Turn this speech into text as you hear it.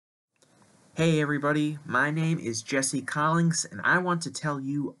Hey everybody, my name is Jesse Collins, and I want to tell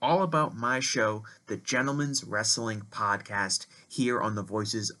you all about my show, the Gentleman's Wrestling Podcast, here on the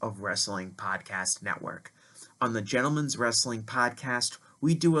Voices of Wrestling Podcast Network. On the Gentleman's Wrestling Podcast,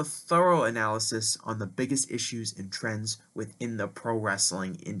 we do a thorough analysis on the biggest issues and trends within the pro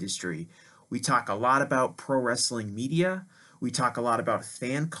wrestling industry. We talk a lot about pro wrestling media, we talk a lot about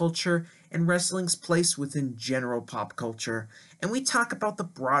fan culture and wrestling's place within general pop culture, and we talk about the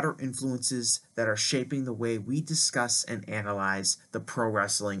broader influences that are shaping the way we discuss and analyze the pro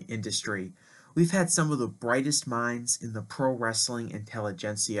wrestling industry. We've had some of the brightest minds in the pro wrestling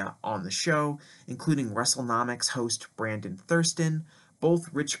intelligentsia on the show, including WrestleNomics host Brandon Thurston,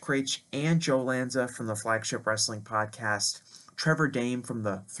 both Rich Craich and Joe Lanza from the Flagship Wrestling Podcast, Trevor Dame from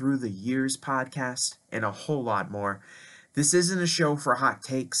the Through the Years podcast, and a whole lot more. This isn't a show for hot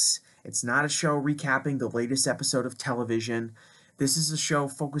takes. It's not a show recapping the latest episode of television. This is a show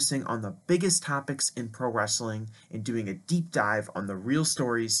focusing on the biggest topics in pro wrestling and doing a deep dive on the real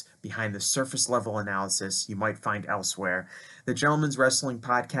stories behind the surface level analysis you might find elsewhere. The Gentleman's Wrestling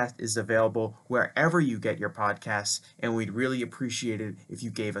Podcast is available wherever you get your podcasts, and we'd really appreciate it if you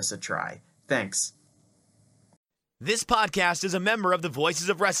gave us a try. Thanks. This podcast is a member of the Voices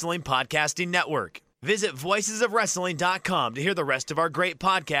of Wrestling Podcasting Network. Visit voicesofwrestling.com to hear the rest of our great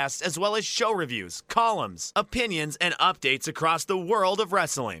podcasts, as well as show reviews, columns, opinions, and updates across the world of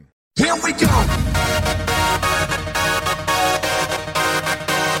wrestling. Here we go!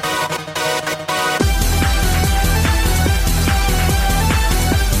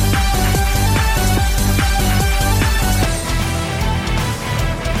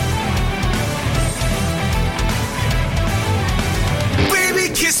 Baby,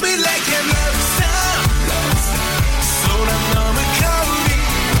 kiss me like a love song.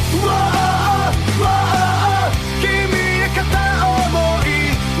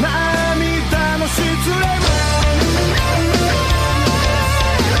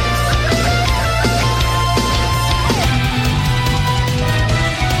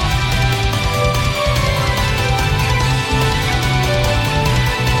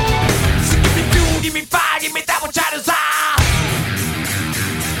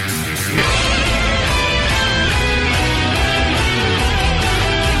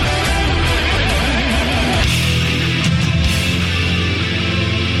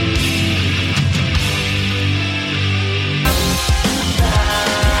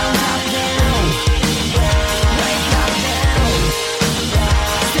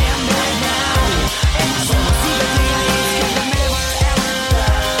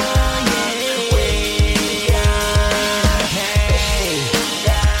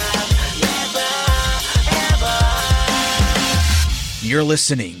 You're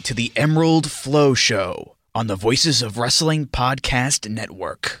listening to the Emerald FlowShow on the Voices of Wrestling Podcast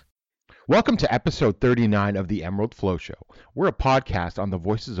Network. Welcome to episode 39 of the Emerald FlowShow. We're a podcast on the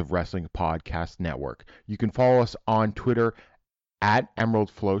Voices of Wrestling Podcast Network. You can follow us on Twitter at Emerald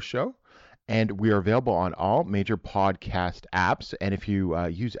FlowShow, and we are available on all major podcast apps. And if you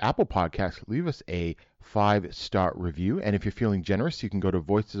use Apple Podcasts, leave us a 5-star review. And if you're feeling generous, you can go to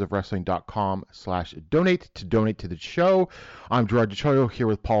voicesofwrestling.com/donate to donate to the show. I'm Gerard DeChoyo here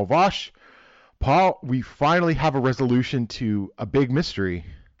with Paul Vosh. Paul, we finally have a resolution to a big mystery.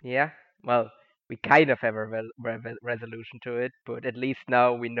 Yeah, well, we kind of have a resolution to it, but at least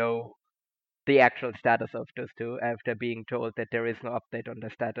now we know the actual status of those two after being told that there is no update on the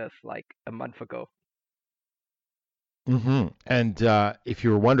status like a month ago. And if you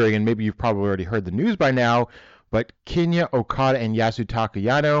were wondering, and maybe you've probably already heard the news by now, but Kinya Okada and Yasutaka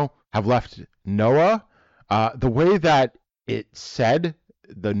Yano have left Noah. The way that it said,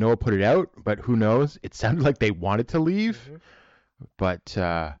 the Noah put it out, but who knows? It sounded like they wanted to leave, but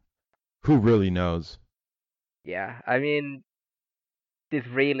who really knows? Yeah, I mean, there's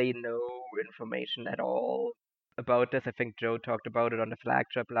really no information at all about this. I think Joe talked about it on the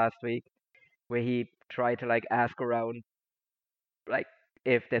flagship last week, where he tried to ask around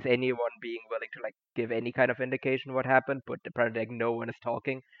if there's anyone being willing to give any kind of indication what happened, but apparently no one is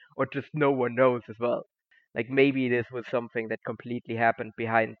talking, or just no one knows as well. Maybe this was something that completely happened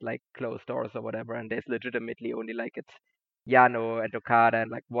behind closed doors or whatever, and there's legitimately only it's Yano and Okada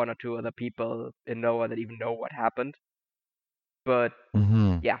and one or two other people in Noah that even know what happened. But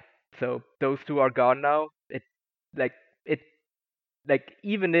yeah, so those two are gone now.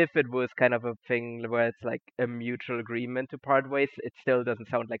 Even if it was kind of a thing where it's a mutual agreement to part ways, it still doesn't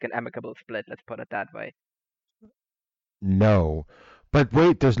sound like an amicable split, let's put it that way. No. But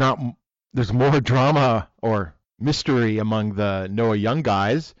wait, there's more drama or mystery among the Noah Young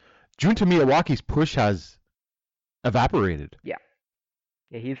guys. Junta Miyawaki's push has evaporated. Yeah.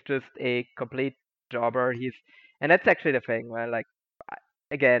 Yeah, he's just a complete jobber. And that's actually the thing, right? Like,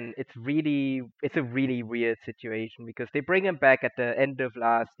 again, it's a really weird situation because they bring him back at the end of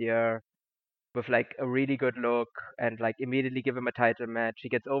last year with like a really good look and like immediately give him a title match. He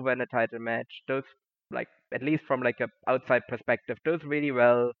gets over in a title match. Does like at least from like a outside perspective, does really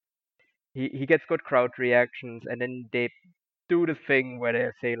well. He gets good crowd reactions, and then they do the thing where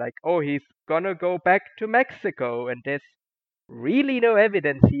they say like, "Oh, he's gonna go back to Mexico," and there's really no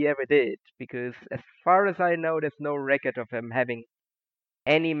evidence he ever did because, as far as I know, there's no record of him having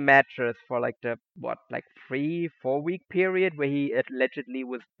any matches for like the what like 3 4 week period where he allegedly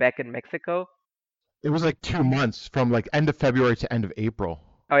was back in Mexico. It was like 2 months from like end of February to end of April.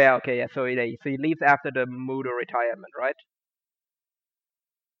 Oh yeah, okay, yeah. So he leaves after the Mudo retirement, right?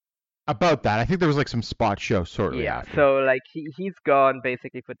 About that, I think there was like some spot show shortly Yeah. after. So like he's gone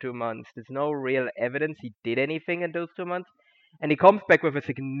basically for 2 months. There's no real evidence he did anything in those 2 months, and he comes back with a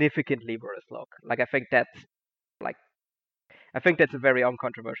significantly worse look. Like like I think that's a very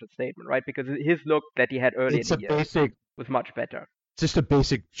uncontroversial statement, right? Because his look that he had early in It's the a year basic, was much better. just a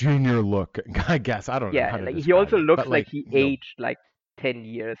basic junior look, I guess. I don't know Yeah, how to like he describe also it, looks but like like, he you know, aged like 10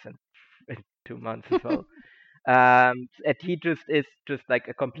 years in 2 months as well. And he just is just like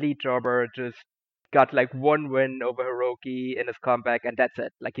a complete jobber. Just got like one win over Hiroki in his comeback, and that's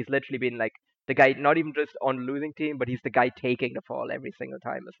it. Like he's literally been like the guy, not even just on losing team, but he's the guy taking the fall every single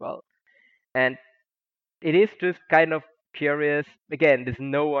time as well. And it is just kind of curious. Again, there's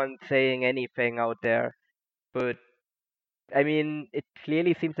no one saying anything out there, but I mean, it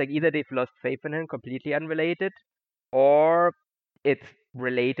clearly seems like either they've lost faith in him, completely unrelated, or it's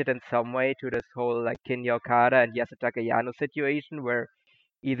related in some way to this whole like Kinya Okada and Yasutaka Yano situation where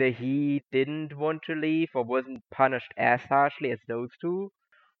either he didn't want to leave or wasn't punished as harshly as those two,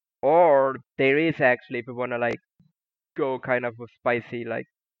 or there is actually, if we want to like go kind of with spicy, like,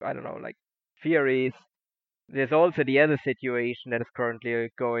 I don't know, like theories, there's also the other situation that is currently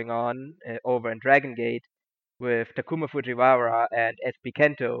going on over in Dragon Gate with Takuma Fujiwara and SB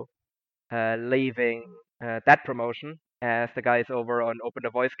Kento leaving that promotion, as the guys over on Open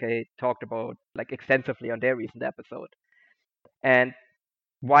the Voice Gate talked about like extensively on their recent episode. And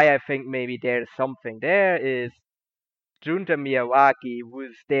why I think maybe there's something there is Junta Miyawaki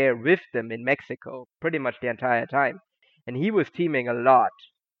was there with them in Mexico pretty much the entire time, and he was teaming a lot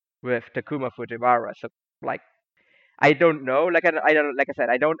with Takuma Fujiwara. So like I don't know. I don't like I said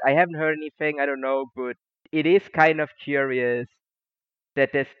I haven't heard anything. I don't know, but it is kind of curious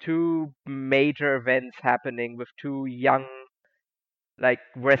that there's two major events happening with two young like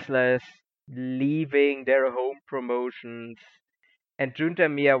wrestlers leaving their home promotions, and Junta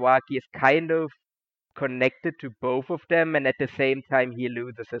Miyawaki is kind of connected to both of them, and at the same time he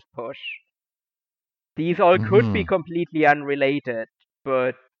loses his push. These all could be hmm completely unrelated,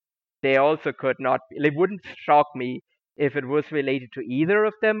 but they also could not be. It wouldn't shock me if it was related to either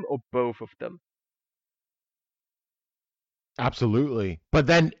of them or both of them. absolutely. But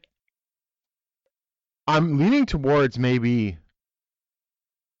then I'm leaning towards maybe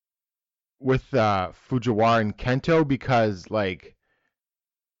with Fujiwara and Kento because, like,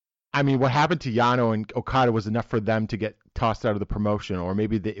 I mean, what happened to Yano and Okada was enough for them to get tossed out of the promotion, or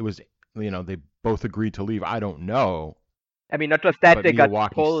maybe it was, they both agreed to leave. I don't know. I mean, not just that, But they got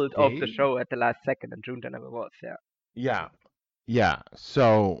Miyawaki pulled off the stayed. show at the last second, and Junta never was. Yeah. Yeah, yeah.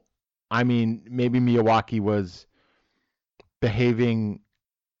 So, I mean, maybe Miyawaki was behaving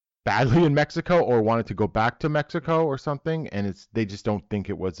badly in Mexico or wanted to go back to Mexico or something, and they just don't think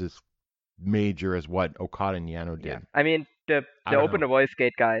it was as major as what Okada and Yano Yeah. did. I mean, I the don't Open know. the Voice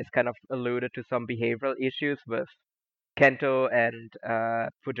Gate guys kind of alluded to some behavioral issues with Kento and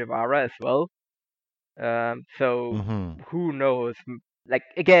Fujiwara as well. So hmm who knows? Like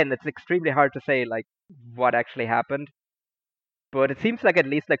again, it's extremely hard to say like what actually happened, but it seems like at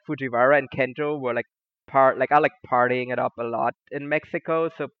least like Fujiwara and Kento were like are like partying it up a lot in Mexico.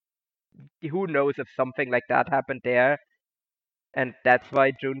 So who knows if something like that happened there, and that's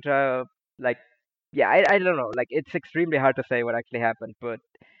why Junta like yeah, I don't know. Like it's extremely hard to say what actually happened, but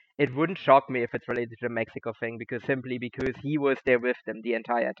it wouldn't shock me if it's related to the Mexico thing because simply because he was there with them the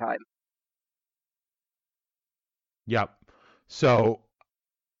entire time. Yep. So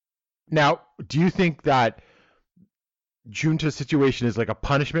now, do you think that Junta's situation is like a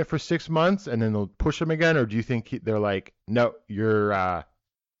punishment for 6 months and then they'll push him again, or do you think they're like, no,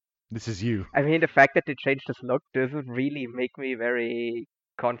 this is you? I mean, the fact that they changed his look doesn't really make me very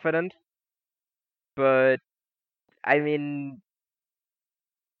confident, but I mean,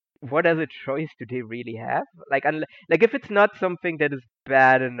 what other choice do they really have? Like if it's not something that is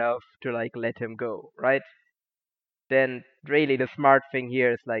bad enough to like let him go, right? then really the smart thing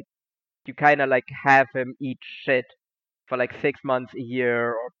here is like you kind of like have him eat shit for like 6 months, a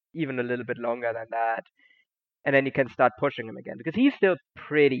year, or even a little bit longer than that, and then you can start pushing him again because he's still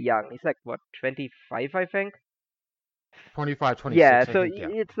pretty young. He's like what 25, I think. 25, Yeah, 26, I so think. Yeah.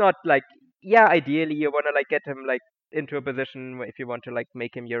 it's not like yeah. Ideally, you want to like get him like into a position where if you want to like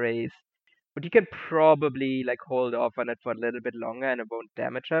make him your ace, but you can probably like hold off on it for a little bit longer and it won't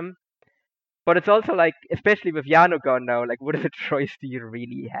damage him. But it's also like, especially with Yano gone now, like what other choice do you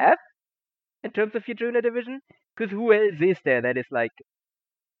really have in terms of your junior division? Because who else is there that is like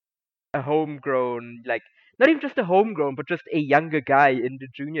a homegrown, like not even just a homegrown, but just a younger guy in the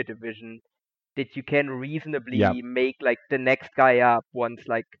junior division that you can Yep. reasonably make like the next guy up once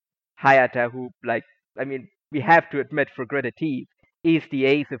like Hayata, who like I mean we have to admit for gritted teeth is the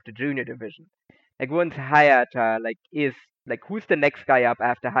ace of the junior division. Like once Hayata like is like who's the next guy up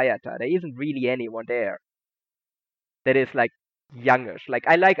after Hayata? There isn't really anyone there that is like youngish. Like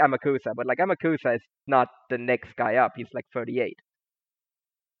I like Amakusa, but like Amakusa is not the next guy up. He's like 38.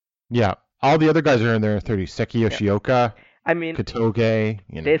 Yeah. All the other guys are in their 30s. Seki Yeah. Yoshioka, I mean, Katoge,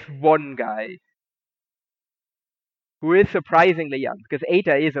 you know. there's one guy who is surprisingly young because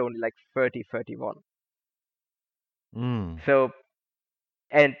Eita is only like 30, 31. Mm. So,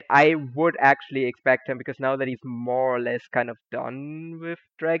 and I would actually expect him because now that he's more or less kind of done with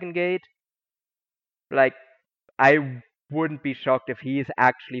Dragon Gate, like I wouldn't be shocked if he's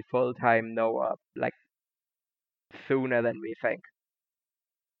actually full time Noah like sooner than we think.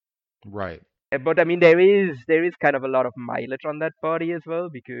 Right. But I mean, there is kind of a lot of mileage on that body as well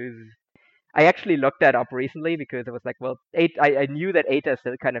because I actually looked that up recently because I was like, well, I knew that Eita is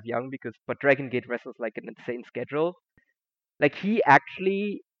still kind of young because but Dragon Gate wrestles like an insane schedule. Like he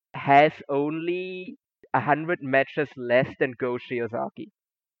actually has only 100 matches less than Go Shiozaki.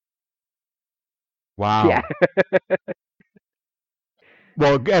 Yeah, Wow.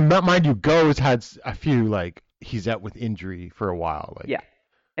 Well, and mind you, Go's had a few, like, he's out with injury for a while. yeah. Like,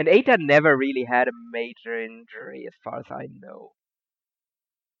 And Eita never really had a major injury as far as I know.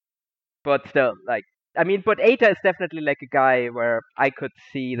 But still, like, I mean, but Eita is definitely like a guy where I could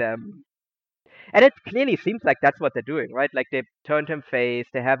see them. And it clearly seems like that's what they're doing, right? Like they turned him face,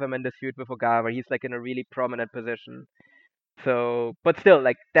 they have him in this feud with Ogawa. He's like in a really prominent position. So, but still,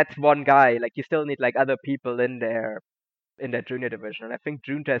 like that's one guy. Like you still need like other people in that junior division. And I think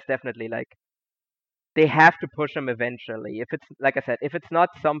Junta is definitely like they have to push him eventually. If it's like I said, if it's not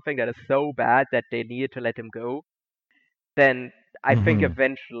something that is so bad that they need to let him go, then I think hmm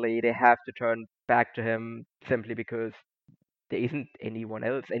eventually they have to turn back to him simply because there isn't anyone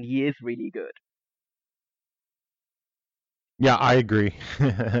else, and he is really good. yeah, I agree.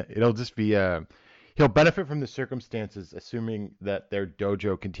 It'll just be, he'll benefit from the circumstances, assuming that their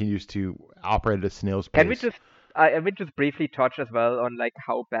dojo continues to operate at a snail's Can we pace. just I would just briefly touch as well on like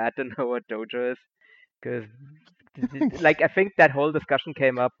how bad the Noah dojo is because like I think that whole discussion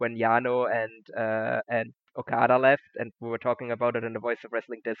came up when Yano and Okada left, and we were talking about it in the Voice of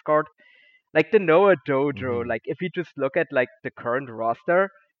Wrestling Discord. Like the Noah dojo, hmm like if you just look at like the current roster,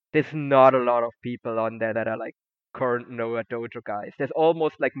 there's not a lot of people on there that are like current Noah dojo guys. There's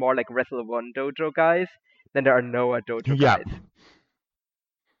almost like more like Wrestle One dojo guys than there are Noah dojo Yeah. guys.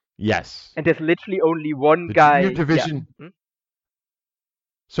 Yes. And there's literally only one The junior guy. Yeah. division. Hmm?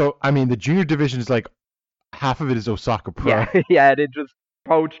 So, I mean, the junior division is like half of it is Osaka Yeah, Pro. yeah, they just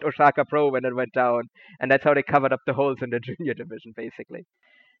poached Osaka Pro when it went down, and that's how they covered up the holes in the junior division, basically.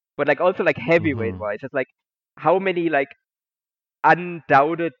 But like also like heavyweight hmm wise, it's like how many like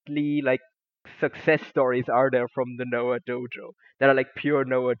undoubtedly like success stories are there from the Noah Dojo that are like pure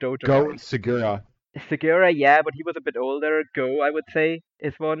Noah Dojo Go guys? and Segura. Segura, yeah, but he was a bit older. Go, I would say,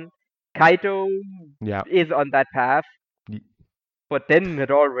 is one. Kaito Yeah. is on that path, Y- but then it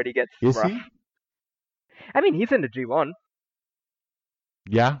already gets Is rough. he? I mean, he's in the G1,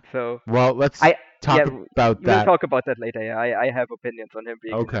 Yeah. so Well, let's I talk yeah, about we'll that. talk about that later. Yeah, I have opinions on him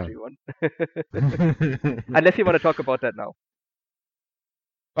being in the Okay. G1. Unless you want to talk about that now.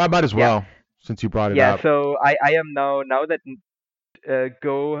 I might as Yeah, well, since you brought it yeah. up. So I am now that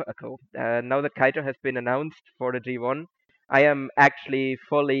now that Kaito has been announced for the G1, I am actually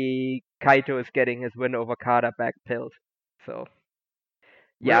fully Kaito is getting his win over Kata back pilled. So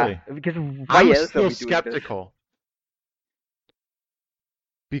yeah, Really? because why I'm else are still we doing this? skeptical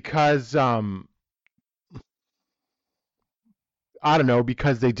because I don't know,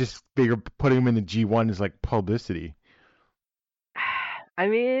 because they just figure putting him in the G1 is like publicity. I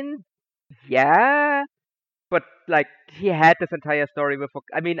mean, yeah, but like he had this entire story with.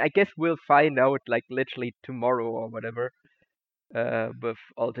 I mean, I guess we'll find out like literally tomorrow or whatever. With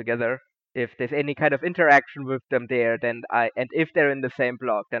all together. If there's any kind of interaction with them there, and if they're in the same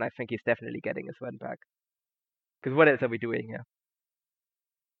block, then I think he's definitely getting his win back. Because what else are we doing here?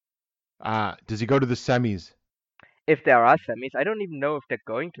 Does he go to the semis? If there are semis, I don't even know if they're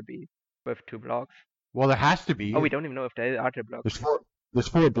going to be with 2 blocks. Well, there has to Oh, be. we don't even know if there are 2 blocks. There's four. There's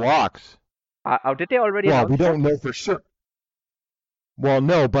 4 blocks. Oh, did they already Well, announce we that? don't know for sure. Well,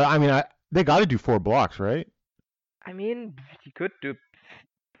 no, but I mean, they got to do 4 blocks, right? I mean, he could do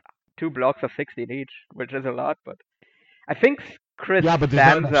 2 blocks of 16 each, which is a lot, but I think Chris Yeah, but there's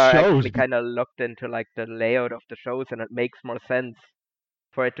not enough Sansa shows. actually kind of looked into like the layout of the shows, and it makes more sense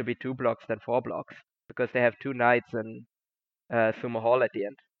for it to be 2 blocks than 4 blocks because they have 2 nights in Sumo Hall at the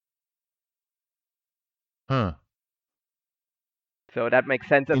end. Huh. So that makes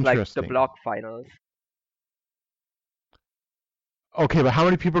sense as like the Interesting. block finals. Okay, but how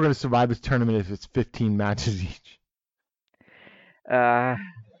many people are going to survive this tournament if it's 15 matches each? I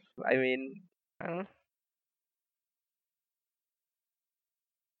mean, I don't know.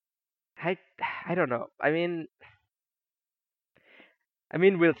 I I don't know. I mean,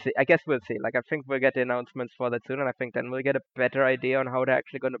 we'll see. I guess we'll see. Like, I think we'll get the announcements for that soon, and I think then we'll get a better idea on how they're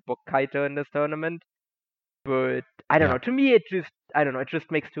actually going to book Kaito in this tournament. But I don't Yeah. know. To me, I don't know. It just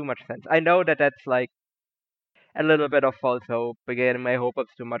makes too much sense. I know that that's like a little bit of false hope, getting my hope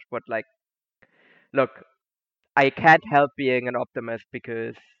ups too much. But like, look, I can't help being an optimist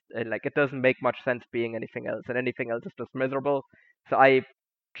because like it doesn't make much sense being anything else, and anything else is just miserable. So I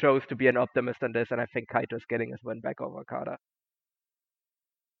chose to be an optimist on this, and I think Kaito's getting his win back over Okada.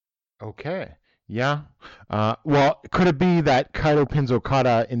 Okay. Yeah. Well, could it be that Kaito pins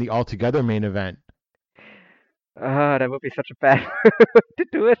Okada in the Altogether main event? That would be such a bad to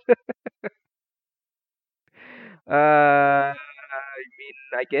do it. I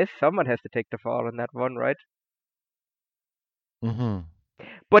mean, I guess someone has to take the fall on that one, right? Mm-hmm.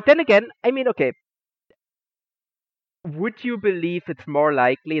 But then again, I mean, okay, would you believe it's more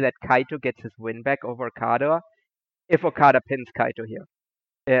likely that Kaito gets his win back over Okada if Okada pins Kaito here,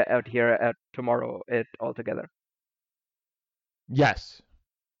 out here tomorrow, altogether? Yes.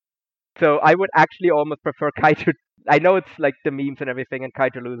 So I would actually almost prefer Kaito. I know it's like the memes and everything, and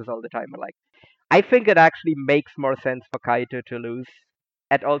Kaito loses all the time, but like, I think it actually makes more sense for Kaito to lose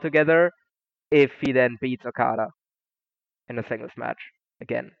at altogether if he then beats Okada in a singles match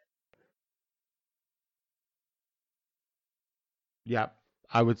again. Yeah.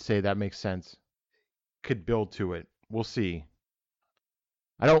 I would say that makes sense. Could build to it. We'll see.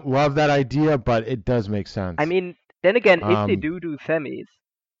 I don't love that idea, but it does make sense. I mean, then again, if they Um, do semis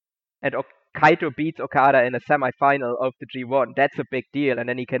and Kaito beats Okada in a semi-final of the G1, that's a big deal, and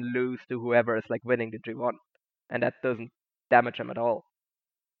then he can lose to whoever is like winning the G1, and that doesn't damage him at all.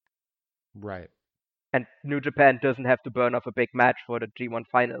 right. And New Japan doesn't have to burn off a big match for the G1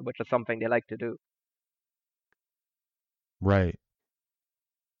 final, which is something they like to do. Right.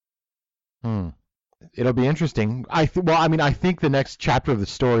 Hmm. It'll be interesting. Well, I mean, I think the next chapter of the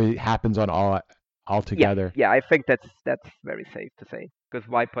story happens on all Yeah, together. yeah, I think that's very safe to say, because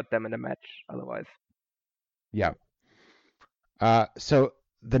why put them in a match otherwise? Yeah. So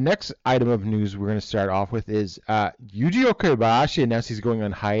the next item of news we're going to start off with is Yuji Okabayashi announced he's going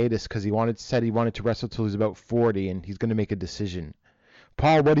on hiatus because he said he wanted to wrestle till he's about 40 and he's going to make a decision.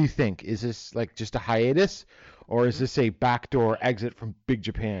 Paul, what do you think? Is this like just a hiatus, or is this a backdoor exit from Big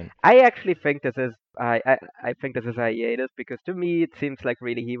Japan? I actually think this is I think this is a hiatus because to me it seems like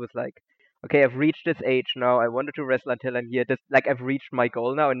really he was like, okay, I've reached this age now. I wanted to wrestle until I'm here. This like I've reached my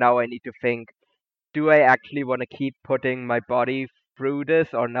goal now, and now I need to think: do I actually want to keep putting my body through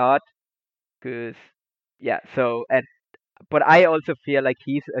this or not? Because yeah, so and but I also feel like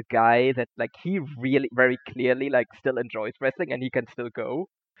he's a guy that like he really very clearly like still enjoys wrestling and he can still go.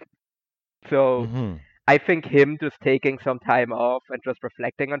 So Mm-hmm. I think him just taking some time off and just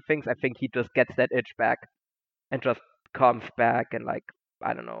reflecting on things, I think he just gets that itch back and just comes back in like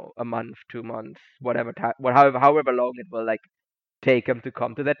I don't know, a month, 2 months, whatever time, however long it will like take him to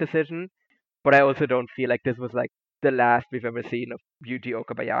come to that decision. But I also don't feel like this was like the last we've ever seen of Yuji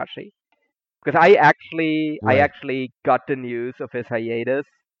Okabayashi because I Right. actually got the news of his hiatus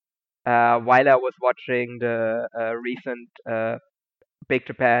while I was watching the recent Big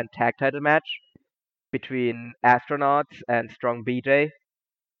Japan tag title match between Astronauts and Strong BJ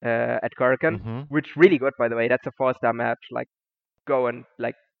at Korakuen, Mm-hmm. which really good by the way. That's a 4-star match. Like go and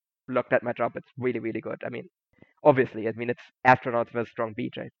like look that match up. It's really really good. I mean, obviously, I mean it's Astronauts versus Strong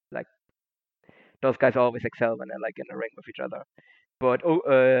BJ. Like those guys always excel when they're like in a ring with each other. But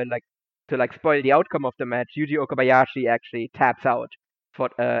like to like spoil the outcome of the match, Yuji Okabayashi actually taps out for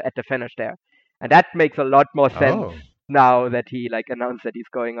at the finish there, and that makes a lot more sense Oh. now that he like announced that he's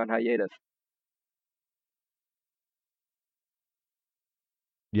going on hiatus.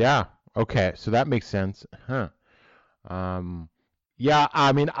 Yeah. Okay. So that makes sense. Huh. Um, yeah.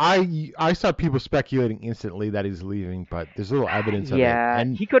 I mean, I saw people speculating instantly that he's leaving, but there's little evidence of it. Yeah,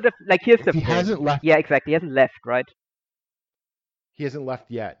 And he could have like here's if the he thing. hasn't left, Yeah, exactly. He hasn't left, right? he hasn't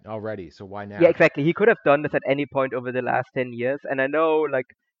left yet already. So why Yeah, now? exactly. He could have done this at any point over the last 10 years. And I know, like,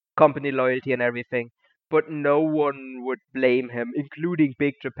 company loyalty and everything, but no one would blame him, including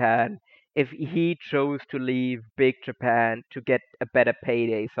Big Japan, if he chose to leave Big Japan to get a better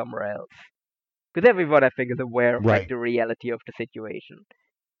payday somewhere else. Because everyone, I think, is aware of, like, Right. the reality of the situation.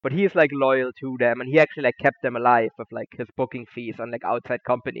 But he's, like, loyal to them, and he actually, like, kept them alive with, like, his booking fees on, like, outside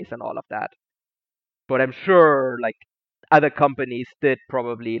companies and all of that. But I'm sure like other companies did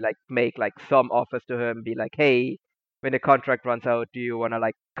probably like make like some offers to him, be like, hey, when the contract runs out, do you want to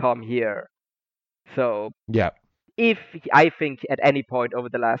like come here? So Yeah. if I think at any point over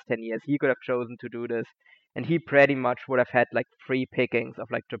the last 10 years he could have chosen to do this, and he pretty much would have had like free pickings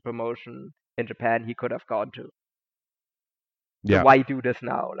of like the promotion in Japan he could have gone to. So Yeah. why do this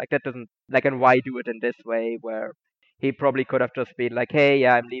now? Like that doesn't like, and why do it in this way where he probably could have just been like, hey,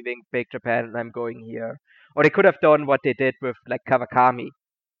 yeah, I'm leaving Big Japan and I'm going here. Or they could have done what they did with like Kawakami,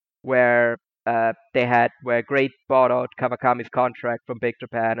 where they had where Great bought out Kawakami's contract from Big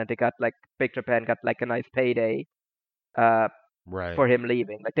Japan, and they got like Big Japan got like a nice payday uh, Right. for him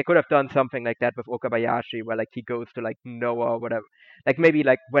leaving. Like they could have done something like that with Okabayashi, where like he goes to like Noah or whatever. Like maybe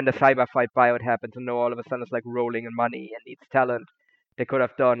like when the cyber fight buyout happens, and Noah all of a sudden is like rolling in money and needs talent. They could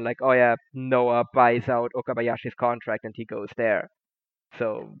have done like, oh yeah, Noah buys out Okabayashi's contract and he goes there.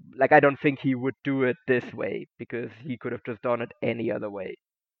 So like I don't think he would do it this way because he could have just done it any other way.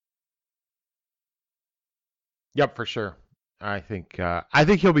 Yep, for sure. I think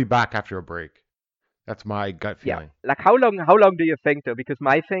he'll be back after a break. That's my gut Yeah. feeling. Like how long do you think though? Because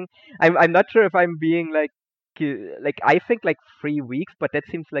my thing, I'm not sure if I'm being like I think like 3 weeks, but that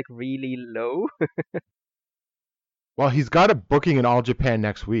seems like really low. Well, he's got a booking in All Japan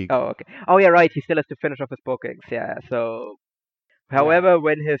next week. Oh, okay. Oh, yeah, right. He still has to finish off his bookings. Yeah. So, Yeah. however,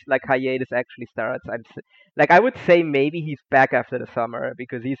 when his like hiatus actually starts, like I would say maybe he's back after the summer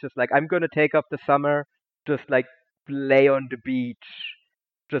because he's just like I'm gonna take up the summer, just like lay on the beach,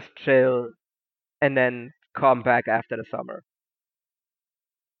 just chill, and then come back after the summer.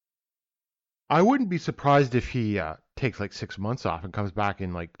 I wouldn't be surprised if he takes like 6 months off and comes back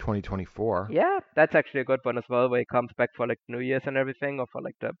in like 2024. Yeah, that's actually a good one as well, where he comes back for like New Year's and everything, or for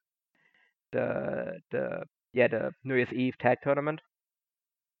like the yeah the New Year's Eve tag tournament.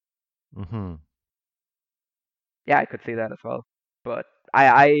 Mm-hmm. Yeah, I could see that as well. But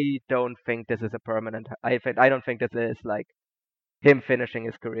I don't think this is a permanent. I don't think this is like him finishing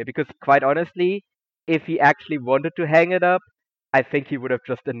his career because quite honestly, if he actually wanted to hang it up, I think he would have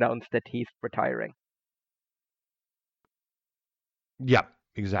just announced that he's retiring. Yeah,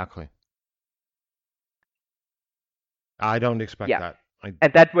 exactly. I don't expect Yeah, that.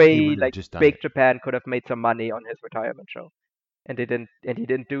 and that He way, would have like just done Big it. Japan could have made some money on his retirement show, and he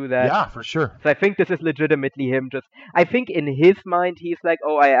didn't do that. Yeah, for sure. So I think this is legitimately him just I think in his mind he's like,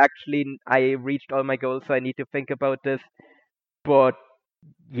 "Oh, I reached all my goals, so I need to think about this." But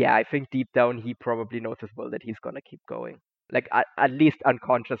yeah, I think deep down he probably knows as well that he's going to keep going. Like at least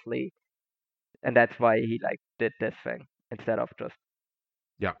unconsciously, and that's why he like did this thing instead of just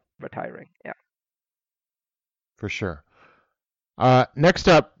Yeah, retiring. Yeah. for sure. Next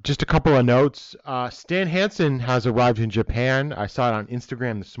up, just a couple of notes. Stan Hansen has arrived in Japan. I saw it on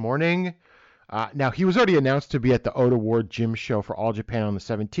Instagram this morning. Now, he was already announced to be at the Oda Ward Gym show for All Japan on the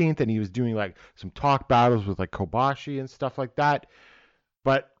 17th, and he was doing like some talk battles with like Kobashi and stuff like that.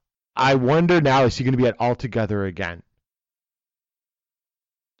 But I wonder now, is he going to be at All Together again?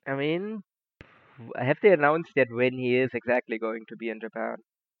 I mean, have they announced yet when he is exactly going to be in Japan?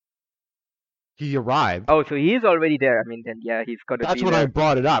 He arrived. Oh, so he's already there. I mean, then yeah, he's going to That's be when I there.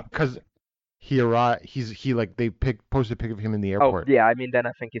 brought it up because he arrived. He like they posted a pic of him in the Oh, airport. yeah, I mean, then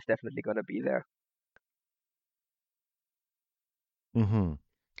I think he's definitely going to be there. Mm-hmm.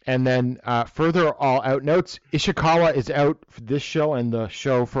 And then further all out notes, Ishikawa is out for this show and the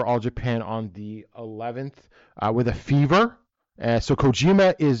show for All Japan on the 11th with a fever. So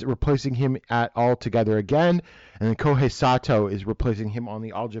Kojima is replacing him at All Together again, and then Kohei Sato is replacing him on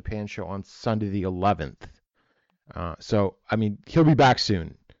the All Japan show on Sunday the 11th. So I mean, he'll be back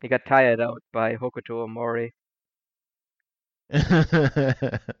soon. He got tired out by Hokuto Omori.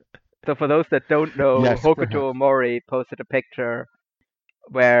 So for those that don't know, Yes, Hokuto perhaps. Omori posted a picture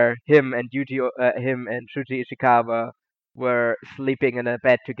where him and Shuji Ishikawa were sleeping in a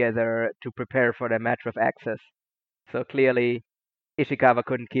bed together to prepare for their match with Axis. So clearly, Ishikawa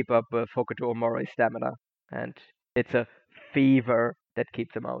couldn't keep up with Hokuto Omori's stamina, and it's a fever that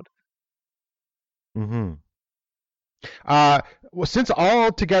keeps him out. Mm-hmm. Well, since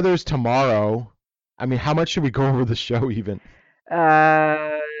All Together is tomorrow, I mean, how much should we go over the show even?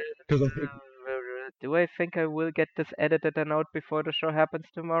 Uh, Because I think, do I think I will get this edited and out before the show happens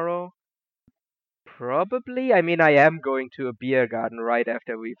tomorrow? Probably. I mean, I am going to a beer garden right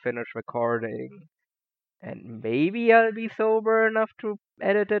after we finish recording, and maybe I'll be sober enough to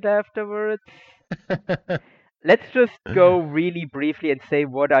edit it afterwards. Let's just go really briefly and say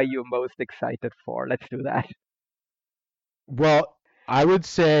what are you most excited for? Let's do that. well, I would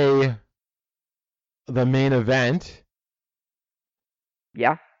say the main event.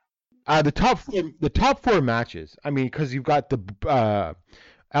 Yeah, The top four matches. I mean, because you've got the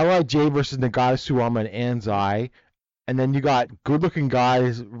Lij versus Nagata Suwama and Anzai, and then you got good looking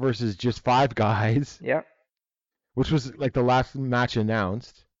guys versus just five guys, yeah. which was like the last match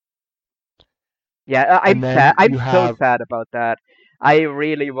announced. Yeah, I'm And sad. then I'm you so have sad about that. I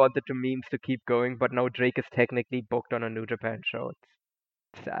really wanted the memes to keep going, but now Drake is technically booked on a New Japan show.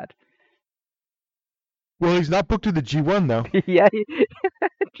 It's sad. well, he's not booked to the G1 though. Yeah, I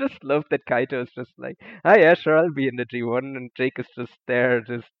just love that Kaito is just like, oh yeah, sure, I'll be in the G1, and Jake is just there,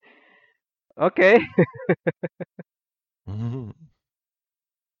 just okay. Mhm.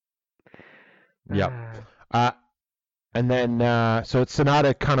 Yep. Uh, and then so it's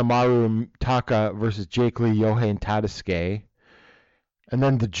Sonata, Kanemaru, and Taka versus Jake Lee, Yohei, and Tadasuke. And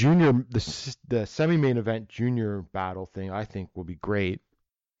then the semi-main event junior battle thing, I think will be great.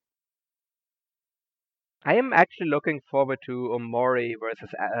 I am actually looking forward to Omori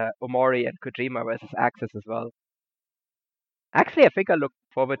and Kojima versus Axis as well. Actually, I think I look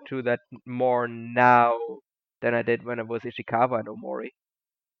forward to that more now than I did when it was Ishikawa and Omori.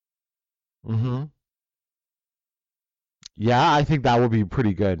 Mm-hmm. Yeah, I think that will be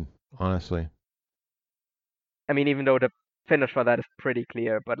pretty good, honestly. I mean, even though the finish for that is pretty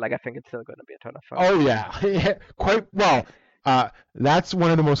clear, but like I think it's still going to be a ton of fun. Oh yeah, quite well. That's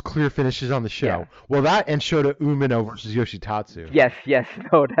one of the most clear finishes on the show. Yeah. Well, that and Shota Umino versus Yoshitatsu. Yes, yes,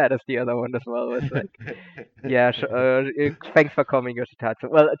 no, that is the other one as well. It's like, yeah, thanks for coming, Yoshitatsu.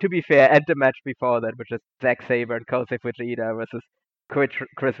 Well, to be fair, and the match before that, which is Zack Sabre and Kosei Fujita versus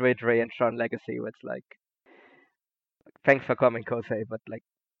Chris Ridgway and Sean Legacy, it's like, thanks for coming, Kosei, but like,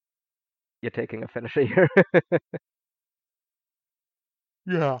 you're taking a finisher here.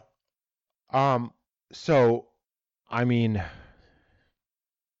 Yeah. So, I mean,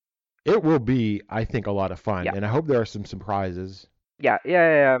 it will be, I think, a lot of fun, Yeah, and I hope there are some surprises. yeah.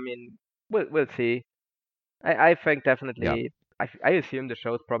 I mean, we'll see. I think Yeah. definitely. I assume the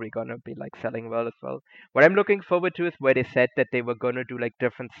show's probably gonna be like selling well as well. What I'm looking forward to is where they said that they were gonna do like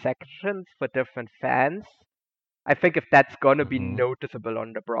different sections for different fans. I think if that's gonna be Hmm. noticeable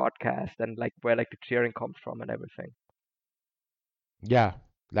on the broadcast and like where like the cheering comes from and everything. Yeah,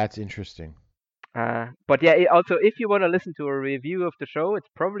 that's interesting. But yeah, also if you want to listen to a review of the show, it's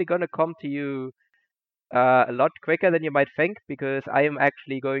probably gonna come to you a lot quicker than you might think because I am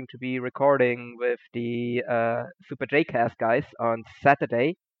actually going to be recording with the Super J-Cast guys on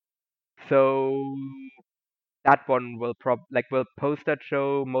Saturday. So that one will we'll post that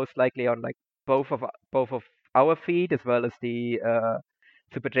show most likely on like both of our feed as well as the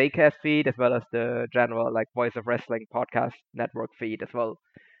Super J-Cast feed as well as the general like Voice of Wrestling podcast network feed as well.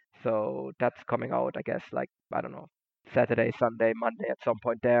 So that's coming out, I guess, like I don't know, Saturday, Sunday, Monday at some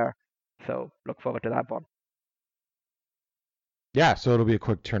point there. So look forward to that one. Yeah, so it'll be a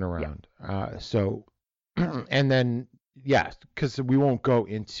quick Yeah. turnaround. And then, yeah, because we won't go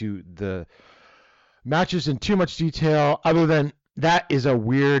into the matches in too much detail, other than that is a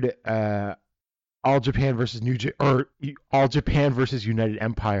weird All Japan versus All Japan versus United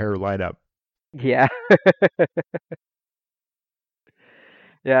Empire lineup. Yeah.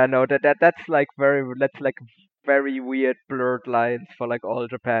 Yeah, no, that's like very weird blurred lines for like all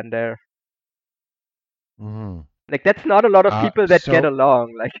Japan there. Hmm. Like that's not a lot of people that get So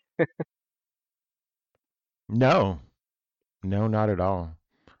along. Like no, no, not at all.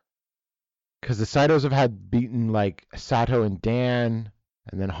 Because the Saitos have had beaten like Sato and Dan,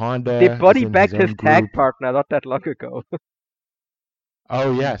 and then they Honda is body in his backed his own tag group. partner not that long ago.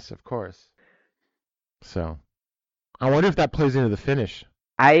 Oh yes, of course. So I wonder if that plays into the finish.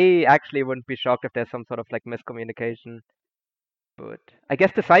 I actually wouldn't be shocked if there's some sort of like miscommunication. But I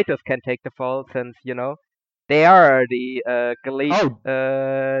guess the Saitos can take the fall since, they are the Elite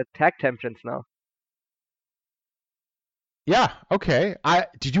Oh tag champions now. yeah, okay. I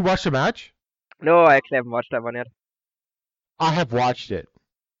did you watch the match? No, I actually haven't watched that one yet. I have watched it.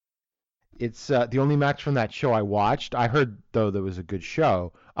 It's the only match from that show I watched. I heard though there was a good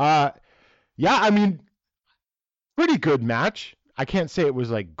show. Yeah, I mean, pretty good match. I can't say it was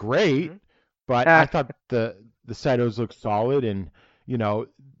like great, Hmm. but I Ah, thought the Saitos looked solid, and you know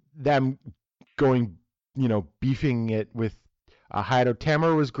them going, beefing it with Hayato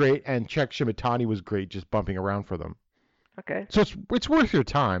Tamura was great, and Czech Shimatani was great, just bumping around for them. okay, So it's worth your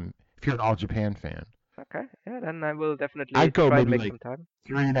time if you're an All Japan fan. okay. Yeah, then I will definitely I'd go try and maybe make like some time.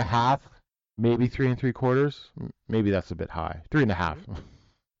 3.5, maybe 3 3/4. Maybe that's a bit high. 3.5. Hmm.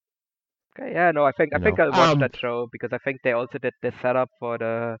 Okay, yeah, no, I think I'll watch that show because I think they also did the setup for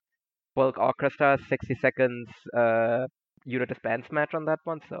the Bulk Orchestra 60 seconds unit disbands match on that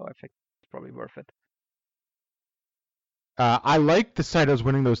one, so I think it's probably worth it. I like the Saitos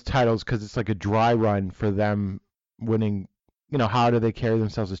winning those titles because it's like a dry run for them winning. How do they carry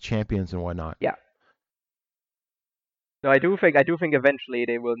themselves as champions and whatnot? Yeah. No, I do think eventually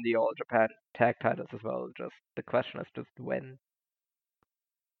they will win the All Japan tag titles as well. Just the question is just when.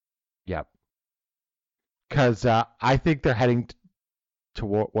 Yep. Because I think they're heading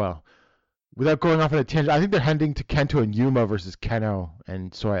well, without going off on a tangent, I think they're heading to Kento and Yuma versus Keno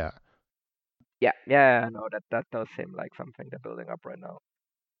and Soya. Yeah, yeah, no, that does seem like something they're building up right now.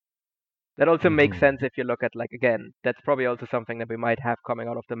 That also makes Hmm. sense if you look at like again, that's probably also something that we might have coming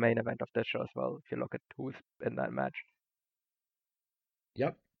out of the main event of this show as well. If you look at who's in that match.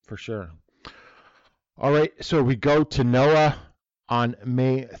 Yep, for sure. All right, so we go to Noah on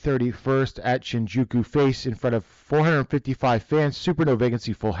May 31st at Shinjuku Face in front of 455 fans, Super No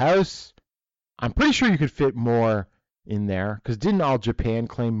Vacancy Full House. I'm pretty sure you could fit more in there because didn't All Japan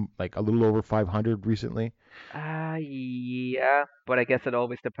claim like a little over 500 recently? Yeah, but I guess it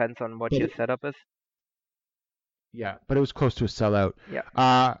always depends on what But your setup is. yeah, but it was close to a sellout. Yeah.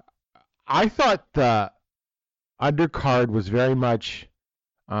 Uh, I thought the undercard was very much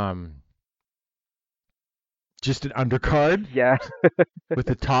um, just an undercard Yeah. with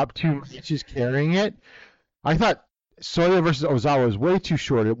the top two matches carrying it. I thought Soya versus Ozawa was way too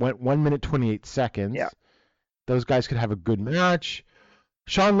short. It went 1 minute 28 Yeah. seconds. Those guys could have a good match.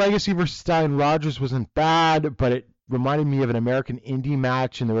 Sean Legacy versus Stein Rogers wasn't bad, but it reminded me of an American indie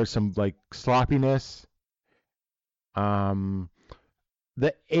match, and there was some like sloppiness. Um,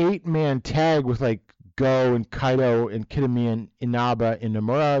 the 8-man tag with like Go and Kaito and Kitami and Inaba and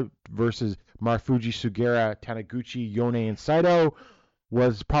Nomura versus Marufuji Sugera, Taniguchi, Yone, and Saito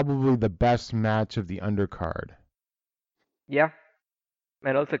was probably the best match of the undercard. Yeah.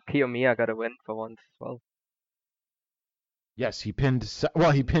 And also Kiyomiya got a win for once as well. Yes, he pinned.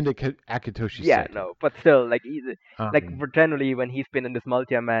 Well, he pinned Akitoshi Yeah, Saito. no, but still, like Um, generally when he's been in this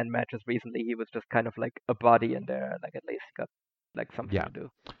multi-man matches recently, he was just kind of like a body in there, like at least got like something yeah. to do.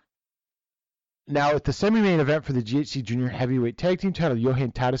 Now, at the semi-main event for the GHC Junior Heavyweight Tag Team title,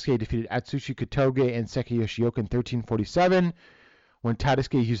 Yohan Tadasuke defeated Atsushi Kotoge and Seki Yoshioka in 13:47 when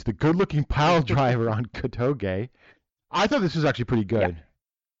Tadasuke used the good-looking pile driver on Kotoge. I thought this was actually pretty Yeah. good.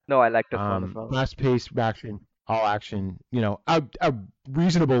 No, I like this one as well. Fast-paced action, all action. A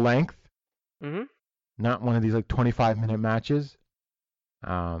reasonable length, Hmm. not one of these like 25-minute matches.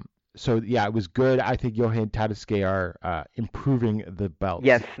 So yeah, it was good. I think Yohan and Tadasuke are improving the belts.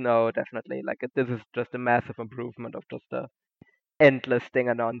 Yes, no, definitely. Like this is just a massive improvement of just the endless thing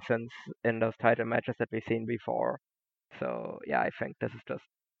of nonsense in those title matches that we've seen before. So yeah, I think this is just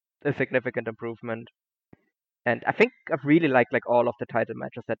a significant improvement. And I think I've really liked like all of the title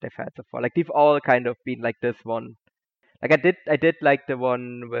matches that they've had so far. Like they've all kind of been like this one. Like I did like the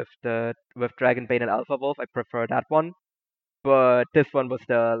one with Dragon Bane and Alpha Wolf. I prefer that one. But this one was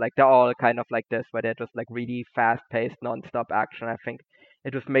they're all kind of like this, where they're just like really fast paced, non-stop action. I think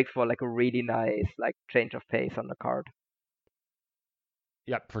it just makes for like a really nice like change of pace on the card.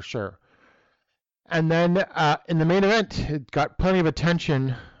 Yep, for sure. And then in the main event, it got plenty of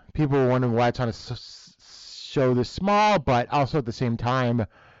attention. People were wondering why it's on a show this small, but also at the same time,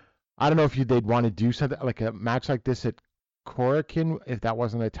 I don't know if they'd want to do something like a match like this at Korakuen if that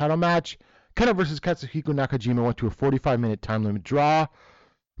wasn't a title match. Kenta versus Katsuhiko Nakajima went to a 45-minute time limit draw.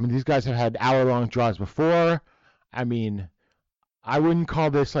 I mean, these guys have had hour-long draws before. I mean, I wouldn't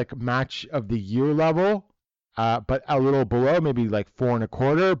call this like match of the year level, but a little below, maybe like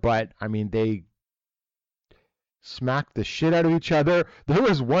 4.25. But I mean, they smacked the shit out of each other. There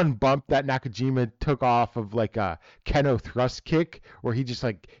was one bump that Nakajima took off of like a Keno thrust kick where he just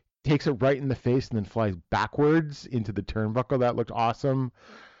like takes it right in the face and then flies backwards into the turnbuckle. That looked awesome.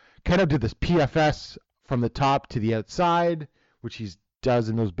 Keno did this PFS from the top to the outside, which he does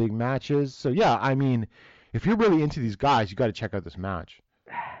in those big matches. So yeah, I mean, if you're really into these guys, you got to check out this match.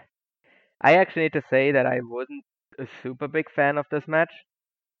 I actually need to say that I wasn't a super big fan of this match,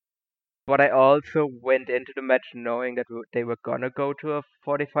 But I also went into the match knowing that they were gonna go to a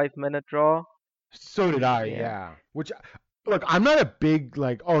 45-minute draw. So did I, Yeah. yeah. Which, look, I'm not a big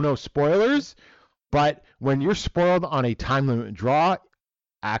like, oh no, spoilers. But when you're spoiled on a time limit draw,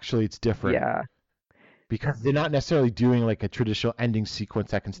 actually it's different Yeah. because they're not necessarily doing like a traditional ending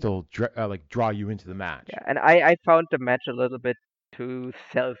sequence that can still like draw you into the match. Yeah. And I found the match a little bit too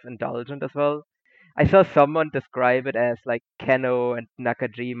self-indulgent as well. I saw someone describe it as like Keno and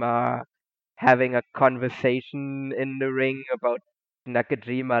Nakajima having a conversation in the ring about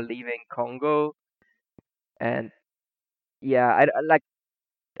Nakajima leaving Congo, and yeah, like,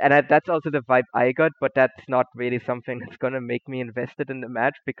 and that's also the vibe I got, but that's not really something that's gonna make me invested in the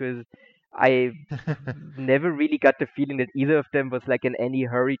match because I never really got the feeling that either of them was like in any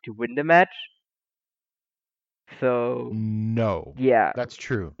hurry to win the match. So No, yeah, that's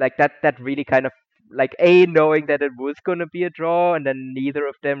true. like that really kind of like a knowing that it was gonna be a draw, and then neither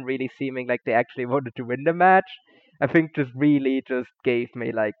of them really seeming like they actually wanted to win the match. I think just really just gave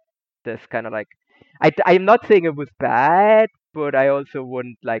me like this kind of like I'm not saying it was bad, but I also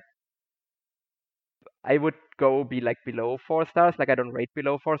wouldn't like I would go be like below 4 stars. Like I don't rate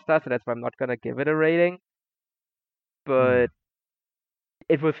below 4 stars, so that's why I'm not gonna give it a rating. Hmm. But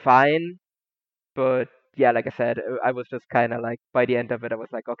it was fine. But yeah, like I said, I was just kind of like by the end of it, I was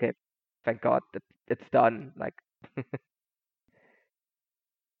like, okay, thank God that it's done. Like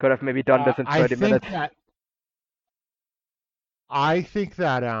could have maybe done this in I 30 think minutes. that I think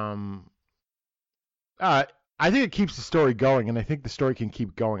that uh I think it keeps the story going, and I think the story can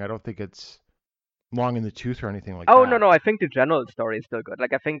keep going. I don't think it's long in the tooth or anything like Oh no, that. no, I think the general story is still good.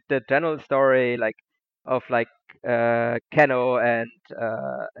 Like I think the general story like of like Keno and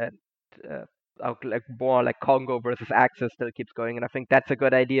like more like Congo versus Axis still keeps going, and I think that's a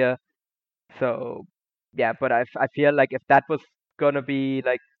good idea. So yeah, but I feel like if that was gonna be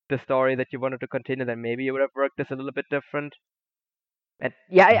like the story that you wanted to continue, then maybe it would have worked this a little bit different. And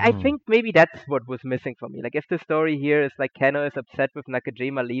yeah, I Hmm. think maybe that's what was missing for me. Like if the story here is like Keno is upset with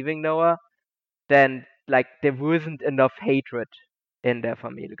Nakajima leaving Noah, then like there wasn't enough hatred in there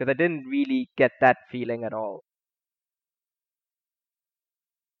for me because I didn't really get that feeling at all.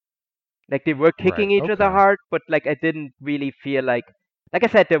 Like they were Right. kicking each other Okay. hard, but like I didn't really feel like I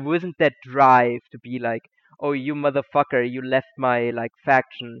said, there wasn't that drive to be like, oh you motherfucker, you left my like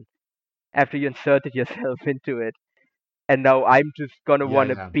faction after you inserted yourself into it, and now I'm just gonna Yeah.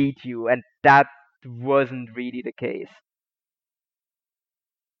 wanna Yeah. beat you, and that wasn't really the case.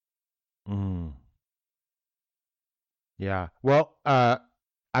 Mm. Yeah. Well,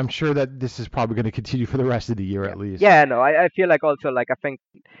 I'm sure that this is probably going to continue for the rest of the year Yeah. at least. Yeah, no, I feel like also like I think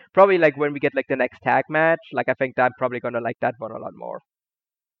probably like when we get like the next tag match, like I think I'm probably gonna like that one a lot more.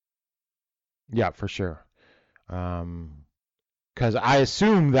 Yeah, for sure. Um, because I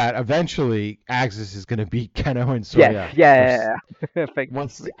assume that eventually Axis is going to beat Keno and Yes, Soya yeah, I think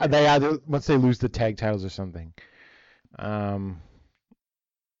once that's the case. once they lose the tag titles or something. Um,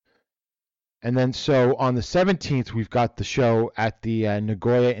 and then so on the 17th we've got the show at the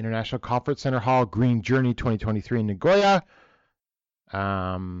Nagoya International Conference Center Hall, Green Journey 2023 in Nagoya.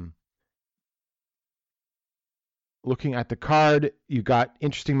 Um, looking at the card, you got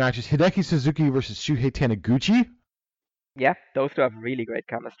interesting matches: Hideki Suzuki versus Shuhei Taniguchi, Yeah, those two have really great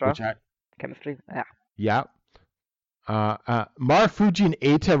chemistry. which I Chemistry. Yeah. yeah. Marufuji and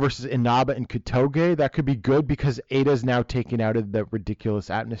Eita versus Inaba and Katoge. That could be good because Eita's now taken out of the ridiculous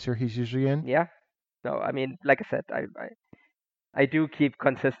atmosphere he's usually in. Yeah. No, I mean, like I said, I do keep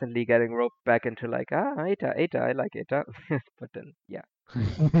consistently getting roped back into like Eta, I like Eta, but then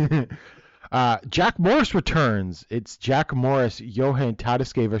yeah, Jack Morris returns. It's Jack Morris, Johan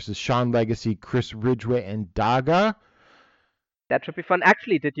Tadasuke versus Sean Legacy, Chris Ridgway, and Daga. that should be fun.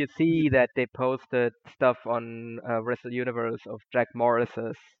 Actually, did you see that they posted stuff on Wrestle Universe of Jack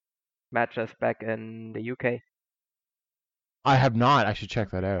Morris's matches back in the UK? I have not. I should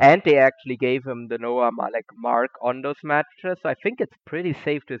check that out. And they actually gave him the Noah like mark on those matches. So I think it's pretty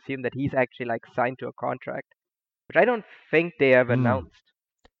safe to assume that he's actually like signed to a contract, which I don't think they have Mm. announced.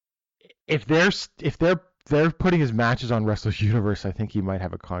 If they're putting his matches on Wrestle Universe, I think he might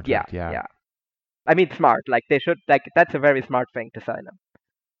have a Yeah, contract. Yeah. yeah. I mean, smart. Like they should. Like that's a very smart thing to sign him.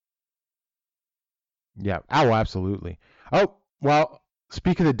 Yeah. Oh, absolutely. Oh, well,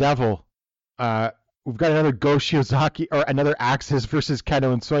 speak of the devil, uh, we've got another Go Shiozaki or another Axis versus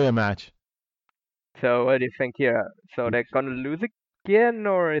Keno and Soya match. So what do you think here? So they're gonna lose again,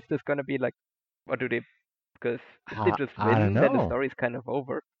 or is this gonna be like, what do they? Because if they just I don't win, then the know. story's kind of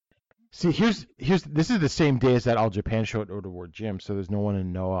over. See, here's this is the same day as that All Japan show at Odaward Gym, so there's no one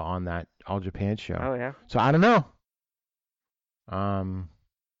in Noah on that All Japan show. Oh yeah. So I don't know. Um,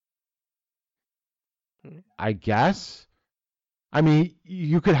 I guess. I mean,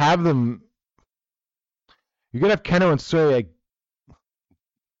 you could have them. You could have Keno and Soya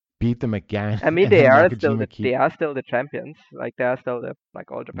beat them again, I mean, and then Nakajima they keep. are still the champions. Like they are still the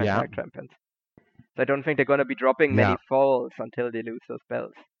like All Japan Yeah, Tag Champions. So I don't think they're gonna be dropping many yeah, falls until they lose those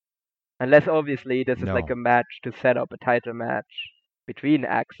belts. Unless obviously this is like no, a match to set up a title match between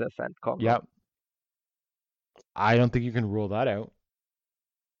Axis and Congo. yep. I don't think you can rule that out.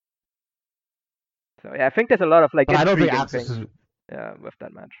 So yeah, I think there's a lot of like But I don't think intriguing Access things is. with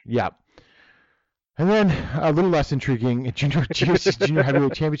that match. Yeah. And then a little less intriguing, GSC Junior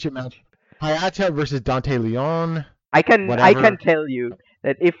Heavyweight Championship match. Hayata versus Dante Leon. I can Whatever. tell you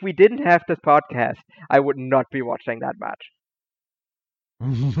that if we didn't have this podcast, I would not be watching that match.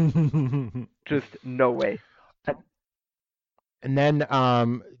 Just no way. And then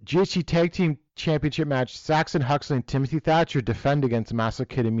GHC Tag Team Championship match, Saxon Huxley and Timothy Thatcher defend against Masa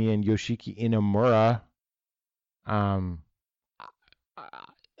Kitami and Yoshiki Inamura.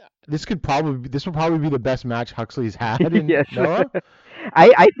 This will probably be the best match Huxley's had in Yes. Noah.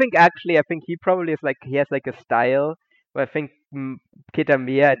 I think actually he probably is like he has like a style where I think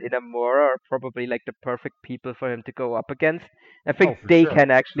Kitamiya and Inamura are probably like the perfect people for him to go up against. I think For they sure.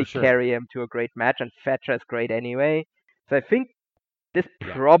 can actually For sure. carry him to a great match, and Thatcher is great anyway. So I think this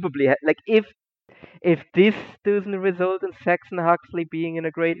Yeah. probably like if this doesn't result in Saxon Huxley being in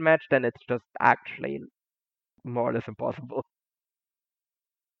a great match, then it's just actually more or less impossible.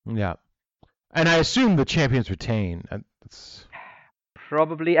 Yeah. And I assume the champions retain.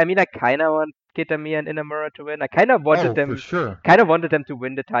 Probably. I mean, I kind of want Kitamiya and Inamura to win. I kind of wanted For sure. them to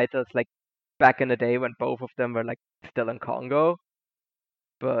win the titles like back in the day when both of them were like still in Congo.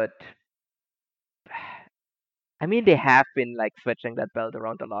 But I mean, they have been like switching that belt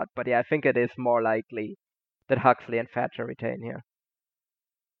around a lot. But yeah, I think it is more likely that Huxley and Thatcher retain here.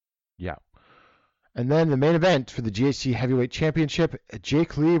 Yeah. And then the main event for the GHC Heavyweight Championship,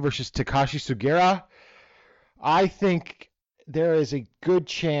 Jake Lee versus Takashi Sugiura. I think there is a good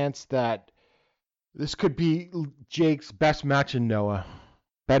chance that this could be Jake's best match in Noah.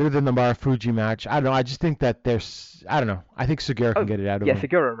 Better than the Marufuji match. I don't know. I just think that I don't know. I think Sugiura can get it out of Yeah, him.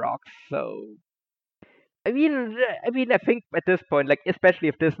 Sugiura rocks. So I mean, I think at this point, like especially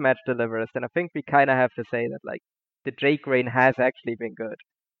if this match delivers, then I think we kind of have to say that like the Jake reign has actually been good.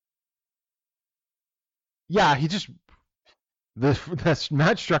 Yeah, the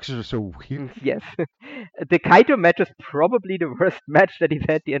match structures are so weird. Yes, the Kaito match is probably the worst match that he's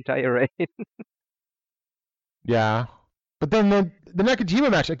had the entire reign. Yeah, but then the Nakajima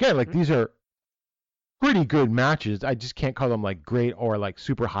match again. Like these are pretty good matches. I just can't call them like great or like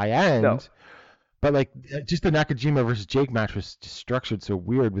super high end. No. But like just the Nakajima versus Jake match was just structured so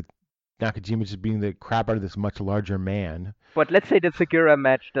weird with Nakajima just being the crap out of this much larger man. But let's say the Segura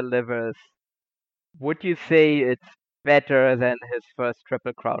match delivers. Would you say it's better than his first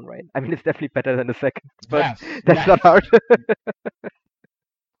Triple Crown reign? I mean, it's definitely better than the second, but that's not hard.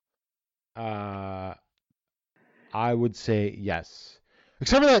 I would say yes.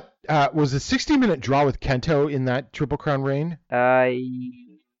 Except for that, was a 60-minute draw with Kento in that Triple Crown reign?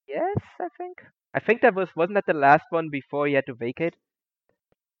 Yes, I think. I think that wasn't that the last one before he had to vacate?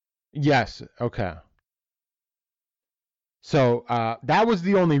 Yes. Okay. So that was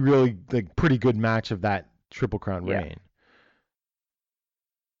the only really like pretty good match of that Triple Crown reign.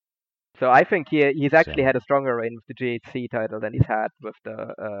 So I think he's actually had a stronger reign with the GHC title than he's had with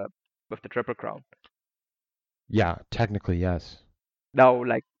the Triple Crown. Yeah, technically yes. Now,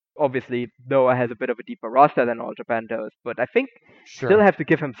 like obviously Noah has a bit of a deeper roster than All Japan does, but I think still have to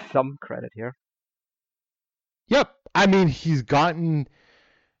give him some credit here. Yep. I mean, he's gotten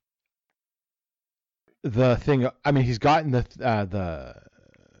the thing. I mean, he's gotten the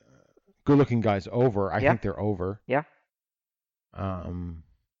good-looking guys over. I think they're over. Yeah.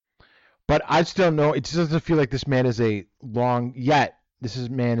 But I just don't know. It just doesn't feel like this man is a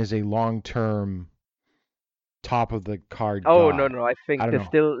long-term top of the card. Oh guy. no! I think there's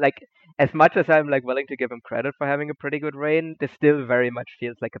still like as much as I'm like willing to give him credit for having a pretty good reign, this still very much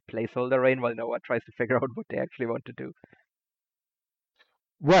feels like a placeholder reign while Noah tries to figure out what they actually want to do.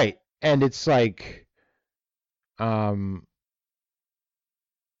 Right, and it's like, how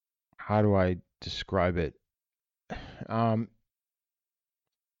do I describe it?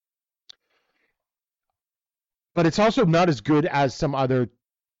 But it's also not as good as some other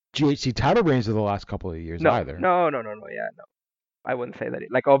GHC title reigns of the last couple of years either. No. Yeah, no. I wouldn't say that.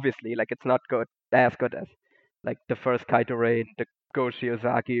 Like obviously, like it's not as good as like the first Kaito reign, the Go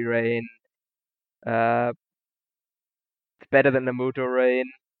Shiozaki reign. It's better than the Muto reign.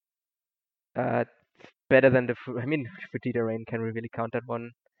 It's better than Fujita reign. Can we really count that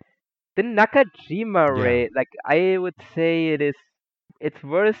one? The Nakajima Yeah. raid, like I would say it's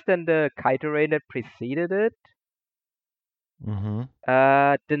worse than the Kaito raid that preceded it. Mm-hmm.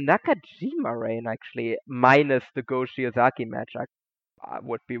 The Nakajima raid actually, minus the Go Shiozaki match,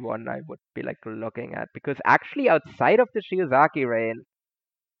 would be one I would be like looking at, because actually outside of the Shiozaki raid,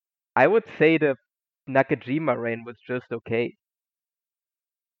 I would say the Nakajima raid was just okay.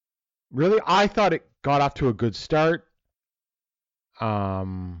 Really, I thought it got off to a good start.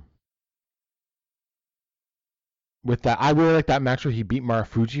 Um, with that, I really like that match where he beat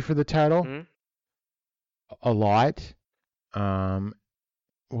Marufuji for the title Hmm? a lot. Um,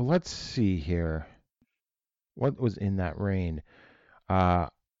 well, let's see here. What was in that reign? Uh,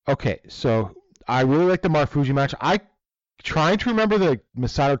 okay, so I really like the Marufuji match. I trying to remember the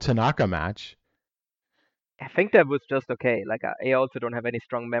Masato Tanaka match. I think that was just okay. Like I also don't have any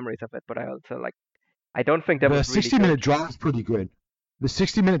strong memories of it, but I also like I don't think that The was really good. 60-minute draw was pretty good. The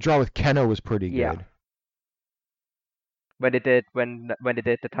 60-minute draw with Keno was pretty Yeah, good. when they did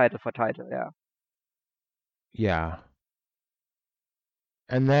the title for title, yeah. Yeah.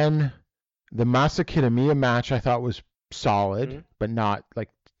 And then the Masa Kitamiya match I thought was solid, Hmm? but not like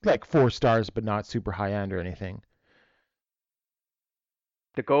 4 stars, but not super high end or anything.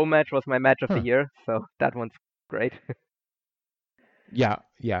 The Go match was my match of the Huh. year, so that one's great. Yeah,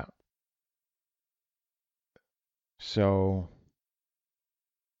 yeah. So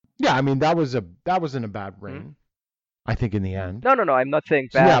yeah, I mean that wasn't a bad Hmm? reign, I think in the end. No, I'm not saying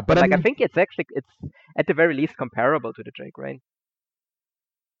So yeah, bad, but but I like I mean think it's at the very least comparable to the Drake Rain,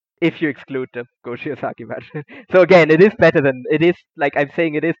 if you exclude the Go Shiozaki match. So again, it is like I'm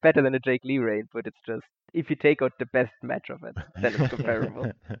saying it is better than the Jake Lee Rain, but it's just if you take out the best match of it, then it's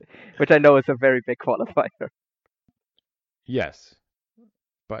comparable, which I know is a very big qualifier. yes.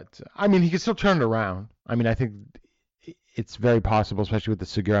 But I mean he can still turn it around. I mean I think it's very possible, especially with the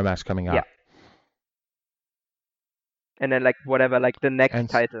Segura match coming Yeah, up. and then like whatever like the next And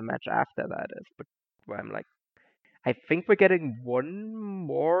title match after that is, but where I'm like I think we're getting one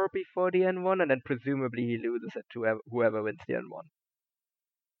more before the N1, and then presumably he loses it to whoever wins the N1.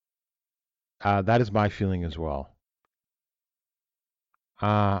 that is my feeling as well.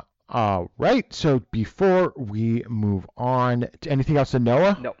 All right. So before we move on to anything else in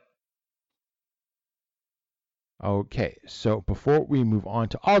Noah? No, Okay, so before we move on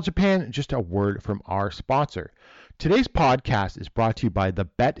to All Japan, just a word from our sponsor. Today's podcast is brought to you by the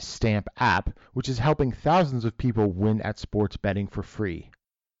Bet Stamp app, which is helping thousands of people win at sports betting for free.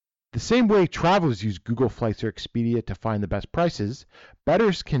 The same way travelers use Google Flights or Expedia to find the best prices,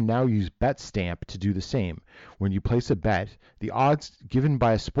 bettors can now use BetStamp to do the same. When you place a bet, the odds given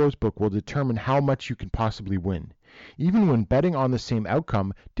by a sportsbook will determine how much you can possibly win. Even when betting on the same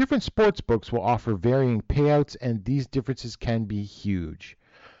outcome, different sportsbooks will offer varying payouts, and these differences can be huge.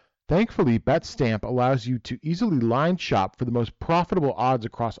 Thankfully, BetStamp allows you to easily line shop for the most profitable odds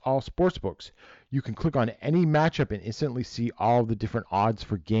across all sportsbooks. You can click on any matchup and instantly see all of the different odds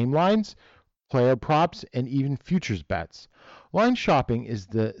for game lines, player props, and even futures bets. Line shopping is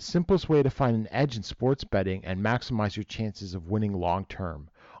the simplest way to find an edge in sports betting and maximize your chances of winning long term.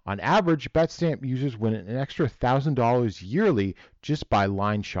 On average, BetStamp users win an extra $1,000 yearly just by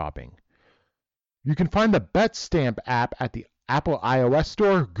line shopping. You can find the BetStamp app at the Apple iOS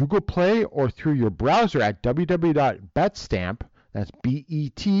Store, Google Play, or through your browser at www.betstamp, that's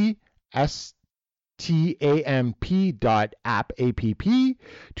BETSTAMP.app,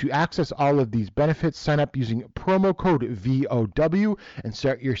 to access all of these benefits. Sign up using promo code VOW and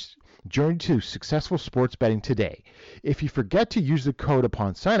start your journey to successful sports betting today. If you forget to use the code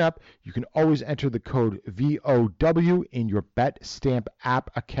upon sign up, you can always enter the code VOW in your BetStamp app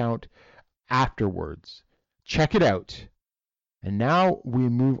account afterwards. Check it out. And now we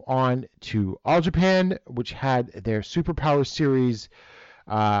move on to All Japan, which had their Superpower Series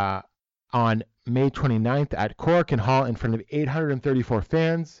on May 29th at Korakuen Hall in front of 834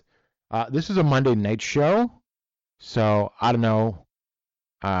 fans. This is a Monday night show, so I don't know.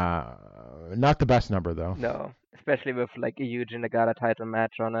 Not the best number, though. no, especially with like a Yuji Nagata title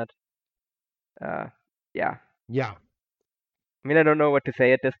match on it. Yeah. Yeah. I mean, I don't know what to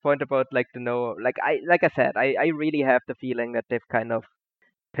say at this point about like the no, like I said, I really have the feeling that they've kind of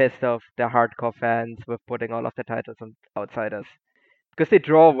pissed off the hardcore fans with putting all of the titles on outsiders because they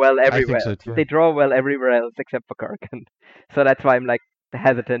draw well I think everywhere so else. too. They draw well everywhere else except for Kurken. So that's why I'm like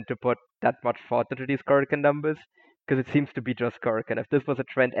hesitant to put that much thought into these Kurken numbers because it seems to be just Kurken. If this was a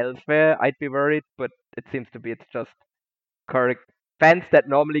trend elsewhere, I'd be worried, but it seems to be it's just Kurk fans that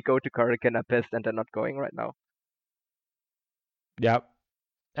normally go to Kurken are pissed and they're not going right now. Yep.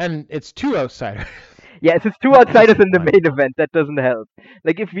 And it's two outsiders. Yeah, it's just two Not outsiders in decent, the but main event. That doesn't help.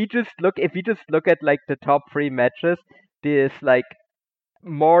 Like if we just look at like the top three matches, there's like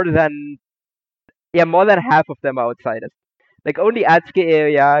more than more than half of them are outsiders. Like only Atsuki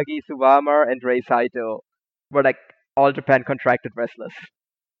Aoyagi, Suwama, and Rei Saito were like all Japan contracted wrestlers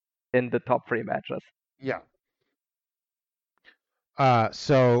in the top three matches. yeah.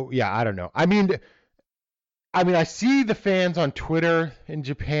 So yeah, I don't know. I see the fans on Twitter in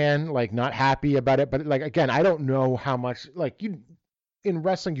Japan like not happy about it, but like again, I don't know how much like you in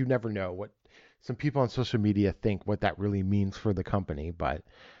wrestling you never know what some people on social media think what that really means for the company, but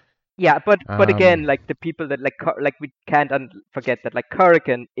Yeah, but again, um like the people that like we can't forget that like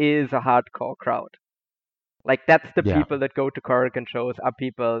Kurikan is a hardcore crowd. Like that's the yeah. people that go to Kurikan shows are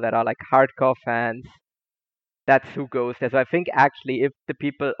people that are like hardcore fans. That's who goes there. So I think actually, if the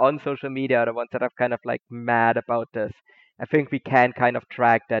people on social media are the ones that are kind of like mad about this, I think we can kind of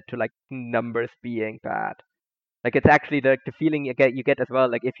track that to like numbers being bad. Like it's actually the feeling you get as well.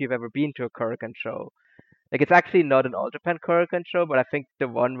 Like if you've ever been to a Kurikan show, like it's actually not an All Japan Kurikan show, but I think the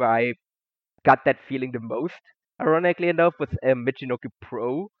one where I got that feeling the most, ironically enough, was a Michinoku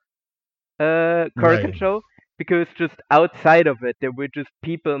Pro Kurikan Right. show, because just outside of it there were just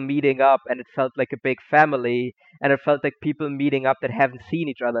people meeting up and it felt like a big family, and it felt like people meeting up that haven't seen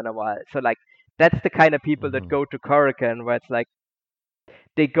each other in a while. So like that's the kind of people that Hmm. go to Kurikan, where it's like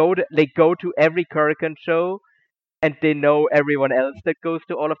they go to every Kurikan show and they know everyone else that goes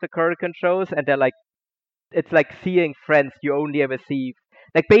to all of the Kurikan shows, and they're like it's like seeing friends you only ever see.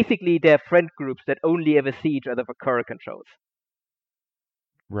 Like basically they're friend groups that only ever see each other for Kurikan shows.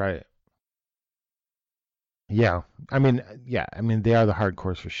 Right. Yeah. They are the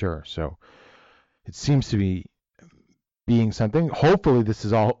hardcores for sure. So it seems to be being something. Hopefully this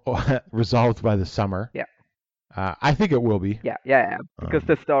is all resolved by the summer. Yeah. I think it will be. Yeah, because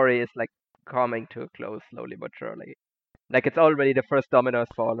the Um, story is like coming to a close slowly but surely. Like it's already the first domino has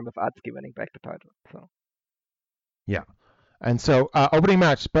fallen with Atsuki winning back the title. So yeah. And so, opening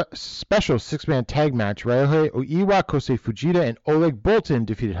match, special six-man tag match. Ryohei Oiwa, Kosei Fujita, and Oleg Boltin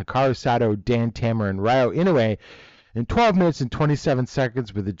defeated Hikaru Sato, Dan Tammer, and Ryo Inoue in 12 minutes and 27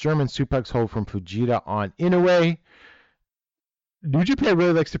 seconds with a German suplex hold from Fujita on Inoue. New Japan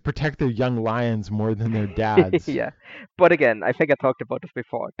really likes to protect their young lions more than their dads. yeah, but again, I think I talked about this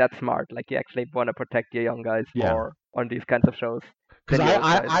before. That's smart. Like you actually want to protect your young guys Yeah. more on these kinds of shows Because than your old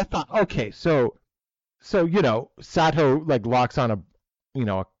guys. I thought, okay, so Sato like locks on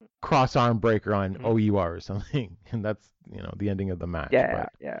a cross arm breaker on Mhm. Oiwa or something, and that's the ending of the match. Yeah, But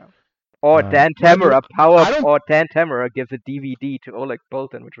yeah. Or Dan yeah, Tamara I don't. or Dan Tamara gives a DVD to Oleg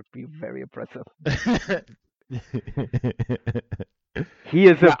Bolton, which would be very impressive. He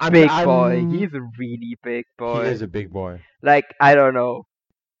is a Yeah, big boy. He's a really big he boy. is a big boy. Like I don't know,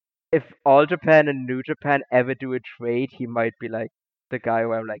 if All Japan and New Japan ever do a trade, he might be like the guy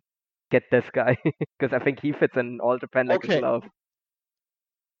where I'm like, get this guy, because I think he fits in All Japan like a Okay, glove.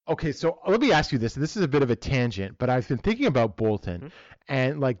 okay, so let me ask you this. This is a bit of a tangent, but I've been thinking about Bolton, Hmm?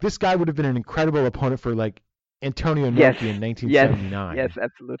 and like this guy would have been an incredible opponent for like Antonio Yes, Inoki in yes, 1979. yes,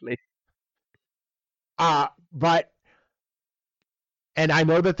 absolutely. But and I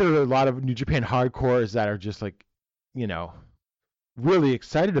know that there are a lot of New Japan hardcores that are just like, you know, really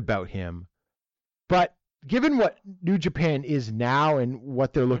excited about him. But given what New Japan is now and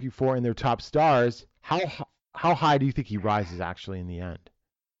what they're Hmm? looking for in their top stars, how high do you think he rises actually in the end?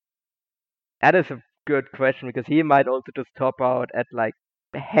 That is a good question, because he might also just top out at like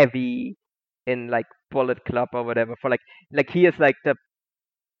heavy in like Bullet Club or whatever, for like he is like the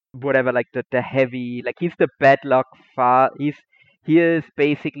whatever, like the heavy, like he's the bad luck he is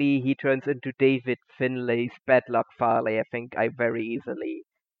basically, he turns into David Finlay's bad luck Farley. I think I very easily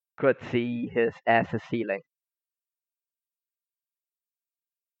could see his as a ceiling.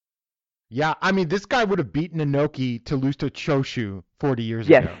 Yeah, I mean, this guy would have beaten Inoki to lose to Choshu 40 years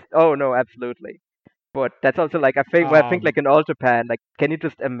Yes. ago. Oh no, absolutely. But that's also like I think like Um, in All Japan, like can you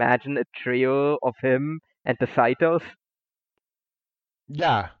just imagine a trio of him and the Saitos?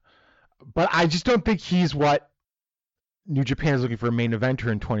 yeah, but I just don't think he's what New Japan is looking for a main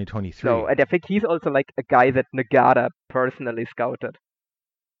eventer in No, 2023. and I think he's also like a guy that Nagata personally scouted.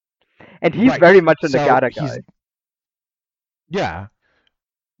 And he's Right. very much a So Nagata he's guy. yeah,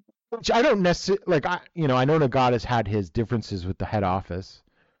 which I don't necessarily like. I know Nagata's had his differences with the head office,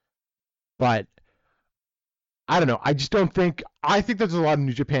 but I don't know. I just don't think. I think there's a lot of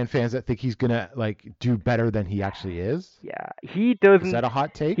New Japan fans that think he's gonna like do better than he actually is. Yeah, Is that a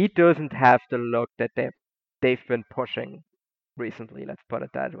hot he take? doesn't have the look that they've been pushing recently. Let's put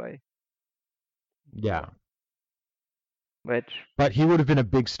it that way. Yeah, Which but he would have been a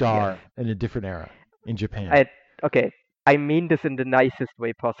big yes, star in a different era. in Japan. Okay, I mean this in the nicest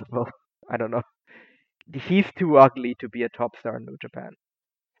way possible. I don't know. He's too ugly to be a top star in New Japan.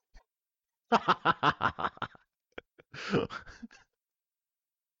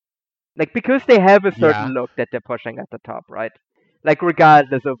 Like, because they have a certain Yeah. look that they're pushing at the top, right? Like,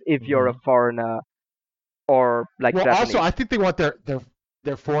 regardless of if you're a Hmm. foreigner or like Well, also, Japanese. I think they want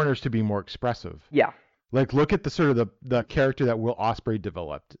their foreigners to be more expressive. Yeah. Like, look at the sort of the character that Will Ospreay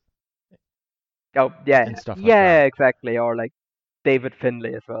developed Oh, yeah. and stuff like Yeah, that. exactly. Or like David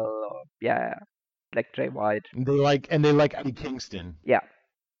Finlay as well. Or, yeah, like Jay White. They like Eddie Kingston. Yeah.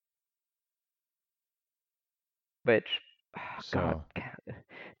 Which, God, So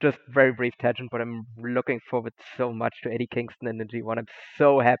just very brief tangent, but I'm looking forward so much to Eddie Kingston in the G1. I'm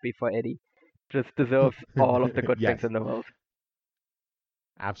so happy for Eddie. Just deserves all of the good things yes, in the world.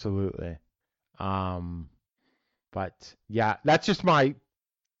 absolutely. Um, but yeah, that's just my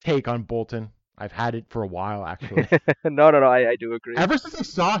take on Bolton. I've had it for a while, actually. No, I do agree. Ever since I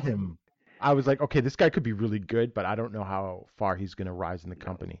saw him, I was like, okay, this guy could be really good, but I don't know how far he's gonna rise in the No.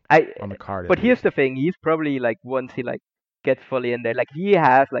 company, I on the card at but here's least. the thing, he's probably like once he like gets fully in there, like he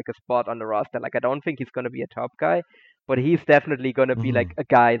has like a spot on the roster. Like I don't think he's gonna be a top guy, but he's definitely gonna be Hmm. like a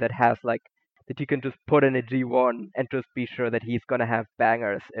guy that has like that you can just put in a G1 and just be sure that he's gonna have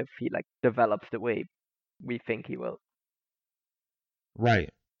bangers if he like develops the way we think he will.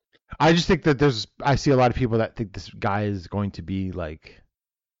 Right. I just think that I see a lot of people that think this guy is going to be like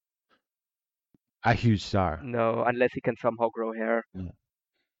a huge star. No, unless he can somehow grow hair, Yeah.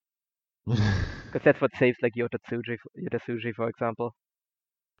 because that's what saves like Yota Tsuji, for example.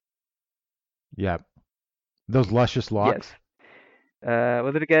 Yeah. Those luscious Yes. locks.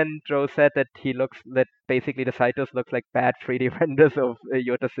 Was it again? Joe said that he looks that basically the Saitos looks like bad 3D renders of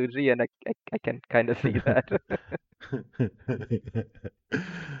Yota Tsuji, and I can kind of see that.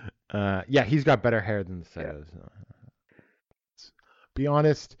 Yeah, he's got better hair than the Yeah. Satos. Be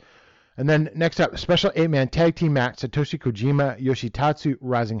honest. And then next up, special 8-man tag team match: Satoshi Kojima, Yoshitatsu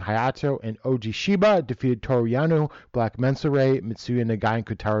Rising Hayato, and Oji Shiba defeated Toru Yano, Black Mensaray, Mitsuya Nagai, and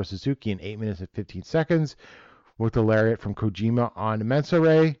Kotaro Suzuki in 8 minutes and 15 seconds with the lariat from Kojima on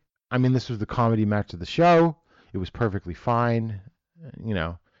Mensaray. I mean, this was the comedy match of the show. It was perfectly fine. You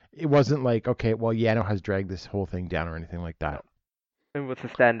know, it wasn't like, okay, well, Yano has dragged this whole thing down or anything like No, that. it was a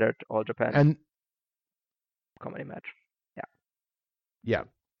standard All Japan And comedy match. Yeah. yeah.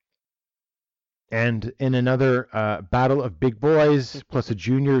 And in another battle of big boys plus a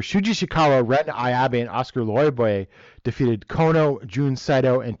junior, Shuji Shikawa, Ren Ayabe, and Oscar Loiboy defeated Kono, Jun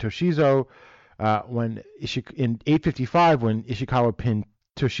Saito, and Toshizo in 8:55 when Ishikawa pinned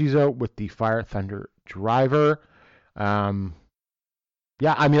Toshizo with the Fire Thunder Driver.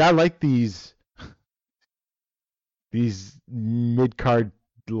 Yeah, I mean, I like these mid card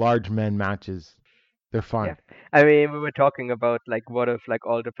large men matches. They're Yeah. fun. I mean, we were talking about like what if like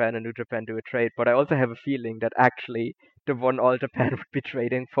All Japan and New Japan do a trade, but I also have a feeling that actually the one All Japan would be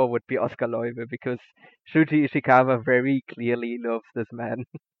trading for would be Oscar Loibe because Shuji Ishikawa very clearly loves this man.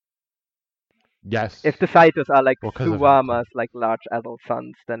 Yes. If the Saitos are like Well, because of Haku. Suwama's like large adult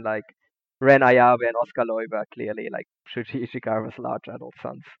sons, then like Ren Ayabe and Oscar Loibe are clearly like Shuji Ishikawa's large adult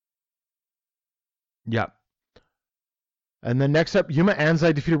sons. Yeah. And then next up, Yuma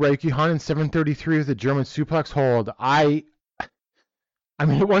Anzai defeated Ryuki Han in 7:33 with a German suplex hold. I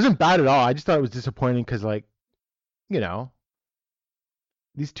mean, it wasn't bad at all. I just thought it was disappointing because, like, you know,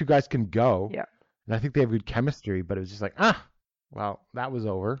 these two guys can go, Yeah. and I think they have good chemistry. But it was just like, well, that was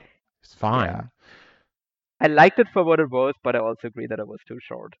over. It's Yeah. fine. I liked it for what it was, but I also agree that it was too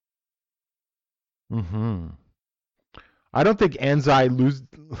short. Mm-hmm. I don't think Anzai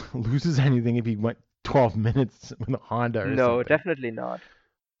loses anything if he went 12 minutes with a Honda or No, something. definitely not.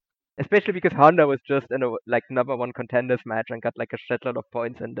 Especially because Honda was just in a like number one contenders match and got like a shitload of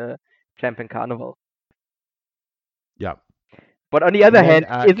points in the Champion Carnival. Yeah. But on the other And then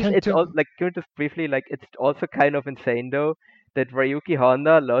hand, isn't it all Kento. like can we just briefly like it's also kind of insane though that Ryuki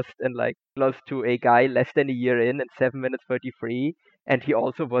Honda lost to a guy less than a year in 7 minutes 33, and he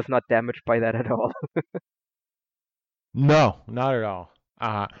also was not damaged by that at all. No, not at all.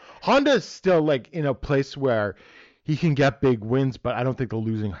 Honda's still like in a place where he can get big wins, but I don't think the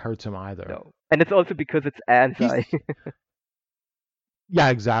losing hurts him either. No, and it's also because it's Anzai. He's Yeah,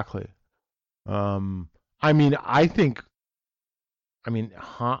 exactly. I mean,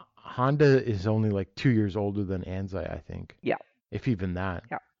 Honda is only like 2 years older than Anzai, I think, Yeah, if even that.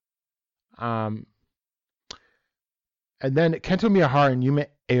 yeah. Um, and then Kento Miyahara and Yuma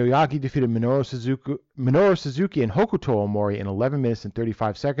Aoyagi defeated Minoru Suzuki and Hokuto Omori in 11 minutes and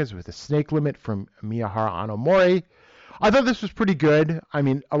 35 seconds with a snake limit from Miyahara on Omori. I thought this was pretty good. I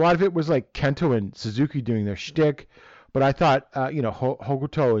mean, a lot of it was like Kento and Suzuki doing their shtick, but I thought,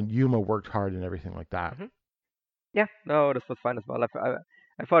 Hokuto and Yuma worked hard and everything like that. Hmm. Yeah, no, this was fine as well.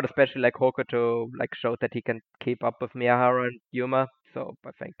 I thought especially like Hokuto like showed that he can keep up with Miyahara and Yuma, so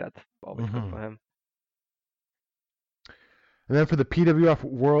I think that's always good Hmm. for him. And then for the PWF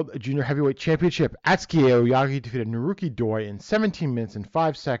World Junior Heavyweight Championship, Atsuki Aoyagi defeated Naruki Doi in 17 minutes and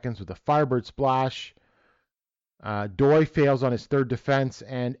 5 seconds with a Firebird Splash. Doi fails on his third defense,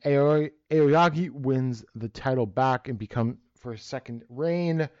 and Aoyagi wins the title back and become for a second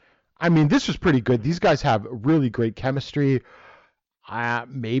reign. I mean, this was pretty good. These guys have really great chemistry.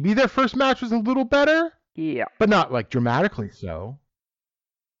 Maybe their first match was a little better, Yeah. but not like dramatically so.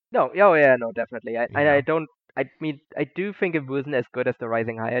 No, oh yeah, no, definitely. I You I know? don't. I mean, I do think it wasn't as good as the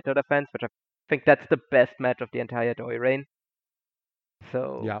Rising Hayato defense, which I think that's the best match of the entire Doi reign.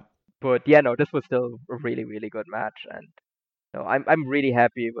 So, Yeah. but yeah, no, this was still a really, really good match, and no, I'm really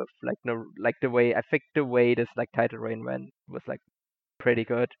happy with like no, like the way I think the way this like title reign went was like pretty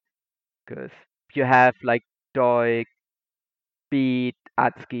good because you have like Doi beat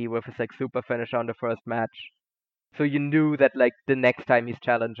Atsuki with his like super finish on the first match, so you knew that like the next time he's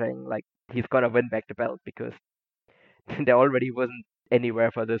challenging, like he's gonna win back the belt because there already wasn't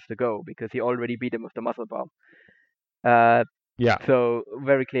anywhere for this to go because he already beat him with the muscle bomb. Uh, Yeah. so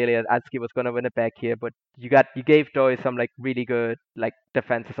very clearly Atsuki was gonna win it back here, but you gave Doi some like really good like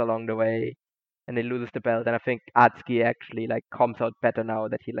defenses along the way, and he loses the belt. And I think Atsuki actually like comes out better now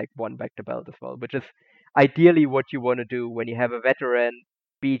that he like won back the belt as well, which is ideally what you want to do when you have a veteran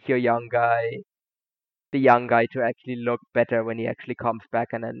beat your young guy, the young guy to actually look better when he actually comes back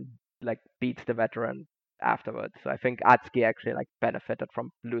and then like beats the veteran afterwards. So I think Atsuki actually like benefited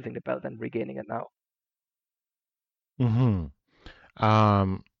from losing the belt and regaining it now. Hmm.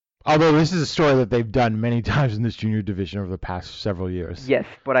 Although this is a story that they've done many times in this junior division over the past several years. Yes,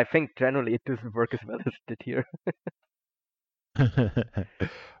 but I think generally it doesn't work as well as it did here.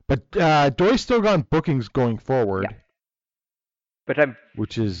 But Doy's still got bookings going forward, Yeah, but I'm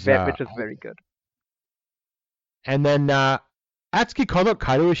which is which is very good. and then Atsuki called out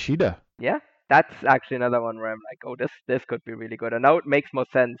Kaito Ishida. Yeah, that's actually another one where I'm like, oh, this could be really good. And now it makes more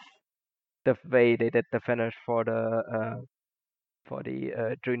sense the way they did the finish for the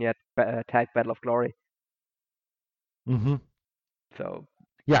junior tag battle of glory. Hmm. So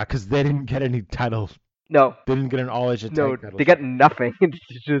Yeah, because they didn't get any titles. no, They didn't get an All Asia no, tag title they shot. got nothing. It's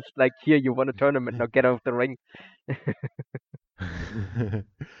just like here you won a tournament, now get out of the ring.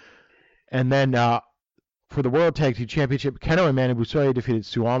 And then for the World Tag Team Championship, Keno and Manu Busoya defeated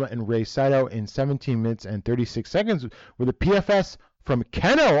Suwama and Rei Saito in 17 minutes and 36 seconds with a PFS from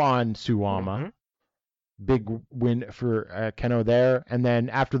Keno on Suwama. Mhm. Big win for Keno there. And then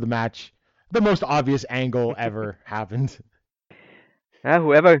after the match, the most obvious angle ever happened.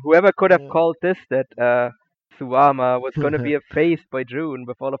 Whoever could have called this that Suwama was going to be a face by June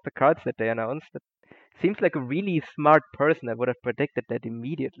with all of the cards that they announced. It seems like a really smart person that would have predicted that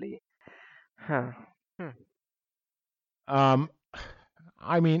immediately. Huh. Hmm.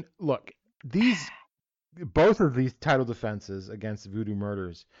 I mean, look, both of these title defenses against Voodoo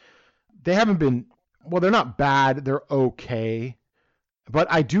Murders, they haven't been, well, they're not bad, they're okay. But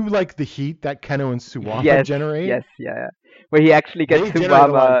I do like the heat that Keno and Suwama generate. Yes, yeah. Where he actually gets They generate a lot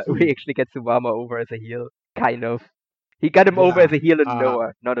Suwama, of where heat. he actually gets Suwama over as a heel, kind of. He got him over Yeah. as a heel in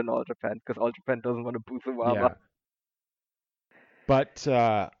Noah, not in All Japan, because All Japan doesn't want to boo Suwama. Yeah. But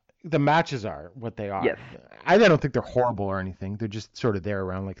the matches are what they are. Yes. I don't think they're horrible or anything. They're just sort of there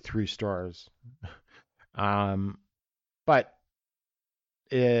around like 3 stars. But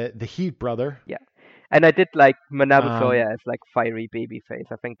the Heat brother. Yeah. And I did like Manabu Um, Soya as like fiery baby face.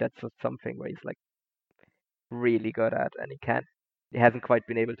 I think that's something where he's like really good at, and he hasn't quite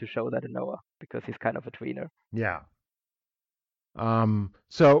been able to show that in Noah because he's kind of a tweener. Yeah.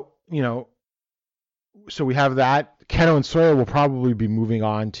 So so we have that. Keno and Sawyer will probably be moving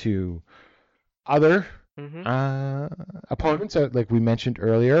on to other opponents, like we mentioned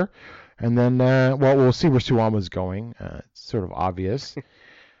earlier, and then we'll see where Suwama's going. It's sort of obvious.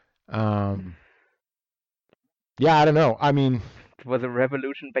 Yeah, I don't know. I mean, It was a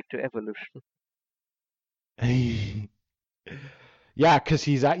revolution back to evolution. yeah, because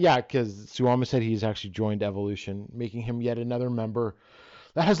Suwama said he's actually joined Evolution, making him yet another member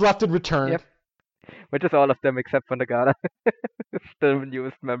that has left and returned. Yep. Which is all of them except for Nagata, the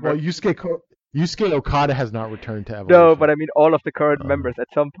newest member. Well, Yusuke Okada has not returned to Evolution. No, but I mean all of the current members at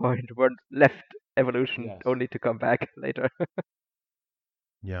some point were left Evolution Yes. only to come back later.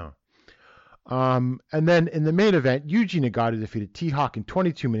 Yeah. And then in the main event, Yuji Nagata defeated T-Hawk in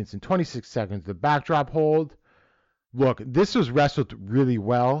 22 minutes and 26 seconds. The backdrop hold. Look, this was wrestled really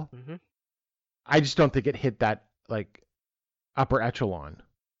well. Hmm. I just don't think it hit that like upper echelon.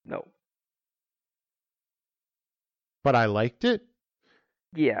 No. But I liked it,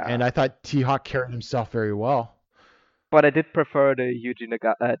 Yeah. and I thought T-Hawk carried himself very well. But I did prefer the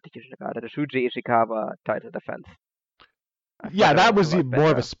the Shuji Ishikawa title defense. I thought Yeah, that that was a was lot more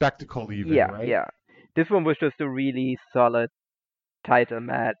of a better. spectacle, even, Yeah, right? yeah. This one was just a really solid title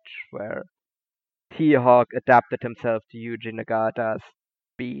match where T-Hawk adapted himself to Yuji Nagata's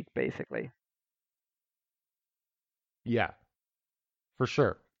speed, basically. Yeah, for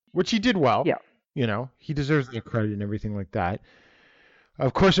sure. Which he did well. Yeah. You know, he deserves the credit and everything like that.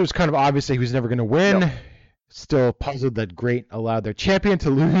 Of course, it was kind of obvious that he was never going to No. win. Still puzzled that Great allowed their champion to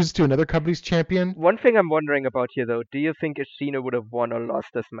lose to another company's champion. One thing I'm wondering about here, though, do you think Ishino would have won or lost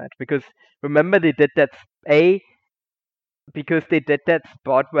this match? Because remember they did that because they did that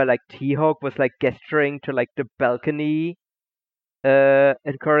spot where like T-Hawk was like gesturing to like the balcony in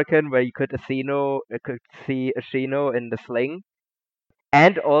Korakuen where you could see Ishino in the sling.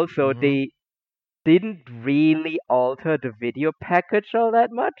 And also Hmm. they didn't really alter the video package all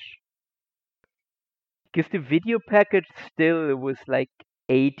that much. Because the video package still was like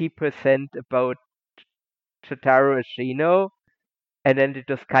 80% about Shotaro Ishino, and then they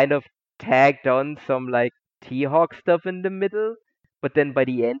just kind of tagged on some like T-Hawk stuff in the middle. But then by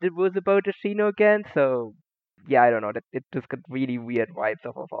the end, it was about Ishino again. So yeah, I don't know. It just got really weird vibes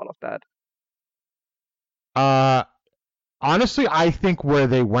off of all of that. Uh, Honestly, I think where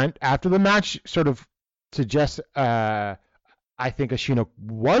they went after the match sort of suggests I think Ashino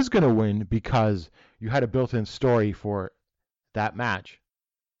was going to win because you had a built-in story for that match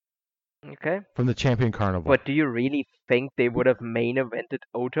Okay. from the Champion Carnival. But do you really think they would have main evented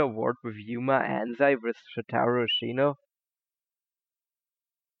Ota Ward with Yuma Anzai versus Shotaro Ishino?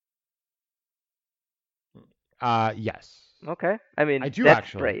 Yes, Okay. I I mean, do that's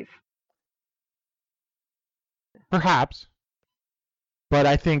actually. brave. Perhaps, but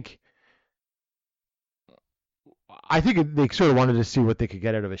I think they sort of wanted to see what they could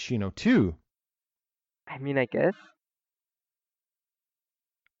get out of Ashino too. I mean, I guess.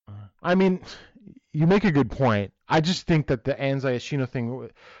 I mean, you make a good point. I just think that the Anzai Ashino thing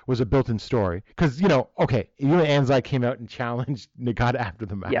was a built-in story because okay, you and Anzai came out and challenged Nagata after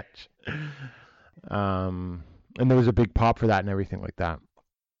the Yeah. match, and there was a big pop for that and everything like that.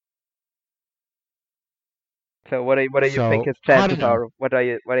 So what do you think So his I don't chances know. are? What do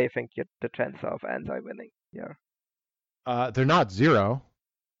you think the chances of Anzai winning? Yeah. They're not zero,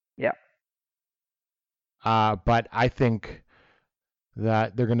 Yeah. but I think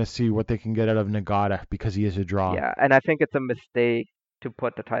that they're gonna see what they can get out of Nagata because he is a draw. Yeah. And I think it's a mistake to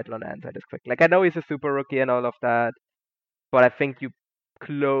put the title on Anzai this quick. Like I know he's a super rookie and all of that, but I think you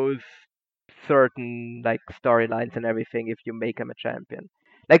close certain like storylines and everything if you make him a champion.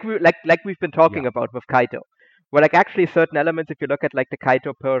 Like we've been talking Yeah. about with Kaito. Where like actually certain elements, if you look at like the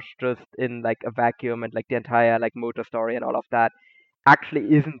Kaito push just in like a vacuum and like the entire like motor story and all of that,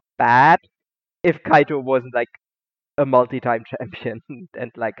 actually isn't bad if Kaito wasn't like a multi-time champion and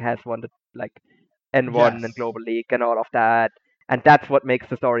like has won the like N1 and Yes. Global League and all of that, and that's what makes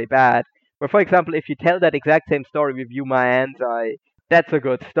the story bad. But for example, if you tell that exact same story with Yuma Anzai, that's a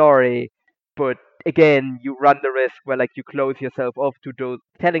good story. But again, you run the risk where like you close yourself off to those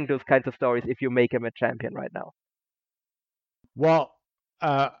telling those kinds of stories if you make him a champion right now. Well,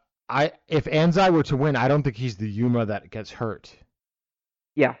 uh, I if Anzai were to win, I don't think he's the Yuma that gets hurt.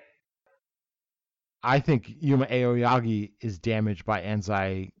 Yeah, I think Yuma Aoyagi is damaged by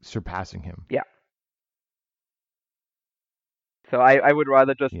Anzai surpassing him. yeah. So I would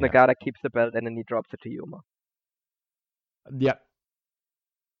rather just Yeah. Nagata keeps the belt and then he drops it to Yuma. Yep.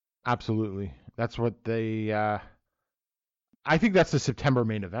 Absolutely. That's what they. I think that's the September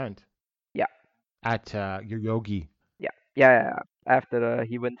main event Yeah, at Yoyogi. yeah. After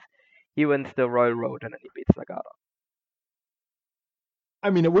he wins the Royal Road and then he beats Nagata. I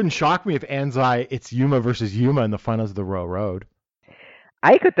mean, it wouldn't shock me if it's Yuma versus Yuma in the finals of the Royal Road.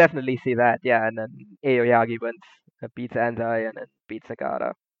 I could definitely see that, yeah, and then Aoyagi wins, beats Anzai, and then beats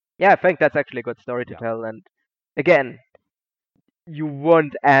Nagata. Yeah, I think that's actually a good story to Yeah. tell. And again, you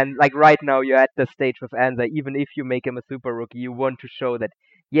want, and like right now you're at the stage with Anzai, even if you make him a super rookie, you want to show that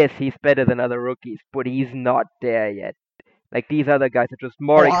yes, he's better than other rookies, but he's not there yet. Like these other guys are just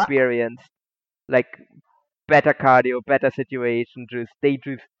more Oh, experienced, like better cardio, better situation, they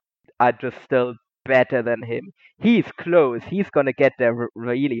just are just still better than him. He's close. He's gonna get there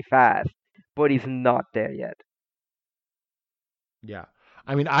really fast, but he's not there yet. yeah.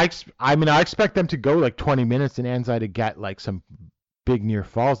 I expect them to go like 20 minutes and Anzai to get like some big near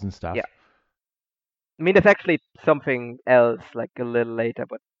falls and stuff. Yeah. I mean, there's actually something else like a little later,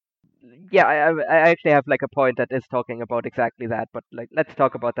 but yeah, I actually have like a point that is talking about exactly that. But like, let's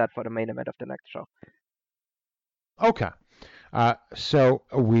talk about that for the main event of the next show. Okay. So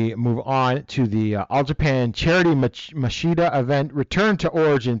we move on to the All Japan Charity Machida event. Return to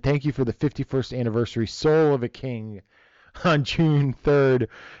Origin. Thank you for the 51st anniversary Soul of a King on June 3rd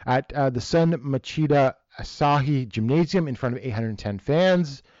at the Sun Machida Asahi Gymnasium in front of 810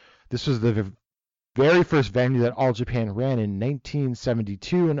 fans. This was the very first venue that All Japan ran in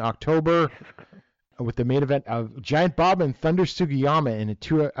 1972 in October, with the main event of Giant Bob and Thunder Sugiyama in a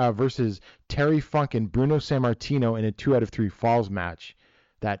two versus Terry Funk and Bruno Sammartino in a 2 out of 3 falls match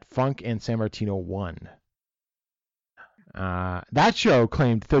that Funk and Sammartino won. That show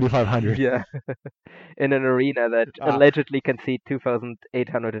claimed 3,500. Yeah, in an arena that allegedly can seat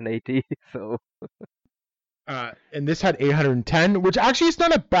 2,880. So. And this had 810, which actually is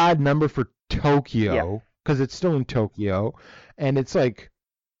not a bad number for Tokyo, because it's still in Tokyo, and it's like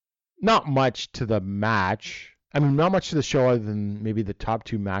not much to the match. I mean, not much to the show other than maybe the top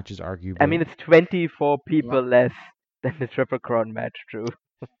 2 matches, arguably. I mean, it's 24 people less than the Triple Crown match, Drew.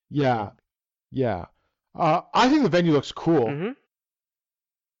 Yeah. I think the venue looks cool. Mm-hmm.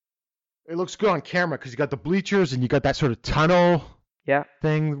 It looks good on camera because you got the bleachers and you got that sort of tunnel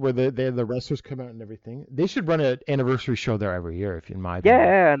thing where the wrestlers come out and everything. They should run an anniversary show there every year, if in my opinion.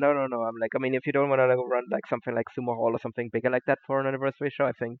 Yeah, no. I'm like, I mean, if you don't want to run like something like Sumo Hall or something bigger like that for an anniversary show,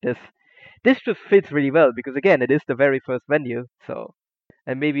 I think this just fits really well because again, it is the very first venue. So,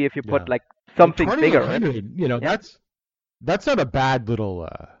 and maybe if you put like something bigger, you know, that's not a bad little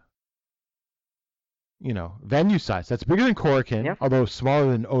venue size. That's bigger than Korakuen, although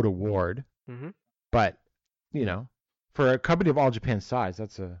smaller than Oda Ward. Mm-hmm. But for a company of All Japan size,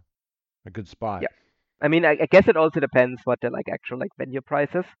 that's a good spot. Yeah, I mean, I guess it also depends what the like actual like venue price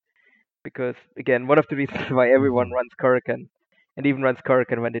is, because again, one of the reasons why everyone runs Korakuen, and even runs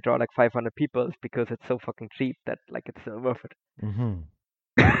Korakuen when they draw like 500 people, is because it's so fucking cheap that like it's still worth it.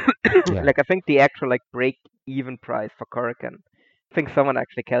 Mm-hmm. Like I think the actual like break-even price for Korakuen, I think someone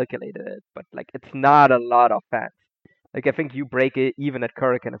actually calculated it, but like it's not a lot of fans. Like I think you break it even at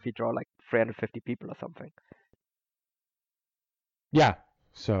Korakuen if you draw like 350 people or something. Yeah,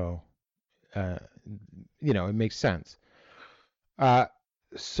 so it makes sense.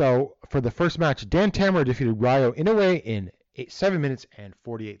 So for the first match, Dan Tamura defeated Ryo Inoue in 7 minutes and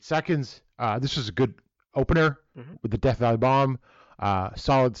 48 seconds. This was a good opener with the Death Valley Bomb.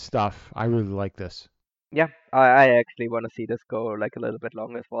 Solid stuff. I really like this. Yeah, I actually want to see this go like a little bit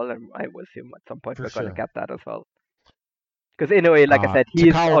longer as well, and I will assume at some point we're going to get that as well. Because Inoue, like I said,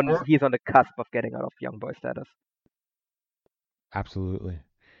 he's on the cusp of getting out of young boy status. Absolutely.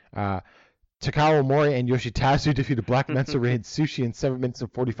 Takao Omori and Yoshitazu defeated Black Mensa Ray and Sushi in 7 minutes and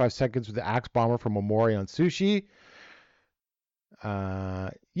 45 seconds with the Axe Bomber from Omori on Sushi.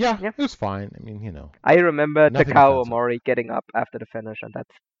 It was fine. I mean, I remember Takao Omori getting up after the finish, and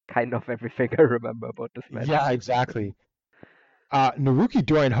that's kind of everything I remember about this match. Yeah, exactly. Naruki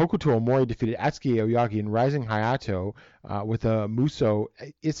Doi and Hokuto Omori defeated Atsuki Aoyagi and Rising Hayato with a Muso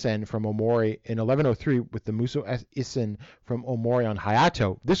Isen from Omori in 11:03 with the Muso Isen from Omori on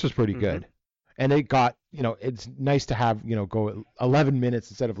Hayato. This was pretty good. And it got, it's nice to have, go 11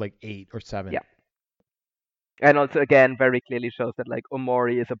 minutes instead of like 8 or 7. Yeah. And also, again, very clearly shows that like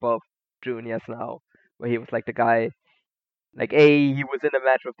Omori is above juniors now, where he was like the guy, like he was in a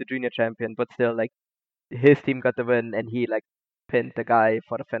match with the junior champion, but still like his team got the win and he like pinned the guy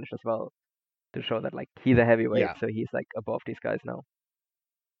for the finish as well to show that like he's a heavyweight, so he's like above these guys now.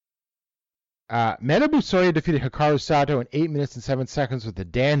 Manabu Soya defeated Hikaru Sato in 8 minutes and 7 seconds with the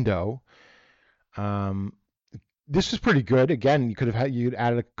Dando. This was pretty good. Again, you'd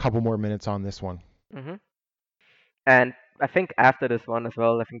added a couple more minutes on this one. Mm-hmm. And I think after this one as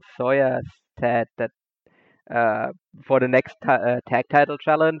well, I think Soya said that for the next tag title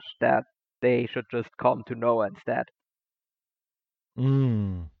challenge that they should just come to Noah instead.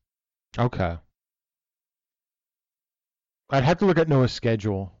 Okay. I'd have to look at Noah's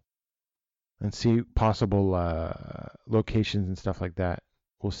schedule and see possible locations and stuff like that.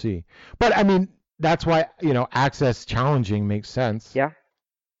 We'll see. But I mean, that's why Access challenging makes sense. Yeah.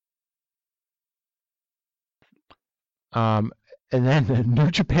 And then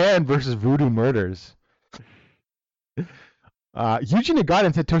New Japan versus Voodoo Murders. Yuji Nagata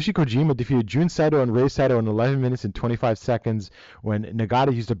and Satoshi Kojima defeated Jun Saito and Rei Saito in 11 minutes and 25 seconds when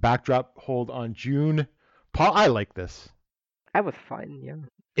Nagata used a backdrop hold on Jun. Paul, I like this. I was fine, yeah.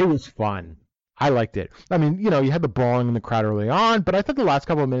 It was fun. I liked it. I mean, you had the brawling in the crowd early on, but I thought the last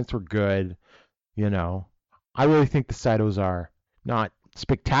couple of minutes were good. I really think the Saitos are not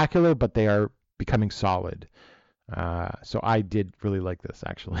spectacular, but they are becoming solid. So I did really like this,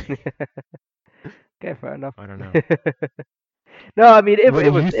 actually. Okay, fair enough. I don't know. No, I mean What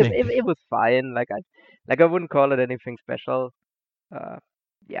did you think? it was fine. I wouldn't call it anything special. Uh,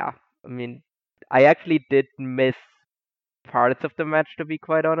 yeah, I mean, I actually did miss parts of the match, to be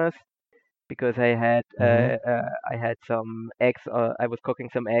quite honest, because Hmm. I had some eggs. I was cooking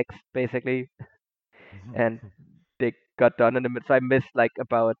some eggs basically, and they got done in the mid. So I missed like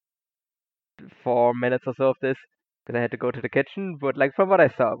about 4 minutes or so of this because I had to go to the kitchen. But like from what I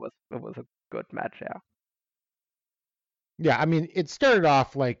saw, it was a good match. Yeah. Yeah, I mean, it started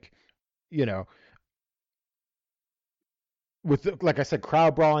off like, you know, with like I said,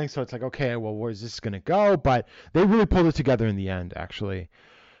 crowd brawling. So it's like, okay, well, where's this gonna go? But they really pulled it together in the end, actually.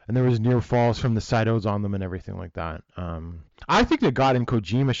 And there was near falls from the Saitos on them and everything like that. I think that God and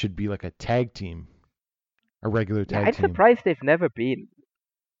Kojima should be like a tag team, a regular Yeah, tag I'm team. surprised they've never been.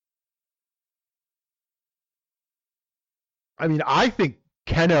 I mean, I think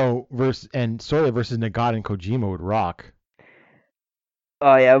Keno versus and Soya versus Nagata and Kojima would rock.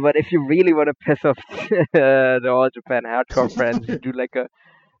 Oh yeah, but if you really want to piss off the All Japan hardcore friends, you do like a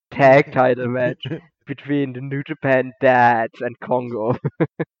tag title match between the New Japan Dads and Congo.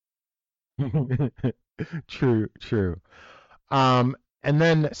 True, true. And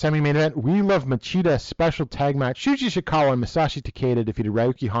then semi-main event, We Love Machida special tag match. Shuji Ishikawa and Masashi Takeda defeated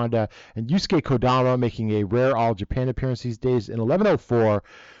Ryuki Honda and Yusuke Kodama, making a rare All Japan appearance these days in 11:04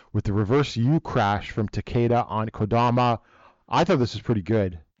 with the reverse U crash from Takeda on Kodama. I thought this was pretty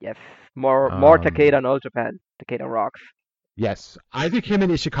good. Yes, more Takeda Um, in All Japan. Takeda rocks. yes, I think him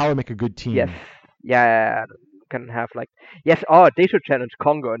and Ishikawa make a good Yes, team. yeah, can have like yes. Oh, they should challenge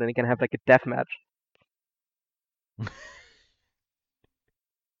Congo, and then you can have like a death match.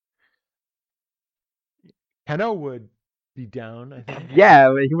 Keno would be down, I think. Yeah,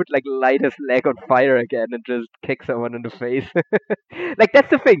 where he would like light his leg on fire again and just kick someone in the face. Like that's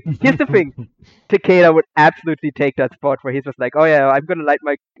the thing. Here's the thing. Takeda would absolutely take that spot where he's just like, "Oh yeah, I'm gonna light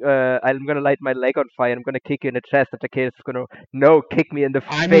my leg on fire. I'm gonna kick you in the chest." And Takeda's gonna no, kick me in the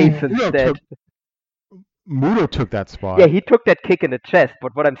I face mean, instead. Muto took that Yeah, spot. he took that kick in the chest.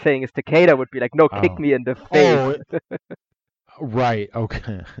 But what I'm saying is Takeda would be like, "No, kick Oh, me in the face." oh, right.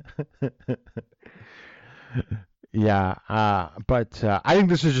 Okay. Yeah, but I think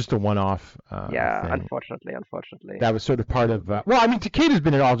this is just a one-off Yeah, thing. unfortunately. That was sort of part of. Well, I mean, Takeda's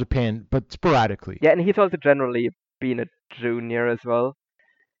been in All Japan, but sporadically. Yeah, and he's also generally been a junior as well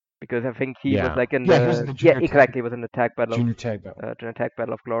because I think he was Yeah, like in yeah, he was in the the yeah exactly he was in the junior tag belt. junior tag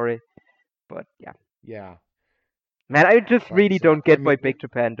battle of glory. But yeah, Yeah, man, I just but really don't I get mean, why Big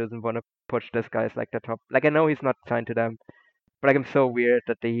Japan doesn't want to push this guy as like the top. Like I know he's not signed to them, but like I'm so weird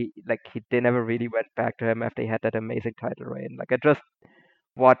that they never really went back to him after he had that amazing title reign. Like I just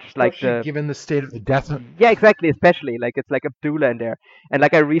watched like especially the given the state of the death. yeah exactly especially like it's like Abdullah in there, and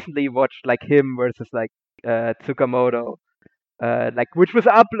like I recently watched like him versus like Tsukamoto. Like which was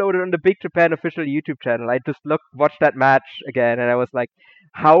uploaded on the Big Japan official YouTube channel. I just watched that match again, and I was like,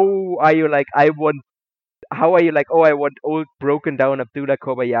 "How are you like? How are you like? Oh, I want old broken down Abdullah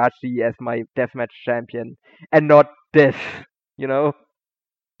Kobayashi as my deathmatch champion, and not this." You know,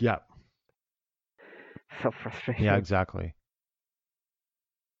 Yeah, so yeah, frustrating. exactly.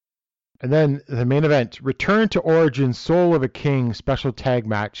 And then the main event, Return to Origin Soul of a King special tag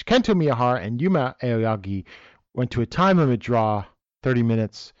match. Kento Miyahara and Yuma Aoyagi went to a time limit draw, 30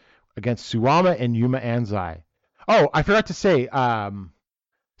 minutes, against Suwama and Yuma Anzai. Oh, I forgot to say,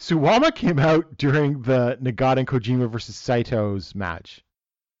 Suwama came out during the Nagata and Kojima versus Saito's match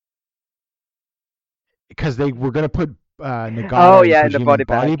because they were going to put Oh Nagata and yeah, in the Kojima in body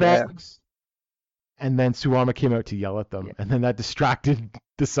bag. body Yeah, bags, and then Suwama came out to yell at them, yeah. and then that distracted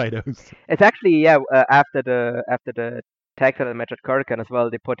the Saitos. It's actually yeah. After the tag title match at Korakuen as well,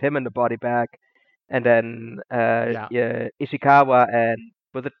 they put him in the body bag, and then Yeah. yeah, Ishikawa and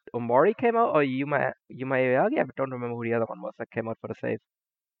was it Omori came out or Yuma Aoyagi? I don't remember who the other one was that came out for the save.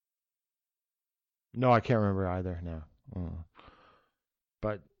 No, I can't remember either now.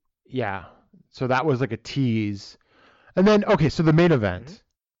 But yeah, so that was like a tease. And then, okay, so the main Hmm. event.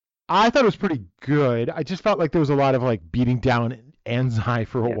 I thought it was pretty good. I just felt like there was a lot of like beating down Anzai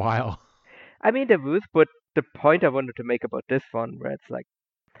for a Yeah, while. I mean there was, but the point I wanted to make about this one, where it's like,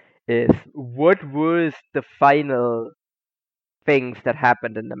 is what was the final things that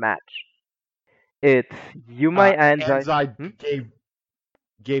happened in the match? It's Yuma Anzai. Anzai Hmm?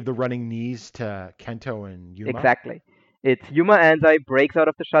 gave the running knees to Kento and Yuma. Exactly. It's Yuma Anzai breaks out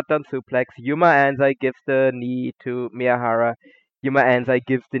of the shutdown suplex. Yuma Anzai gives the knee to Miyahara. Yuma Anzai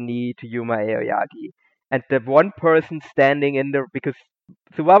gives the knee to Yuma Aoyagi. And the one person standing in the because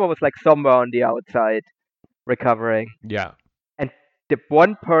Suwama was like somewhere on the outside recovering, Yeah. and the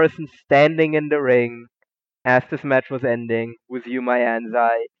one person standing in the ring as this match was ending was Yuma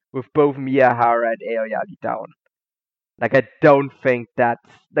Anzai with both Miyahara and Aoyagi down. Like, I don't think that's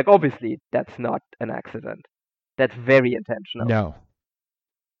like, obviously that's not an accident. That's very intentional. No.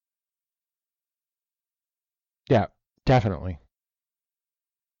 Yeah, definitely.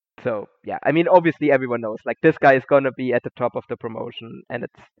 So yeah, I mean, obviously everyone knows like this guy is gonna be at the top of the promotion, and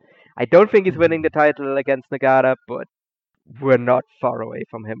it's. I don't think he's winning the title against Nagata, but we're not far away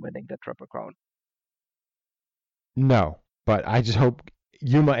from him winning the Triple Crown. No, but I just hope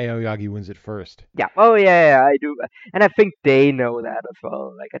Yuma Aoyagi wins it first. Yeah. Oh yeah, I do, and I think they know that as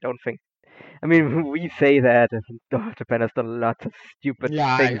well. Like, I don't think. I mean, we say that, and Japan has done lots of stupid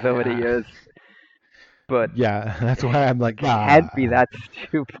Yeah, things over the years, but yeah, that's why I'm like, can't be that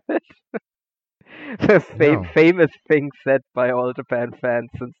stupid. The no. famous thing said by all Japan fans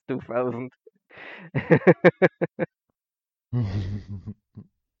since 2000.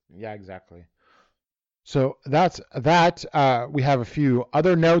 Yeah, exactly. So that's that. We have a few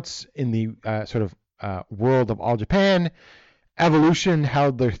other notes in the sort of world of All Japan. Evolution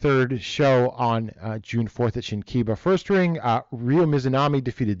held their third show on June 4th at Shinkiba First Ring. Ryo Mizunami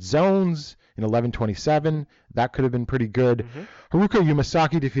defeated Zones in 11:27. That could have been pretty good. Haruka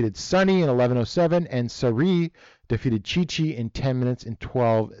Umasaki defeated Sunny in 11:07, and Sari defeated Chi-Chi in 10 minutes and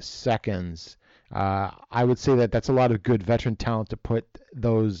 12 seconds. I would say that that's a lot of good veteran talent to put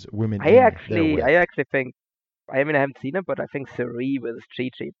those women in there with. I actually think. I mean, I haven't seen it, but I think Suri versus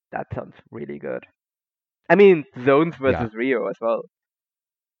Chi-Chi. That sounds really good. I mean, Zones versus Rio as well.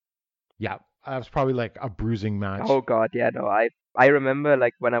 Yeah, that was probably like a bruising match. Oh God, yeah, no, I remember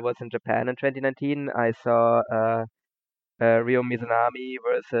like when I was in Japan in 2019, I saw Ryo Mizunami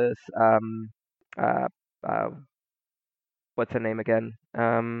versus uh uh what's her name again?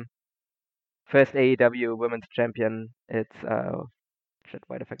 First AEW Women's Champion. It's shit,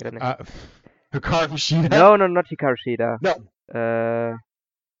 why did I forget her name? Hikaru Shida? No, not Hikaru Shida. No.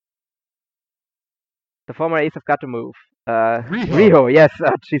 The former Ace of Gato move. Riho. Yes.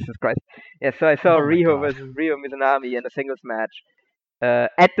 Oh, Jesus Christ. Yeah, so I saw Oh my Riho God. versus Ryo Mizunami in a singles match.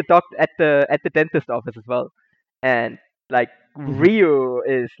 At the dentist office as well. And like Ryo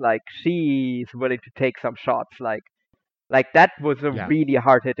is like, she's willing to take some shots. Like that was a Yeah. really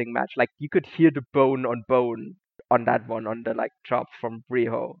hard hitting match. Like, you could hear the bone on that one, on the like chops from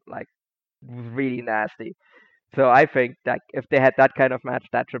Riho. Like, really nasty. So I think that if they had that kind of match,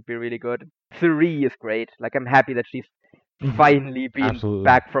 that should be really good. Suri is great. Like, I'm happy that she's finally been Absolutely.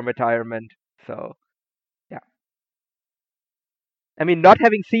 back from retirement. So yeah. I mean, not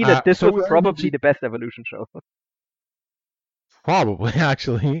having seen it, this was probably the best Evolution show. Probably,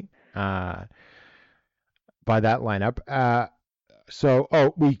 actually, by that lineup.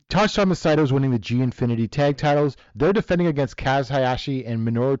 We touched on the Saitos winning the G Infinity tag titles. They're defending against Kaz Hayashi and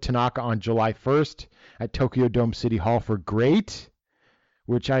Minoru Tanaka on July 1st at Tokyo Dome City Hall for Great,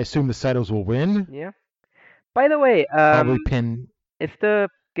 which I assume the Saitos will win. Yeah. By the way, Probably pin. is the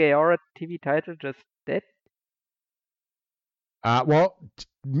Gaora TV title just dead?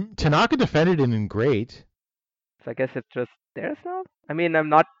 Tanaka defended it in Great. So I guess it's just theirs now. I mean, I'm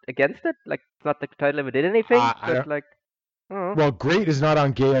not against it. Like, it's not the title ever did anything. But like, oh. Well, Great is not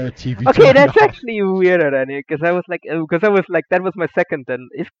on Gaora TV. Okay, that's actually weirder than it, because I was like, that was my second. Then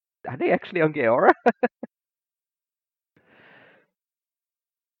are they actually on Gaora?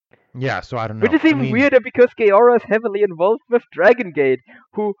 Yeah, so I don't know. Which is even weirder because Gaora is heavily involved with Dragon Gate,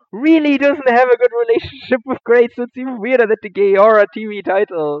 who really doesn't have a good relationship with Great, so it's even weirder that the Gaora TV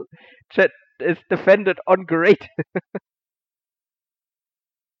title is defended on Great.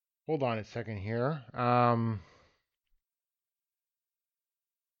 Hold on a second here.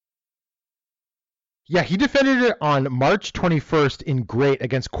 Yeah, he defended it on March 21st in Great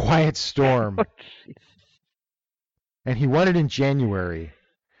against Quiet Storm. Oh, and he won it in January.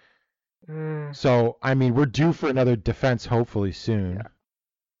 So, I mean, we're due for another defense hopefully soon. Yeah.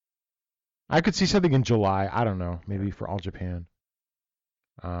 I could see something in July. I don't know. Maybe for All Japan.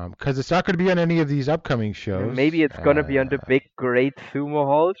 Because it's not going to be on any of these upcoming shows. Maybe it's going to be on the big Great Sumo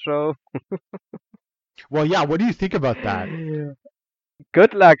Hall show. Well, yeah. What do you think about that?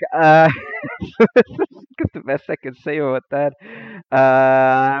 Good luck. That's the best I can say about that.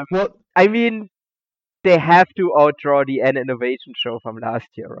 Well, I mean, they have to outdraw the N Innovation show from last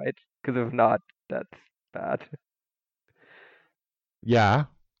year, right? Because if not, that's bad. Yeah.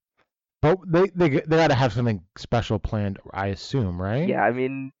 But they got to have something special planned, I assume, right? Yeah, I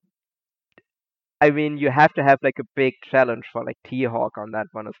mean, you have to have like a big challenge for like T-Hawk on that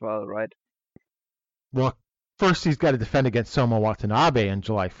one as well, right? Well, first he's got to defend against Soma Watanabe on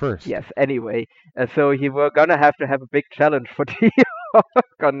July 1st. Yes. Anyway, so he were gonna have to have a big challenge for T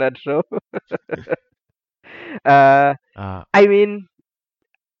on that show. uh, I mean,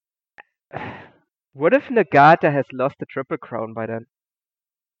 what if Nagata has lost the Triple Crown by then?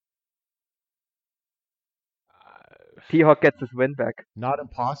 T-Hawk gets his win back. Not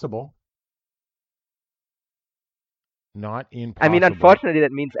impossible. Not impossible. I mean, unfortunately,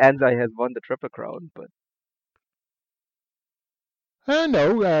 that means Anzai has won the Triple Crown, but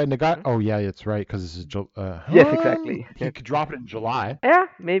no, Nagata. Oh yeah, that's right, because this is yes, exactly. He could drop it in July. Yeah,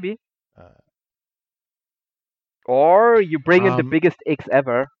 maybe. Or you bring in the biggest X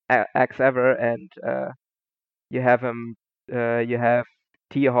ever, and you have him. You have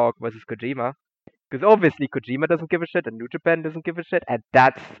T-Hawk versus Kojima, because obviously Kojima doesn't give a shit, and New Japan doesn't give a shit, and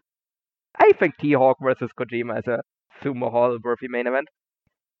that's. I think T-Hawk versus Kojima is a Sumo Hall worthy main event.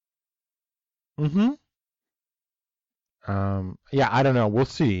 Mm-hmm. Yeah, I don't know. We'll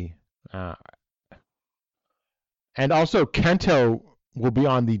see. And also, Kento will be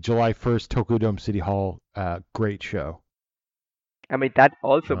on the July 1st Tokyo Dome City Hall great show. I mean, that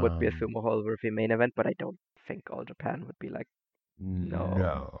also would be a Sumo Hall worthy main event, but I don't think All Japan would be like,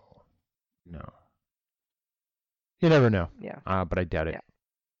 no. You never know. Yeah. But I doubt it. Yeah.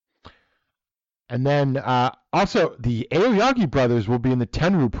 And then also, the Aoyagi brothers will be in the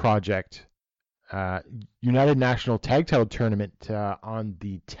Tenru Project United National Tag Title Tournament on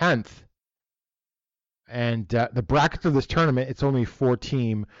the 10th. And the brackets of this tournament, it's only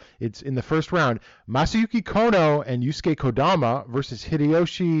 4-team. It's in the first round, Masayuki Kono and Yusuke Kodama versus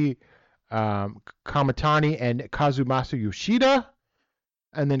Hideyoshi Kamatani and Kazumasa Yoshida.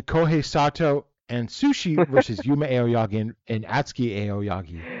 And then Kohei Sato and Sushi versus Yuma Aoyagi and Atsuki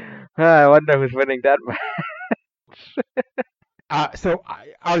Aoyagi. I wonder who's winning that match. So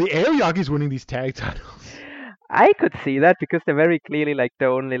are the Aoyagis winning these tag titles? I could see that because they're very clearly like the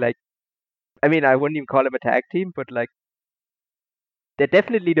only like. I mean, I wouldn't even call them a tag team, but like they're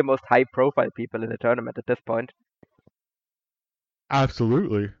definitely the most high-profile people in the tournament at this point.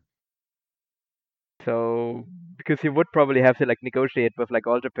 Absolutely. So because you would probably have to like negotiate with like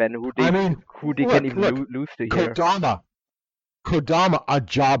All Japan who they can even lose to here. Kodama, a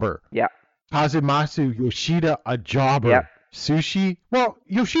jobber. Yeah. Kazumasu Yoshida, a jobber. Yeah. Sushi, well,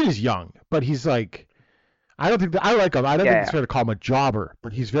 Yoshida's young, but he's like, I like him. I don't think it's fair to call him a jobber,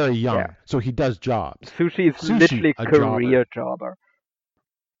 but he's very young, so he does jobs. Sushi is literally a career jobber.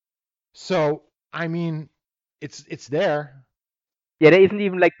 So I mean, it's there. Yeah, there isn't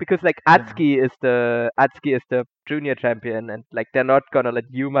even like because like Atsuki is the junior champion, and like they're not gonna let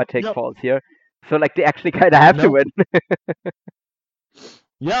Yuma take falls here. So like they actually kind of have to win.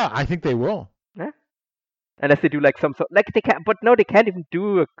 Yeah, I think they will. Yeah. Unless they do like some sort like they can't, but no, they can't even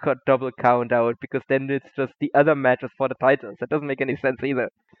do a double count out because then it's just the other matches for the titles. That doesn't make any sense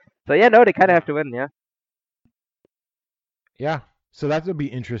either. So yeah, no, they kind of have to win. Yeah. Yeah. So that would be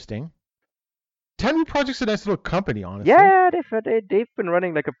interesting. Tenru Project's a nice little company, honestly. Yeah, they've been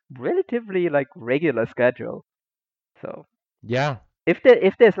running like a relatively like regular schedule. So yeah, if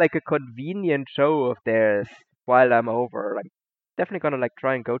there's like a convenient show of theirs while I'm over, I'm definitely gonna like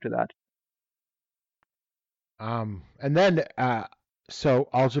try and go to that. And then so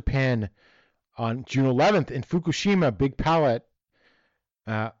All Japan on June 11th in Fukushima, Big Palette.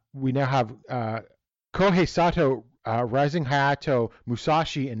 We now have Kohei Sato, Rising Hayato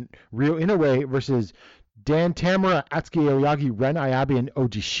Musashi, and Ryo Inoue versus Dan Tamura, Atsuki Aoyagi, Ren Ayabe, and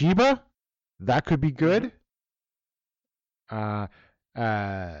Oji Shiba. That could be good. The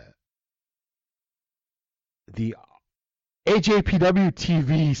AJPW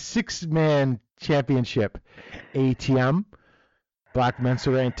TV 6-man championship, ATM. Black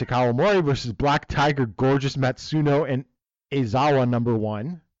Mensura and Takao Mori versus Black Tiger, Gorgeous Matsuno, and Aizawa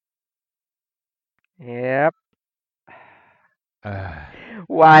 #1. Yep.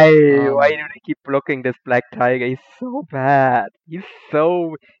 Why do they keep blocking this Black Tiger? He's so bad. He's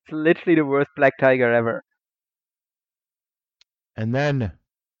literally the worst Black Tiger ever. And then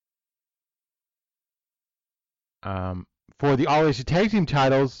for the All Asia Tag Team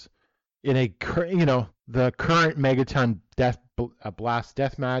titles, in the current Megaton Blast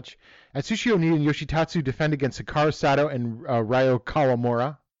Death match, Atsushi Onita and Yoshitatsu defend against Hikaru Sato and Ryo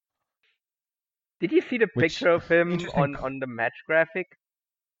Kawamura. Did you see the picture of him on the match graphic?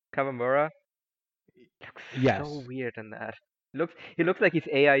 Kawamura? Looks so weird in that. He looks like he's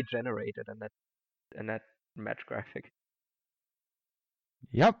AI generated in that match graphic.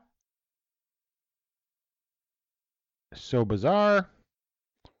 Yep. So bizarre.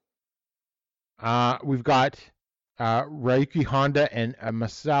 We've got Ryuki Honda and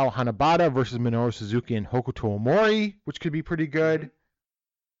Masao Hanabata versus Minoru Suzuki and Hokuto Omori, which could be pretty good.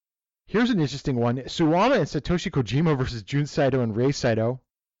 Here's an interesting one. Suwama and Satoshi Kojima versus Jun Saito and Rei Saito.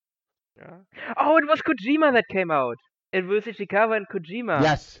 Yeah. Oh, it was Kojima that came out. It was Ishikawa and Kojima.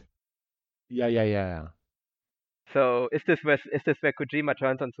 Yes. Yeah. So is this where Kojima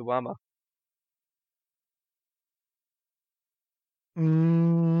turns on Suwama?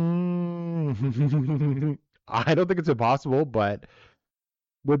 I don't think it's impossible, but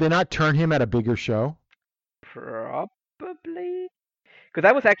would they not turn him at a bigger show? Probably. Because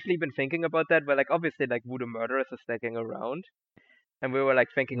I was actually been thinking about that, where like obviously like Voodoo Murderers is sticking around, and we were like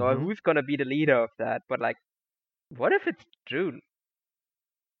thinking, oh, who's gonna be the leader of that? But like, what if it's June?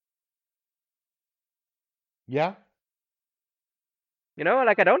 Yeah. You know,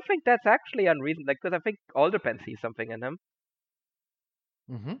 like I don't think that's actually unreasonable. Like, because I think All Japan sees something in him.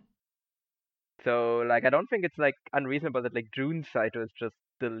 So like, I don't think it's like unreasonable that like Jun Saito is just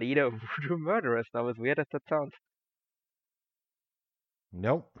the leader of Voodoo Murderers. Now, as weird as that sounds.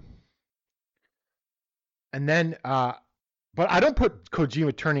 Nope. And then, but I don't put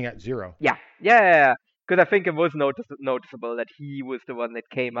Kojima turning at 0. Yeah. Because I think it was noticeable that he was the one that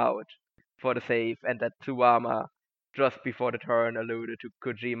came out for the save, and that Tsuwama, just before the turn, alluded to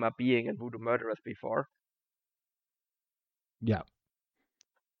Kojima being in Voodoo Murderers before. Yeah.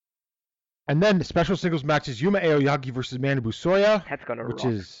 And then the special singles matches Yuma Aoyagi versus Manabu Soya. That's gonna which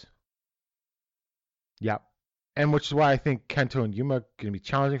rock. is, yeah. And which is why I think Kento and Yuma are going to be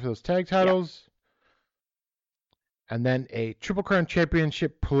challenging for those tag titles. Yeah. And then a Triple Crown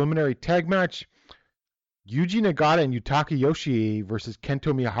Championship preliminary tag match. Yuji Nagata and Yutaka Yoshii versus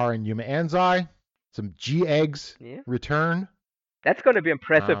Kento Miyahara and Yuma Anzai. Some G-Eggs return. That's going to be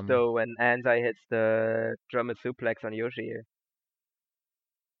impressive, though, when Anzai hits the German suplex on Yoshii.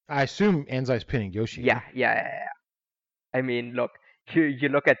 I assume Anzai's pinning Yoshii. Yeah. I mean, look, you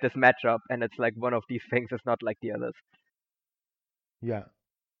look at this matchup, and it's like one of these things is not like the others. Yeah.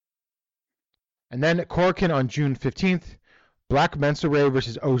 And then Korakuen on June 15th. Black Mensa Ray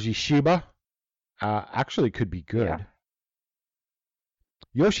versus Oji Shiba. Actually could be good. Yeah.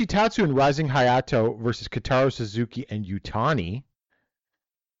 Yoshitatsu and Rising Hayato versus Kotaro Suzuki and Yutani.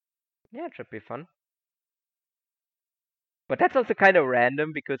 Yeah, it should be fun. But that's also kind of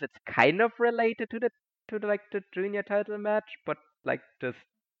random because it's kind of related to the junior title match, but like just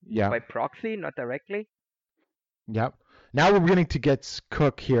by proxy, not directly. Yep. Now we're beginning to get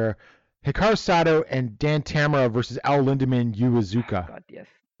cook here. Hikaru Sato and Dan Tamura versus Al Lindemann Yuazuka. God, yes.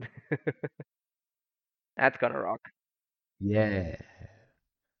 That's gonna rock. Yeah.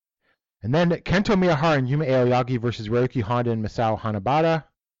 And then Kento Miyahara and Yuma Aoyagi versus Ryuki Honda and Masao Hanabata.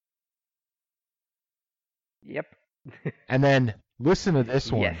 Yep. And then listen to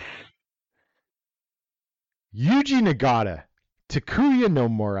this one. Yes. Yuji Nagata, Takuya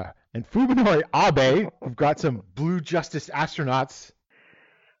Nomura, and Fuminori Abe. We've got some Blue Justice astronauts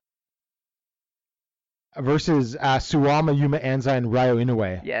versus Suwama, Yuma Anzai, and Ryo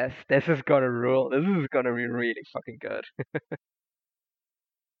Inoue. Yes, this is gonna rule. This is gonna be really fucking good.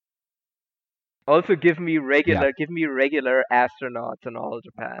 Also, give me regular astronauts in All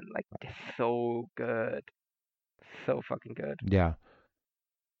Japan. Like, they're so good, so fucking good. Yeah.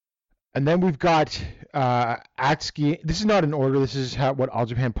 And then we've got Atsuki. This is not in order. This is what All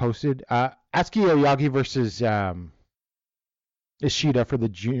Japan posted. Atsuki Aoyagi versus Ishida for the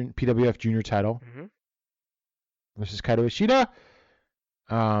PWF Junior title. Versus Kaito Ishida.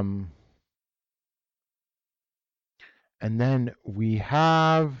 And then we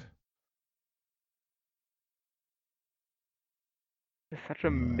have... It's such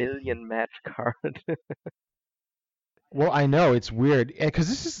a million match card. Well, I know, it's weird. Because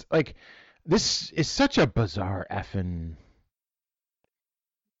this is such a bizarre effing...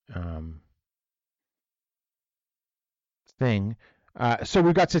 thing. So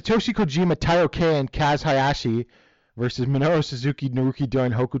we've got Satoshi Kojima, Taiyo Kei, and Kaz Hayashi versus Minoru Suzuki, Naruki Doi,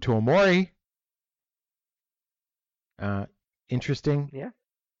 and Hokuto Omori. Interesting. Yeah.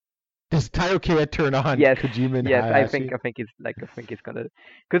 Does Taiyo Kei turn on Kojima and Hayashi? I think he's gonna,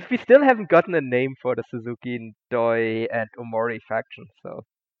 because we still haven't gotten a name for the Suzuki, Doi, and Omori faction. So.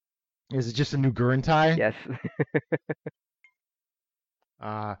 Is it just a new Gurentai? Yes.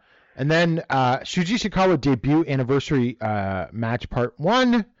 And then Shuji Ishikawa debut anniversary match part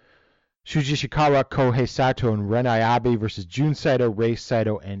 1. Shuji Ishikawa, Kohei Sato, and Ren Ayabe versus Jun Saito, Rei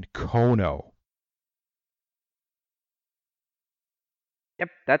Saito, and Kono. Yep,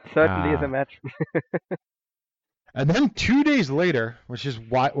 that certainly is a match. And then 2 days later, which is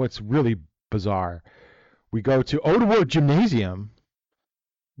what's really bizarre, we go to Odawa Gymnasium,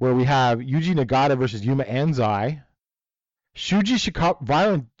 where we have Yuji Nagata versus Yuma Anzai. Shuji Ishikawa,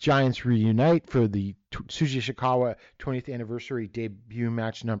 Violent Giants reunite for the Shuji Ishikawa 20th anniversary debut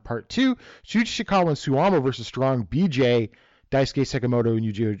match part 2. Shuji Ishikawa and Suwama versus Strong BJ, Daisuke Sekimoto and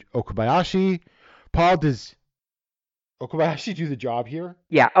Yuji Okabayashi. Paul, does Okabayashi do the job here?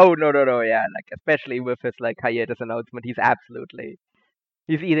 Yeah. Oh no. Yeah. Like especially with his like hiatus announcement, he's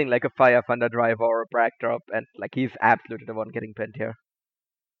eating like a Fire Thunder driver or a brag drop, and like he's absolutely the one getting pinned here.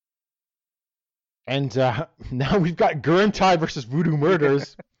 And now we've got Gurentai versus Voodoo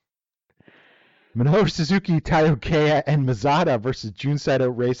Murders. Minoru Suzuki, Taiyo Kea, and Mazada versus Jun Saito,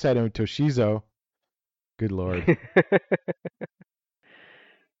 Rei Saito, and Toshizo. Good lord.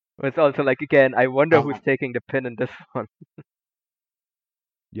 It's also like again, I wonder who's taking the pin in this one.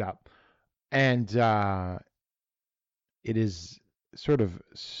 Yeah. And it is sort of...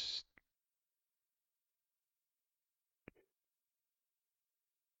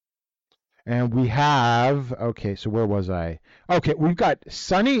 And we have... Okay, so where was I? Okay, we've got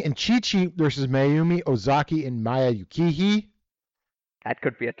Sunny and Chi-Chi versus Mayumi Ozaki and Maya Yukihi. That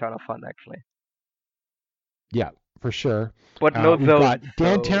could be a ton of fun, actually. Yeah, for sure. But no we've zones, got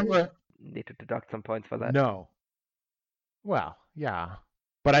Dan so Tamara. need to deduct some points for that. No. Well, yeah.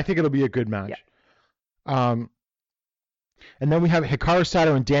 But I think it'll be a good match. Yeah. And then we have Hikaru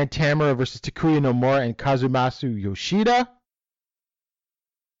Sato and Dan Tamura versus Takuya Nomura and Kazumasu Yoshida.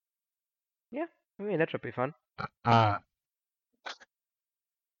 Yeah, I mean, that should be fun.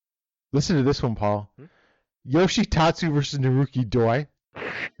 Listen to this one, Paul. Hmm? Yoshitatsu versus Naruki Doi.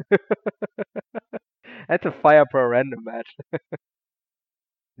 That's a Fire Pro random match.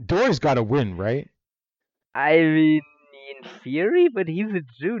 Doi's got to win, right? I mean, in theory, but he's a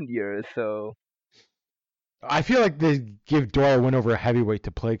junior, so... I feel like they give Doi a win over a heavyweight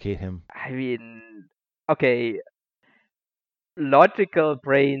to placate him. I mean, okay. Logical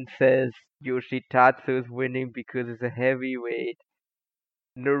brain says Yoshitatsu is winning because he's a heavyweight.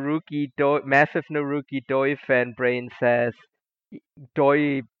 Massive Naruki Doi fan brain says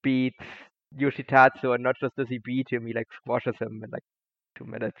Doi beats Yoshitatsu, and not just does he beat him, he like squashes him in like 2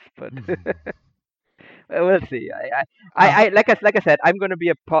 minutes. But we'll see. I like I said, I'm gonna be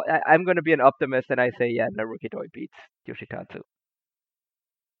an optimist, and I say yeah, Naruki Doi beats Yoshitatsu.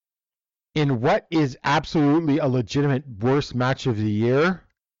 In what is absolutely a legitimate worst match of the year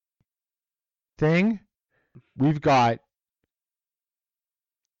thing, we've got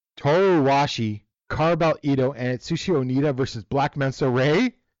Toru Iwashi, Karbal Ito, and Atsushi Onita versus Black Mensa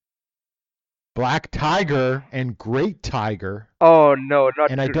Ray, Black Tiger, and Great Tiger. Oh no,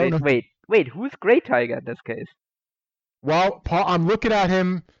 not and I Great. don't know. Wait, who's Great Tiger in this case? Well, Paul, I'm looking at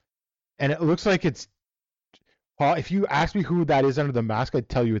him, and it looks like it's Paul. If you ask me who that is under the mask, I'd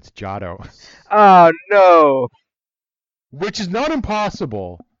tell you it's Jado. Oh no! Which is not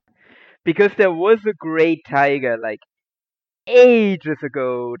impossible. Because there was a Great Tiger like ages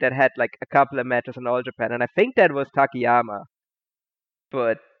ago that had like a couple of matches in All Japan, and I think that was Takayama.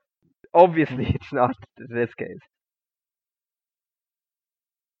 But obviously, it's not in this case.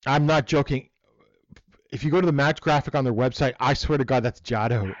 I'm not joking. If you go to the match graphic on their website, I swear to God, that's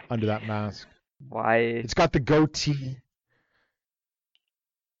Jado under that mask. Why? It's got the goatee.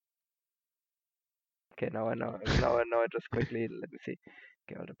 Okay, now I know. Now I know it just quickly. Let me see.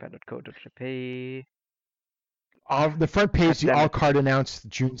 Okay, alljapan.co.jp. The front page, the all card announced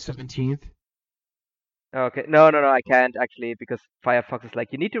June 17th. Okay, no, I can't actually, because Firefox is like,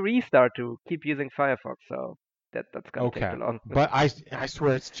 you need to restart to keep using Firefox, so that's gonna take too long. But I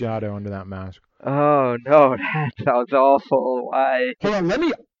swear it's Jado under that mask. Oh no, that sounds awful. Why? Hold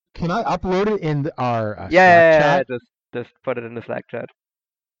on, can I upload it in our Slack Yeah, chat? just put it in the Slack chat.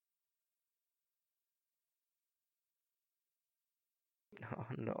 Oh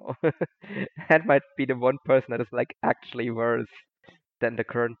no. That might be the one person that is like actually worse than the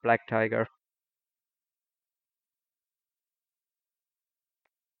current Black Tiger.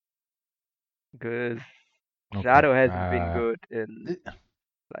 Because Shadow hasn't been good in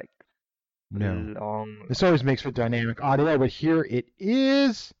like long. This always makes for dynamic audio, but here it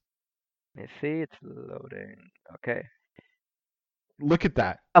is. Let me see, it's loading. Okay. Look at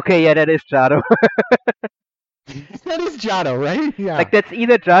that. Okay, yeah, that is Shadow. That is Jado, right? Yeah. Like that's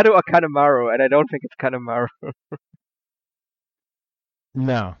either Jado or Kanemaru, and I don't think it's Kanemaru.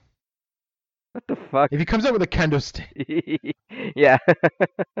 No. What the fuck? If he comes out with a kendo stick. Yeah.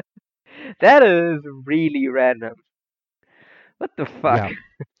 That is really random. What the fuck? Yeah.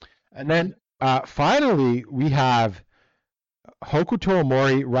 And then finally we have Hokuto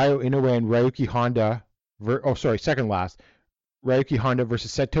Omori, Ryo Inoue, and Ryuki Honda. Second last. Ryuki Honda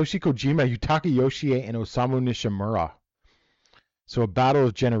versus Satoshi Kojima, Yutaka Yoshie, and Osamu Nishimura. So a battle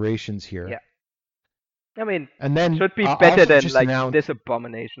of generations here. Yeah. I mean, And then should be better also than just like announced, this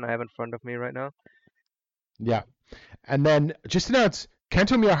abomination I have in front of me right now. yeah. And then just announced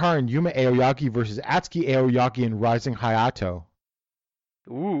Kento Miyahara and Yuma Aoyagi versus Atsuki Aoyagi and Rising Hayato.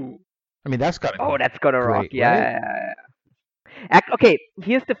 Ooh. I mean, that's gotta Oh, be that's gonna rock. great, right? Yeah. Okay,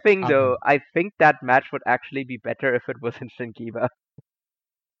 here's the thing though. Um, I think that match would actually be better if it was in Shinkiba.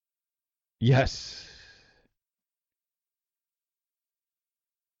 yes.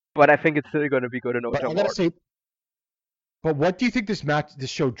 But I think it's still gonna be good in But I Otamor. gotta say, but what do you think this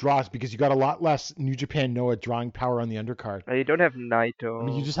show draws? Because you got a lot less New Japan Noah drawing power on the undercard. You don't have I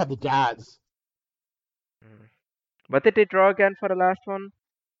mean, you Naito. just have the dads. Mm. What did they draw again for the last one?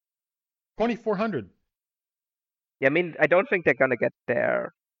 2,400. Yeah, I mean, I don't think they're gonna get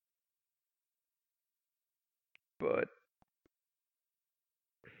there. But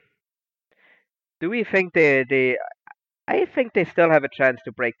do we think they I think they still have a chance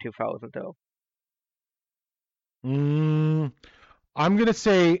to break 2000 though. I'm gonna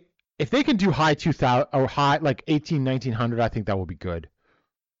say if they can do high 2000 or high like 1900, I think that will be good.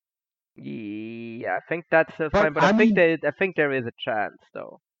 Yeah, I think that's But fine. But I mean, I think there is a chance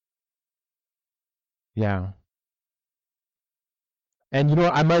though. yeah. And you know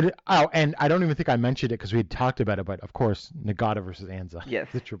what, I might. Oh, and I don't even think I mentioned it because we had talked about it. But of course, Nagata versus Anzai, Yes,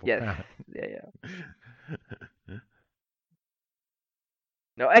 the Triple yes, Crown. yeah.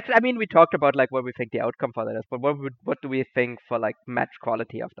 No, actually, I mean, we talked about like what we think the outcome for that is, but what do we think for like match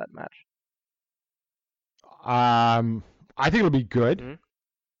quality of that match? I think it'll be good. Hmm?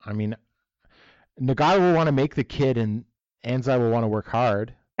 I mean, Nagata will want to make the kid, and Anzai will want to work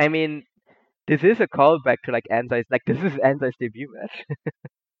hard. I mean, this is a callback to like Anzai's, like this is Anzai's debut match.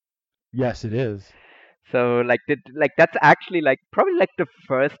 Yes, it is. So like that's actually like probably like the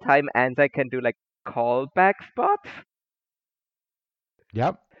first time Anzai can do like callback spots.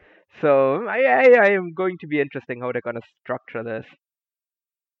 Yep. So I am going to be interesting how they're gonna structure this.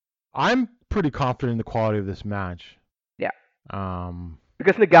 I'm pretty confident in the quality of this match. Yeah, Um,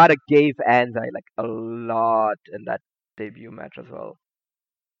 because Nagata gave Anzai like a lot in that debut match as well.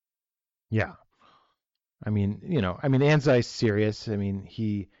 yeah. I mean, Anzai's serious. I mean,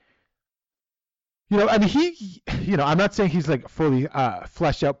 I'm not saying he's like fully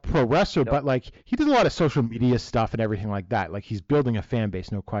fleshed out pro wrestler, No, but like he does a lot of social media stuff and everything like that. Like he's building a fan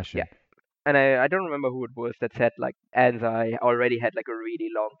base, no yeah, question. and I don't remember who it was that said like Anzai already had like a really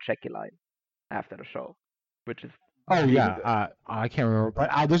long checky line after the show, which is Oh really yeah, good. I can't remember,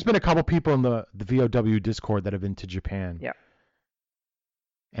 but there's been a couple people in the VOW Discord that have been to Japan Yeah,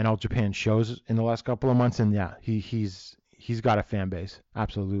 and all Japan shows in the last couple of months, and yeah, he's got a fan base,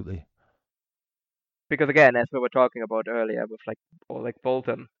 absolutely. because again, as we were talking about earlier with like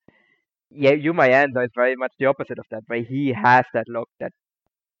Bolton, yeah, Yuma Anzai is very much the opposite of that, where he has that look that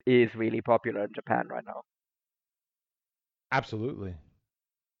is really popular in Japan right now. Absolutely.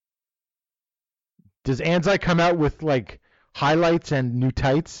 Does Anzai come out with like highlights and new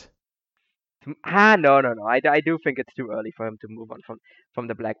tights? No. I do think it's too early for him to move on from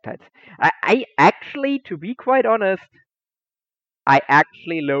the black tights. I actually, to be quite honest, I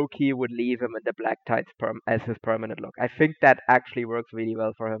actually low key would leave him in the black tights as his permanent look. I think that actually works really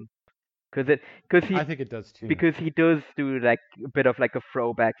well for him I think it does too. because he does do like a bit of like a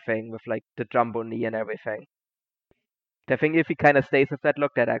throwback thing with like the jumbo knee and everything. I think if he kind of stays with that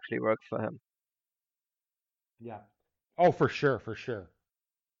look, that actually works for him. Yeah. Oh, for sure, for sure.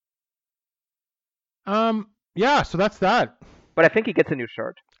 Yeah, so that's that. But I think he gets a new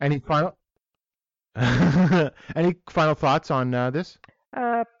shirt. Any final any final thoughts on this?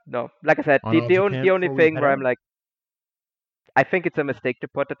 No, like I said, On All Japan the only before we thing head where I'm out? like, I think it's a mistake to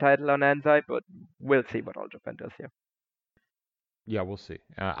put the title on Anzai, but we'll see what All Japan does here. Yeah, we'll see.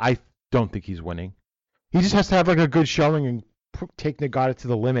 I don't think he's winning. He just has to have like a good showing and take Nagata to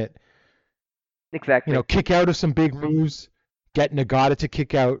the limit. Exactly. Kick out of some big moves, get Nagata to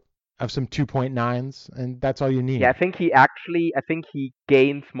kick out of some 2.9s, and that's all you need. Yeah, I think he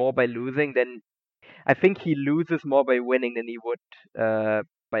gains more by losing than, I think he loses more by winning than he would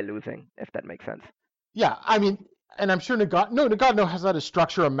by losing, if that makes sense. Yeah, I mean, and I'm sure Nagata knows how to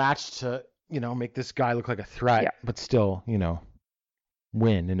structure a match to, make this guy look like a threat, Yeah. but still,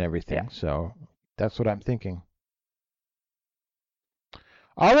 win and everything. Yeah. So that's what I'm thinking.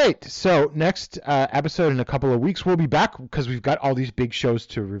 All right, so next episode in a couple of weeks, we'll be back because we've got all these big shows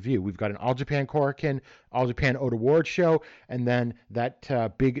to review. We've got an All Japan Korakuen, All Japan Ota Ward show, and then that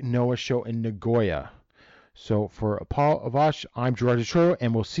big Noah show in Nagoya. So for Paul Avash, I'm Gerard Deschro,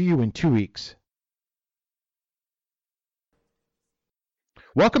 and we'll see you in 2 weeks.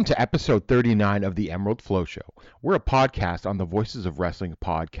 Welcome to episode 39 of the Emerald Flow Show. We're a podcast on the Voices of Wrestling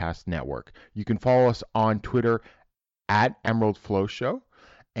Podcast Network. You can follow us on Twitter at Emerald Flow Show,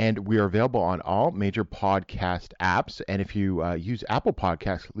 and we are available on all major podcast apps. And if you use Apple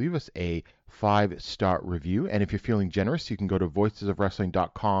Podcasts, leave us a 5-star review. And if you're feeling generous, you can go to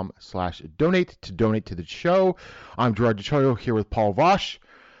voicesofwrestling.com/donate to donate to the show. I'm Gerard DeChoyo here with Paul Vosh.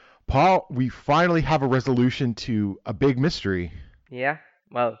 Paul, we finally have a resolution to a big mystery. Yeah,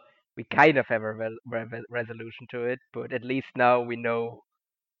 well, we kind of have a resolution to it, but at least now we know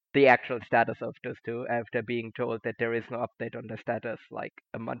the actual status of those two after being told that there is no update on the status like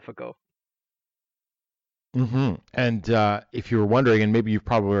a month ago. And if you were wondering, and maybe you've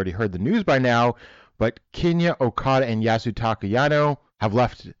probably already heard the news by now, but Kinya Okada and Yasutaka Yano have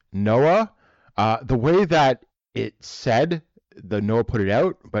left Noah. The way that it said, the Noah put it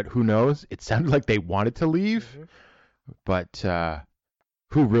out, but who knows? It sounded like they wanted to leave, but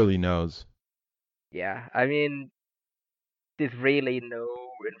who really knows? Yeah, I mean, there's really no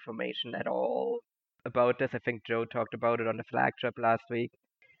information at all about this. I think Joe talked about it on the flagship last week,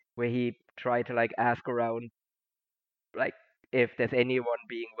 where he tried to like ask around, like if there's anyone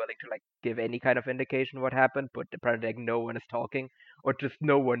being willing to like give any kind of indication what happened, but apparently like no one is talking, or just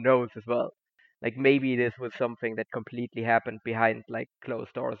no one knows as well. Like maybe this was something that completely happened behind like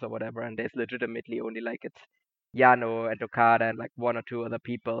closed doors or whatever, and there's legitimately only like it's Yano and Okada and like one or two other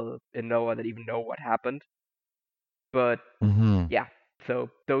people in Noah that even know what happened. But yeah, so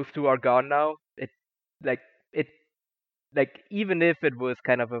those two are gone now. Like it like even if it was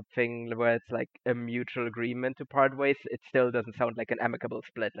kind of a thing where it's like a mutual agreement to part ways, it still doesn't sound like an amicable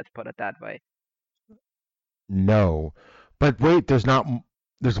split. Let's put it that way. No. But wait, there's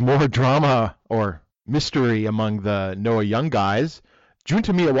more drama or mystery among the Noah Young guys.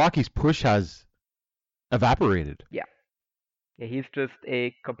 Junta Miyawaki's push has evaporated. Yeah, he's just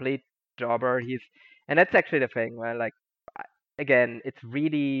a complete jobber. And that's actually the thing, where like again, it's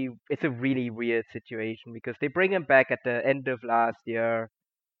a really weird situation because they bring him back at the end of last year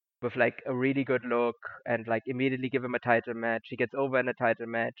with like a really good look and like immediately give him a title match. He gets over in a title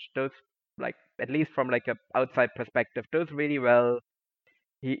match. Does like at least from like a outside perspective, does really well.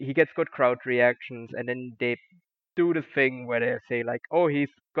 He gets good crowd reactions, and then they do the thing where they say like, oh, he's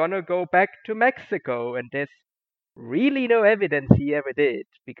gonna go back to Mexico, and there's really no evidence he ever did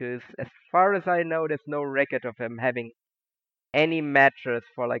because as far as I know, there's no record of him having any matches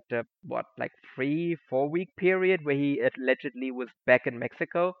for like the what like 3-4 week period where he allegedly was back in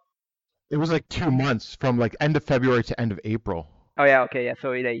Mexico. It was like 2 months from like end of February to end of April. Oh yeah, okay, yeah.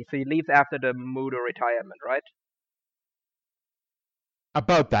 So he leaves after the Mudo retirement, right?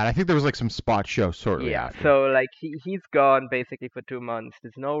 About that, I think there was like some spot show shortly Yeah. after. So like he's gone basically for 2 months.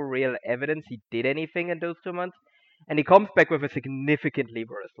 There's no real evidence he did anything in those 2 months, and he comes back with a significantly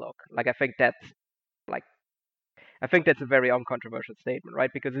worse look. Like like I think that's a very uncontroversial statement,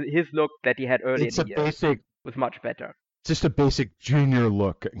 right? Because his look that he had earlier in It's the a year basic, was much better. just a basic junior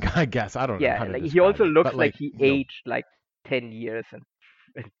look, I guess. I don't know how Yeah, to like he describe also it, looks but like like, he you know, aged like 10 years in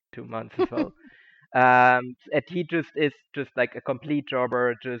 2 months as well. And he just is just like a complete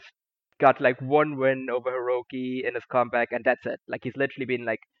jobber. Just got like one win over Hiroki in his comeback, and that's it. Like he's literally been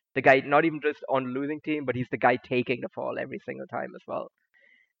like the guy, not even just on losing team, but he's the guy taking the fall every single time as well.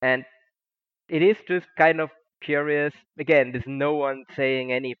 And it is just kind of curious. Again, there's no one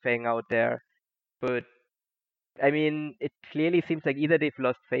saying anything out there, but I mean, it clearly seems like either they've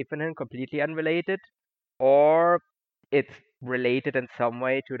lost faith in him, completely unrelated, or it's related in some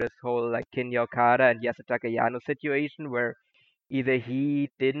way to this whole like Kinya Okada and Yasutaka Yano situation where either he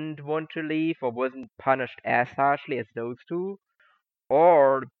didn't want to leave or wasn't punished as harshly as those two,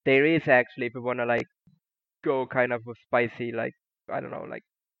 or there is actually, if we want to like go kind of with spicy, like, I don't know, like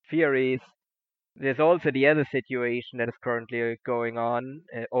theories, there's also the other situation that is currently going on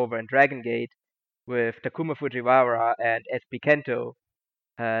over in Dragon Gate with Takuma Fujiwara and SB Kento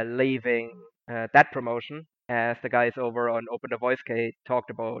leaving that promotion, as the guys over on Open the Voice K talked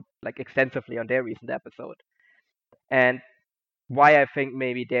about like extensively on their recent episode. And why I think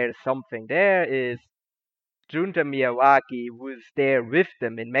maybe there's something there is Junta Miyawaki was there with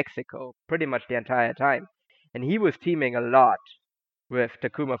them in Mexico pretty much the entire time, and he was teaming a lot with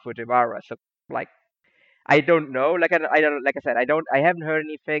Takuma Fujiwara. So like I don't know, like I don't like I said I haven't heard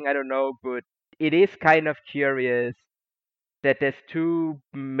anything. I don't know, but it is kind of curious that there's two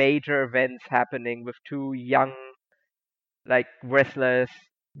major events happening with two young like wrestlers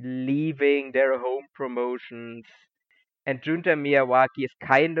leaving their home promotions, and Junta Miyawaki is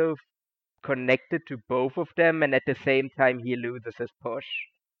kind of connected to both of them, and at the same time he loses his push.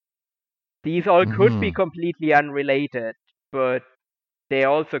 These all could be completely unrelated, but they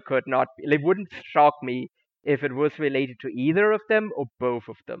also could not. It wouldn't shock me if it was related to either of them or both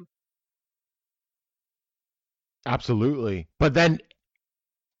of them. Absolutely. But then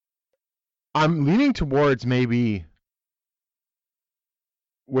I'm leaning towards maybe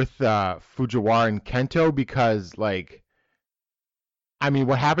with Fujiwara and Kento because, like, I mean,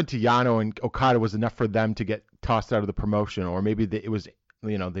 what happened to Yano and Okada was enough for them to get tossed out of the promotion, or maybe it was,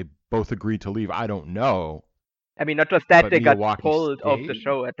 they both agreed to leave. I don't know. I mean, not just that, But they got Miyawaki pulled off the stayed.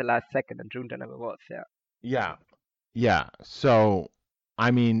 show at the last second, and Junta never was. Yeah. Yeah. Yeah. So,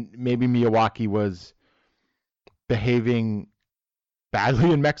 I mean, maybe Miyawaki was behaving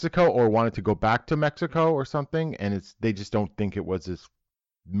badly in Mexico or wanted to go back to Mexico or something, and they just don't think it was as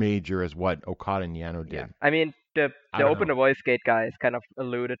major as what Okada and Yano did. Yeah. I mean, the I don't Open the know. Voice Gate guys kind of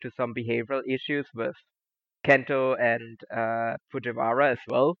alluded to some behavioral issues with Kento and Fujiwara as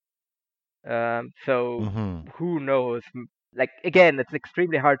well. So Mm-hmm. who knows? Like again, it's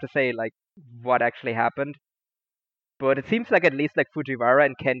extremely hard to say like what actually happened. But it seems like at least like Fujiwara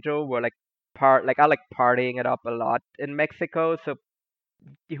and Kento were like are like partying it up a lot in Mexico. So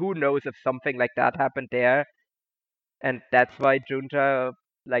who knows if something like that happened there, and that's why Junta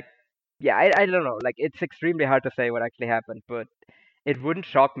like yeah, I don't know. Like it's extremely hard to say what actually happened, but it wouldn't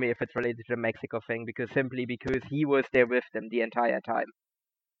shock me if it's related to the Mexico thing because he was there with them the entire time.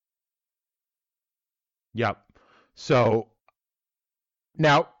 Yep. So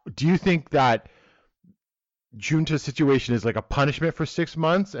now, do you think that Junta's situation is like a punishment for 6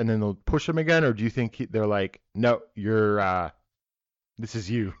 months and then they'll push him again, or do you think they're like, no, this is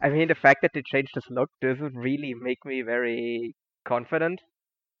you? I mean, the fact that they changed his look doesn't really make me very confident.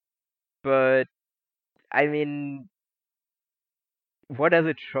 But I mean, what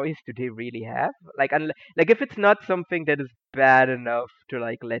other choice do they really have? Like, like if it's not something that is bad enough to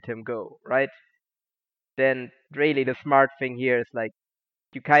like let him go, right? Then really the smart thing here is like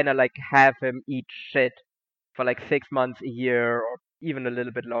you kind of like have him eat shit for like 6 months, a year, or even a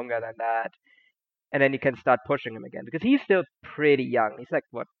little bit longer than that, and then you can start pushing him again because he's still pretty young. He's like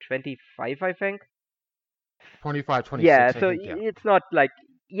what 25, I think. 25, Yeah, 26, I so think, yeah. it's not like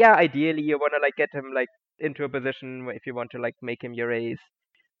yeah, ideally you want to like get him like into a position if you want to like make him your ace,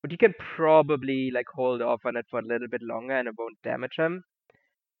 but you can probably like hold off on it for a little bit longer and it won't damage him.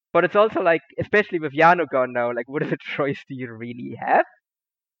 But it's also like, especially with Yano gone now, like what other choice do you really have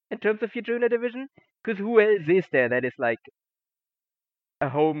in terms of your junior division? Because who else is there that is like a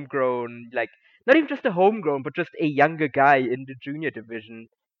homegrown, like not even just a homegrown, but just a younger guy in the junior division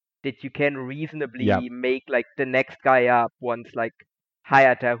that you can Yep. reasonably make like the next guy up once like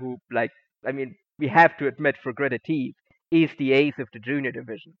Hayata, who like I mean we have to admit for gritted teeth is the ace of the junior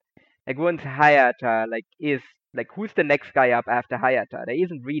division. Like once Hayata like is like who's the next guy up after Hayata? There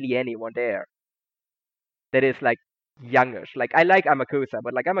isn't really anyone there that is like youngish. Like I like Amakusa,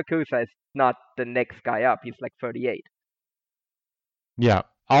 but like Amakusa is not the next guy up. He's like 38. Yeah.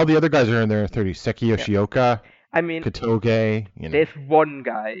 All the other guys are in their 30s. Seki Yeah. Yoshioka, I mean, Katoge, there's one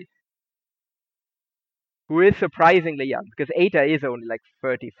guy who is surprisingly young because Eita is only like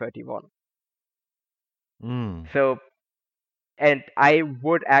 30, 31. Mm. So, and I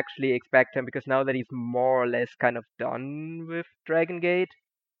would actually expect him because now that he's more or less kind of done with Dragon Gate,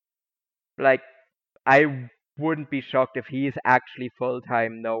 like I wouldn't be shocked if he's actually full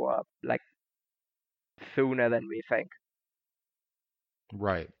time Noah like sooner than we think.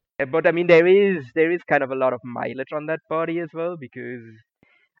 Right. But I mean, there is kind of a lot of mileage on that body as well because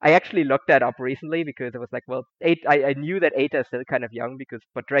I actually looked that up recently because I was like, well, I knew that Eita is still kind of young because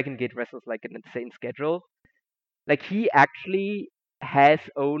but Dragon Gate wrestles like an insane schedule. Like he actually has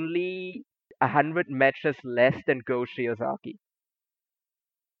only 100 matches less than Go Shiozaki.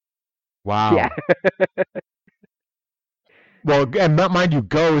 Yeah, Wow. Well, and mind you,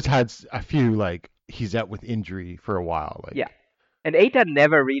 Go's had a few, like, he's out with injury for a while. yeah. Like, And Eita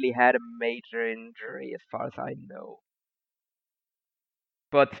never really had a major injury as far as I know.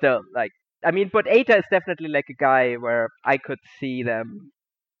 But still, like, I mean, but Eita is definitely like a guy where I could see them.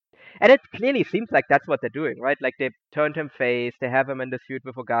 And it clearly seems like that's what they're doing, right? Like they've turned him face, they have him in the feud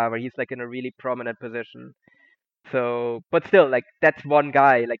with Ogawa, he's like in a really prominent position. So, but still, like that's one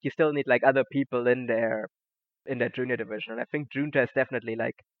guy. Like you still need like other people in there in that junior division. And I think Junta is definitely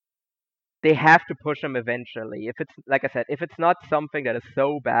like they have to push him eventually. If it's like I said, if it's not something that is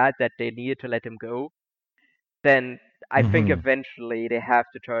so bad that they need to let him go, then I think hmm eventually they have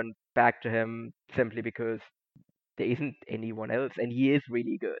to turn back to him simply because there isn't anyone else, and he is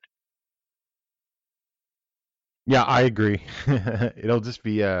really good. yeah, I agree. It'll just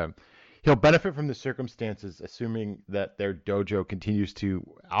be, he'll benefit from the circumstances, assuming that their dojo continues to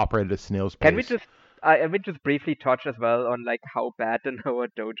operate at a snail's Can we pace. just I would just briefly touch as well on like how bad the Noah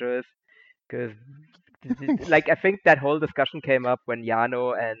Dojo is, because like I think that whole discussion came up when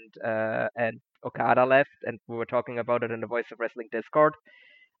Yano and Okada left, and we were talking about it in the Voice of Wrestling Discord.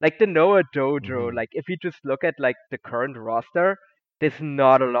 Like the Noah Dojo, Hmm. like if you just look at like the current roster, there's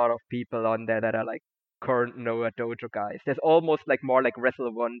not a lot of people on there that are like current Noah Dojo guys. There's almost like more like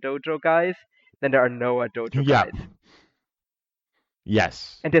Wrestle One Dojo guys than there are Noah Dojo Yeah. guys.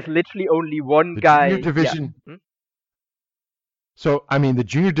 Yes. And there's literally only one The junior guy. Yeah. division. Hmm? So I mean, the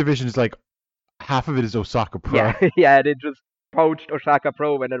junior division is like half of it is Osaka Yeah, Pro. yeah, they just poached Osaka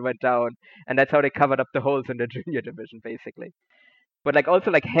Pro when it went down, and that's how they covered up the holes in the junior division, basically. But like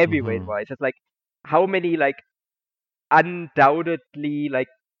also like heavyweight Hmm. wise, it's like how many like undoubtedly like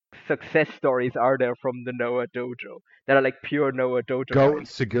success stories are there from the Noah Dojo that are like pure Noah Dojo Go guys? and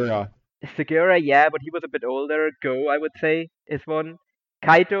Segura. Segura, yeah, but he was a bit older. Go, I would say, is one.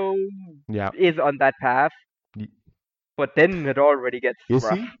 Kaito Yeah. is on that path, Y- but then it already gets Is rough.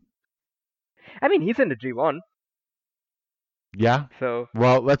 he? I mean, he's in the G1, Yeah. so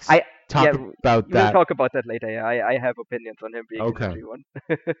Well, let's I yeah, talk about we'll that. talk about that later. Yeah, I have opinions on him being in the Okay. G1.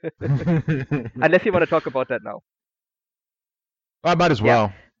 Unless you want to talk about that now. I might as Yeah,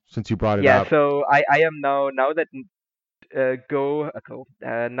 well, since you brought it yeah. up. So I am now that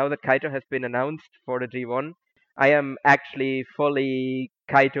now that Kaito has been announced for the G1, I am actually fully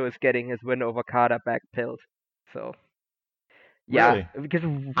Kaito is getting his win over Kata back pilled. So yeah, Really? because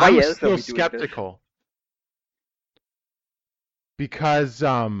I why was else are still we doing this? skeptical because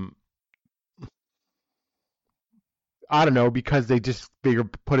I don't know, because they just figure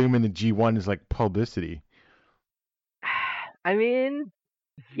putting him in the G1 is like publicity. I mean,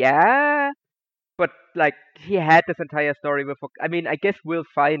 yeah, but like he had this entire story with. I mean, I guess we'll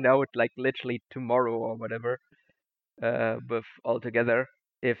find out like literally tomorrow or whatever. With altogether.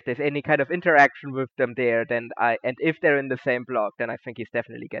 If there's any kind of interaction with them there, then and if they're in the same block, then I think he's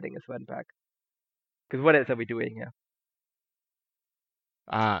definitely getting his win back. Because what else are we doing here?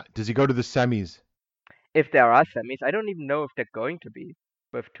 Does he go to the semis? If there are semis, I don't even know if they're going to be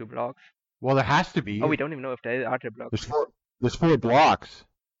with two blocks. Well, there has to Oh, be. we don't even know if there are two blocks. There's four. There's four blocks.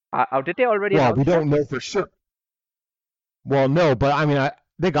 Oh, did they already Well, announce we don't blocks? know for sure. Well, no, but I mean,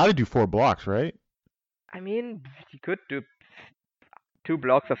 they got to do four blocks, right? I mean, you could do two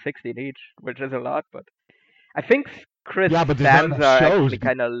blocks of 16 each, which is a lot, but I think Chris Yeah, but there's not enough Sansa shows. actually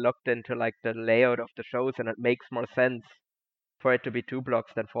kind of looked into like the layout of the shows, and it makes more sense for it to be two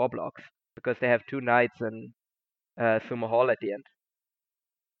blocks than four blocks because they have two nights in Sumo Hall at the end.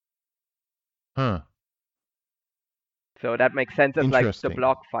 Huh. So that makes sense as like the Interesting.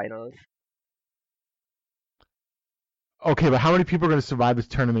 block finals. Okay, but how many people are going to survive this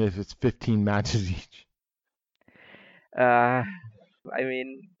tournament if it's 15 matches each? Uh, I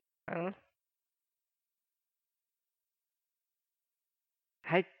mean, uh,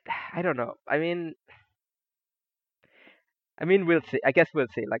 I I don't know. I mean, we'll see. I guess we'll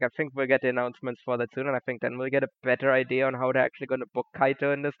see. Like, I think we'll get the announcements for that soon, and I think then we'll get a better idea on how they're actually going to book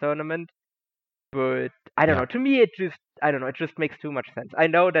Kaito in this tournament. But I don't Yeah. know. To me, I don't know. It just makes too much sense. I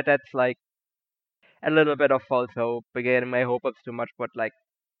know that that's like a little bit of false hope, getting my hope ups too much, but like,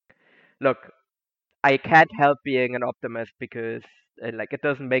 look, I can't help being an optimist because like it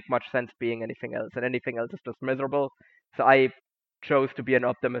doesn't make much sense being anything else, and anything else is just miserable. So I chose to be an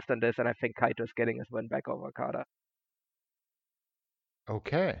optimist on this, and I think Kaito's getting his win back over Okada.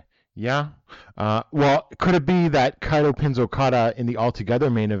 Okay. Yeah. Well, could it be that Kaito pins Okada in the Altogether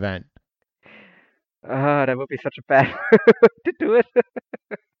main event? That would be such a bad to do it.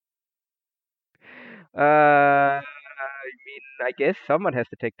 I mean, I guess someone has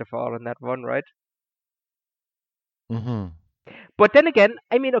to take the fall on that one, right? Mm-hmm. But then again,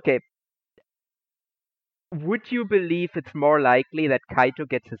 I mean, okay, would you believe it's more likely that Kaito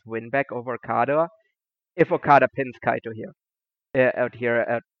gets his win back over Okada if Okada pins Kaito here, out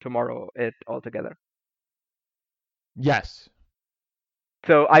here tomorrow, altogether? Yes.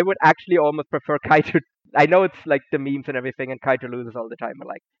 So I would actually almost prefer Kaito. I know it's like the memes and everything, and Kaito loses all the time, but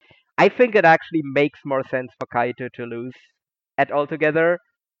like, I think it actually makes more sense for Kaito to lose at altogether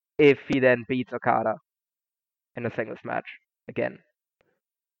if he then beats Okada in a singles match again.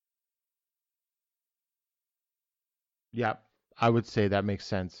 Yeah. I would say that makes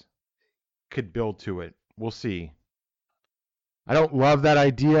sense. Could build to it. We'll see. I don't love that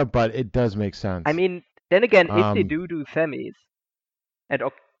idea, but it does make I sense. mean, then again, if they Um, do semis and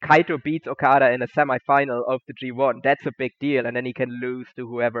Kaito beats Okada in a semi-final of the G1, that's a big deal, and then he can lose to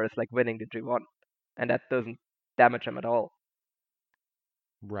whoever is like winning the G1, and that doesn't damage him at all.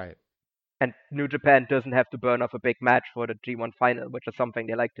 right. And New Japan doesn't have to burn off a big match for the G1 final, which is something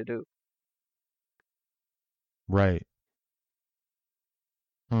they like to do. Right.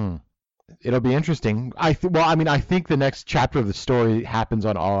 Hmm. It'll be interesting. I think the next chapter of the story happens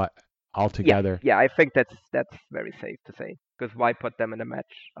on all Yeah, together. yeah, I think that's very safe to say because why put them in a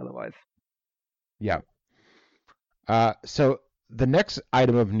match otherwise? Yeah. So the next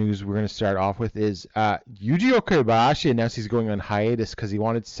item of news we're going to start off with is Yuji Okabayashi announced he's going on hiatus because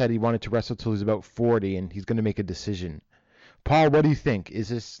said he wanted to wrestle till he's about 40 and he's going to make a decision. Paul, what do you think? Is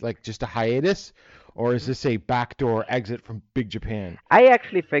this like just a hiatus, or is this a backdoor exit from Big Japan? I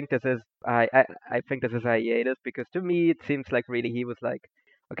actually think this is I think this is hiatus because to me it seems like really he was like,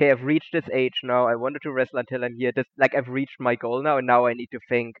 okay, I've reached this age now. I wanted to wrestle until I'm here. This like I've reached my goal now, and now I need to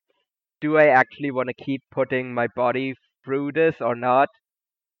think: do I actually want to keep putting my body through this or not?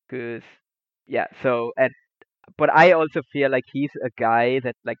 Because yeah, so and but I also feel like he's a guy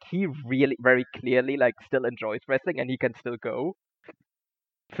that like he really very clearly like still enjoys wrestling and he can still go.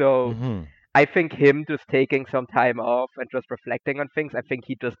 So Mm-hmm. I think him just taking some time off and just reflecting on things, I think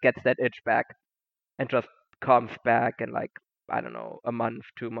he just gets that itch back and just comes back in like I don't know, a month,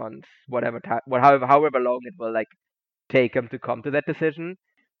 2 months, whatever time, however long it will like take him to come to that decision.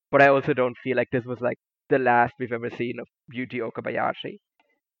 But I also don't feel like this was like the last we've ever seen of Yuji Okabayashi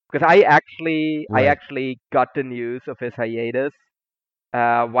because I Right. actually got the news of his hiatus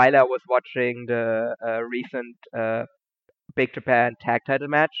while I was watching the recent Big Japan tag title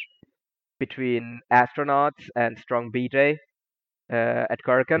match between Astronauts and Strong BJ at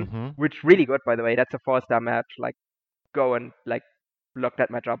Korakuen, Mm-hmm. which really good by the way. That's a 4-star match. Like go and like look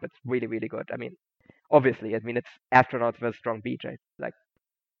that match up. It's really really good. I mean, obviously, I mean it's Astronauts versus Strong BJ. Like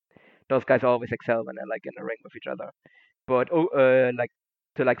those guys always excel when they're like in a ring with each other. But like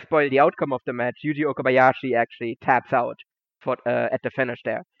to like spoil the outcome of the match, Yuji Okabayashi actually taps out for at the finish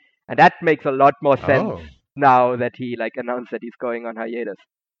there, and that makes a lot more sense Oh. now that he like announced that he's going on hiatus.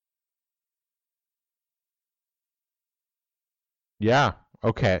 Yeah.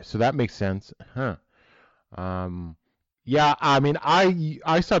 Okay. So that makes sense. Huh. Um. Yeah. I mean,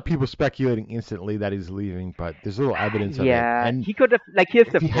 I saw people speculating instantly that he's leaving, but there's little evidence of it. Yeah, And he could have like here's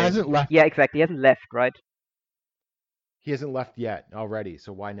if the he thing. hasn't left, Yeah, exactly. He hasn't left, right? he hasn't left yet already.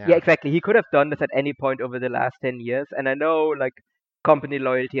 So why Yeah, now? exactly. He could have done this at any point over the last 10 years. And I know, like, company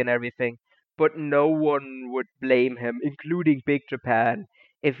loyalty and everything, but no one would blame him, including Big Japan,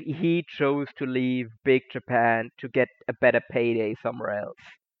 if he chose to leave Big Japan to get a better payday somewhere else.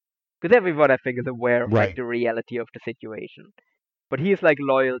 Because everyone, I think, is aware of, like, Right. the reality of the situation. But he's, like,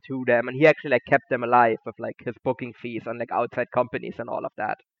 loyal to them, and he actually, like, kept them alive with, like, his booking fees on, like, outside companies and all of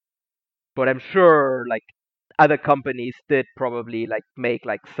that. But I'm sure like other companies did probably like make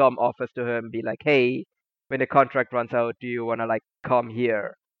like some offers to him, be like, hey, when the contract runs out, do you want to like come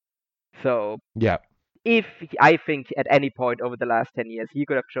here? So Yeah. if I think at any point over the last 10 years he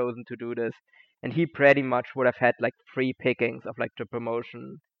could have chosen to do this, and he pretty much would have had like free pickings of like the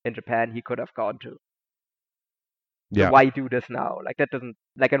promotion in Japan he could have gone to. So Yeah. why do this now? Like that doesn't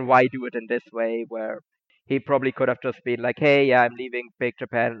like, and why do it in this way where he probably could have just been like, hey, yeah, I'm leaving Big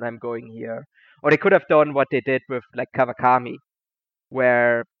Japan and I'm going here. Or they could have done what they did with like Kawakami,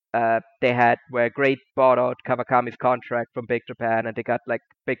 where where Great bought out Kawakami's contract from Big Japan and they got like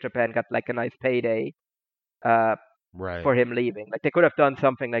Big Japan got like a nice payday uh Right. for him leaving. Like they could have done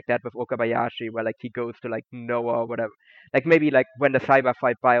something like that with Okabayashi, where like he goes to like Noah or whatever. Like maybe like when the Cyber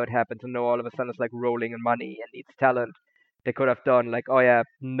Fight buyout happens and Noah all of a sudden is like rolling in money and needs talent. They could have done like, oh yeah,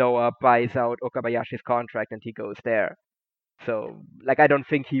 Noah buys out Okabayashi's contract and he goes there. So like I don't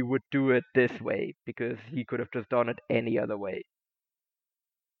think he would do it this way because he could have just done it any other way.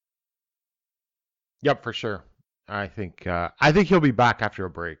 Yep, for sure. I think he'll be back after a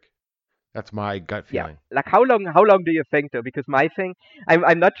break. That's my gut Yeah. feeling. Like how long do you think though? Because my thing,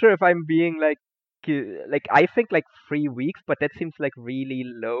 I'm not sure if I'm being like I think like 3 weeks, but that seems like really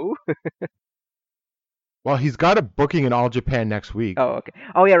low. Well, he's got a booking in All Japan next week. Oh, okay.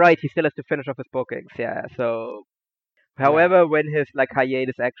 Oh, yeah, right. He still has to finish off his bookings. Yeah. So, Yeah. however, when his like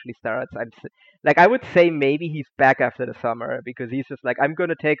hiatus actually starts, like I would say maybe he's back after the summer because he's just like I'm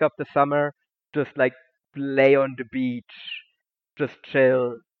gonna take up the summer, just like lay on the beach, just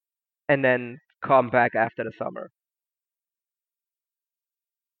chill, and then come back after the summer.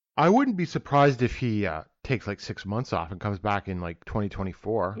 I wouldn't be surprised if he takes like 6 months off and comes back in like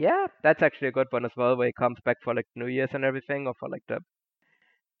 2024. Yeah, that's actually a good one as well, where he comes back for like New Year's and everything, or for like the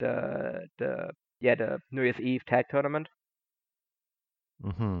yeah the New Year's Eve tag tournament.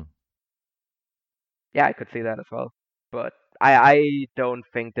 Mm-hmm. Yeah, I could see that as well. But I don't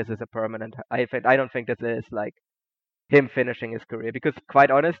think this is a permanent. I don't think this is like him finishing his career because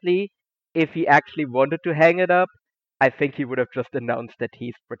quite honestly, if he actually wanted to hang it up, I think he would have just announced that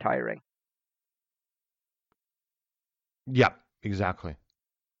he's retiring. Yeah, exactly.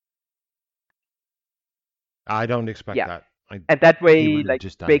 I don't expect Yeah, that. and that He way, would have like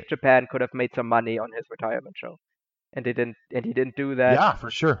just done Big it. Japan could have made some money on his retirement show, and he didn't do that. Yeah, for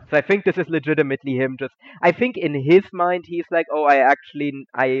sure. So I think this is legitimately him just. I think in his mind he's like, oh,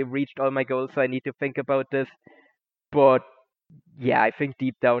 I reached all my goals, so I need to think about this. But yeah, I think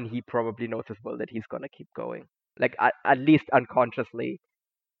deep down he probably knows as well that he's gonna keep going, like at least unconsciously,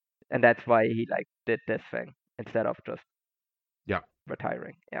 and that's why he like did this thing instead of just Yeah,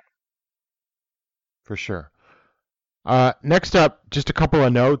 retiring. Yeah. for sure. Next up, just a couple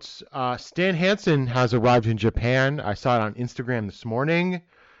of notes. Stan Hansen has arrived in Japan. I saw it on Instagram this morning.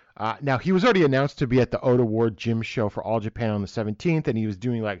 Now, he was already announced to be at the Oda Ward Gym show for All Japan on the 17th, and he was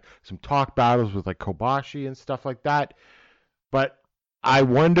doing like some talk battles with like Kobashi and stuff like that. But I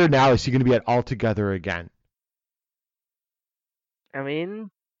wonder now, is he going to be at All Together again? I mean,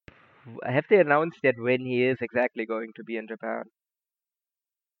 have they announced yet when he is exactly going to be in Japan?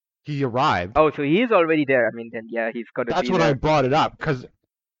 He arrived. Oh, so he's already there. I mean, then yeah, he's gonna That's be when I there. brought it up because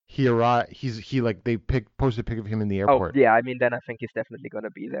he arrived. He like they posted a pic of him in the Oh, airport. yeah. I mean, then I think he's definitely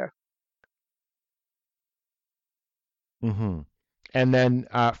gonna be there. Hmm. And then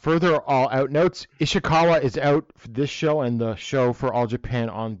further all out notes, Ishikawa is out for this show and the show for All Japan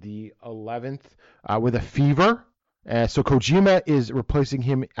on the 11th with a fever. So Kojima is replacing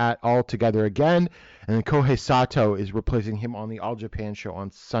him at All Together again, and then Kohei Sato is replacing him on the All Japan show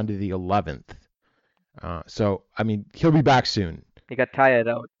on Sunday the 11th. So I mean, he'll be back soon. He got tired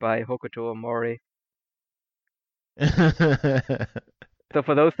out by Hokuto Omori. So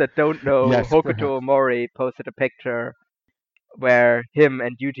for those that don't know, Yes, Hokuto perhaps. Omori posted a picture where him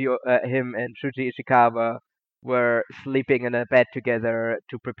and Shuji Ishikawa were sleeping in a bed together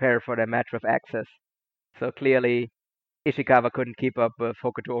to prepare for their match with Axis. So clearly, Ishikawa couldn't keep up with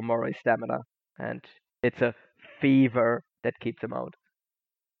Hokuto Omori's stamina, and it's a fever that keeps him out.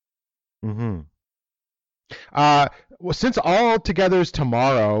 Hmm. Well, since All Together is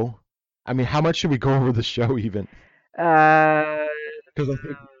tomorrow, I mean, how much should we go over the show even? Uh, Because I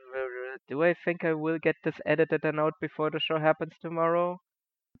think do I think I will get this edited and out before the show happens tomorrow?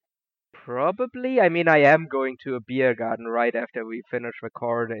 Probably. I mean, I am going to a beer garden right after we finish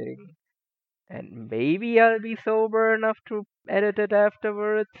recording, and maybe I'll be sober enough to edit it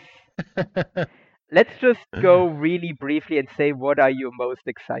afterwards. Let's just go really briefly and say what are you most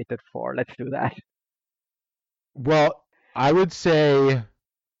excited for? Let's do that. well, I would say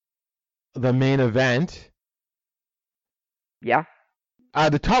the main event. Yeah,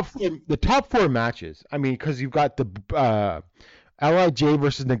 The top four matches. I mean, because you've got the Lij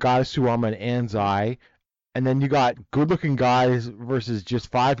versus Nagata Suwama and Anzai, and then you got good looking guys versus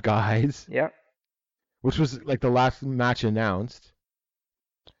just five guys, yeah. which was like the last match announced.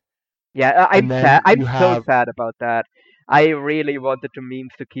 Yeah, I'm And sad. then I'm you so have sad about that. I really wanted the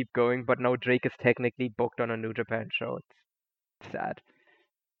memes to keep going, but now Drake is technically booked on a New Japan show. It's sad.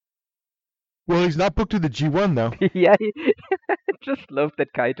 well, he's not booked to the G1 though. Yeah, I just love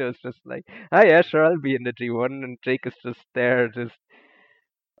that Kaito is just like, oh yeah, sure, I'll be in the G1, and Drake is just there, just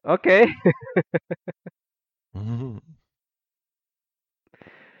okay. Mhm.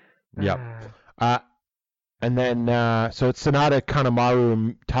 Yep. Uh, and then so it's Sonata, Kanemaru,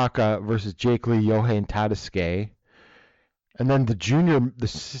 and Taka versus Jake Lee, Yohei, and Tadasuke. And then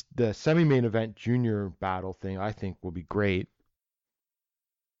the semi-main event junior battle thing, I think will be great.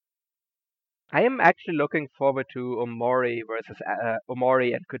 I am actually looking forward to Omori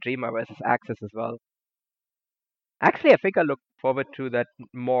and Kojima versus Axis as well. Actually, I think I look forward to that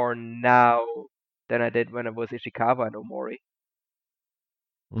more now than I did when it was Ishikawa and Omori.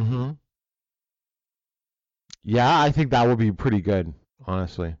 Hmm. Yeah, I think that will be pretty good,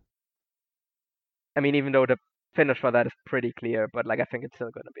 honestly. I mean, even though the finish for that is pretty clear, but like I think it's still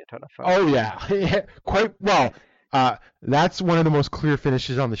going to be a ton of fun. Oh yeah, quite well. That's one of the most clear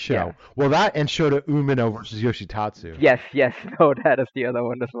finishes on the Yeah. show. Well, that and Shota Umino versus Yoshitatsu. Yes, yes. No, that is the other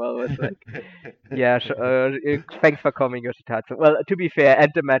one as well. Was like, yeah. Thanks for coming, Yoshitatsu. Well, to be fair,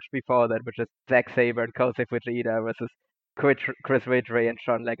 and the match before that, which is Zack Sabre and Kosei Fujita versus Chris Ridgway and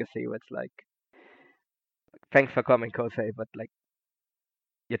Sean Legacy, was like, thanks for coming, Kosei, but like,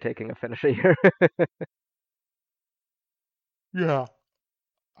 you're taking a finisher here. Yeah.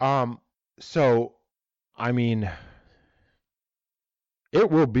 Um. So, I mean, it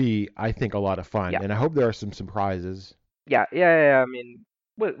will be, I think, a lot of fun, Yeah, and I hope there are some surprises. yeah. I mean,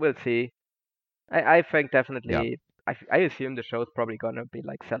 we'll see. I think Yeah. definitely. I assume the show's probably gonna be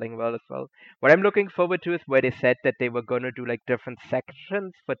like selling well as well. What I'm looking forward to is where they said that they were gonna do like different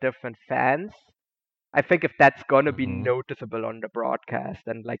sections for different fans. I think if that's gonna be Hmm. noticeable on the broadcast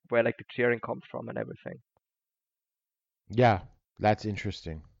and like where like the cheering comes from and everything. Yeah, that's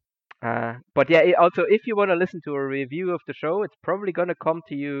interesting. But yeah, also if you want to listen to a review of the show, it's probably gonna come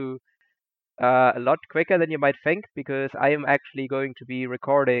to you a lot quicker than you might think because I am actually going to be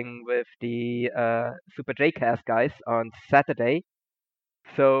recording with the Super J-Cast guys on Saturday.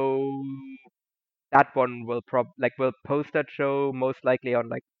 So that one will we'll post that show most likely on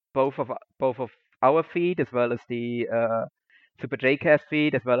like both of our feed as well as the Super J-Cast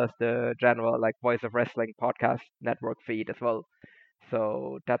feed as well as the general like Voice of Wrestling podcast network feed as well.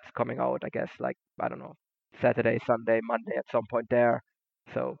 So that's coming out, I guess, like I don't know, Saturday, Sunday, Monday at some point there.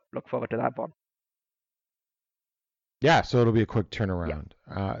 So look forward to that one. Yeah, so it'll be a quick Yeah. turnaround.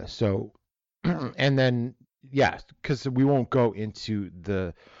 And then, yeah, because we won't go into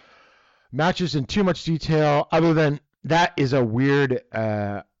the matches in too much detail, other than that is a weird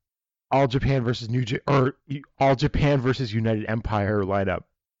All Japan versus All Japan versus United Empire lineup.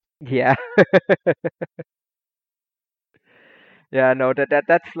 Yeah. Yeah, no,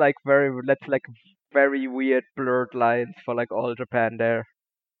 that's like very weird blurred lines for like all Japan there.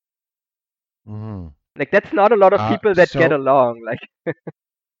 Mm-hmm. Like that's not a lot of people that get So along. Like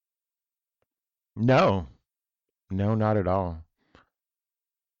no, no, not at all.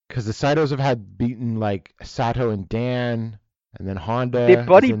 Because the Saitos have had beaten like Sato and Dan, and then they Honda is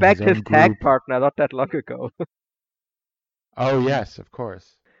body in his backed his own tag group. partner not that long ago. Oh yes, of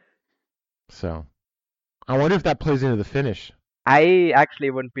course. So I wonder if that plays into the finish. I actually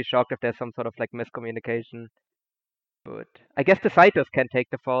wouldn't be shocked if there's some sort of like miscommunication. But I guess the Saitos can take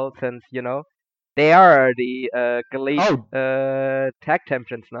the fall since, they are the Elite Oh tag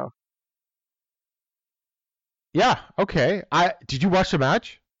champions now. yeah, okay. I did you watch the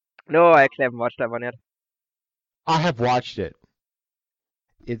match? No, I actually haven't watched that one yet. I have watched it.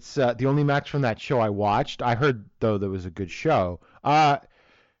 It's the only match from that show I watched. I heard though there was a good show. Yeah,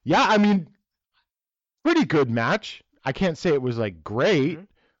 I mean, pretty good match. I can't say it was like great, Hmm.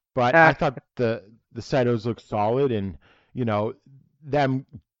 but I Ah, thought the Saitos looked solid, and you know them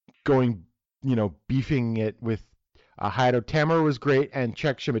going, beefing it with Hayato Tamura was great, and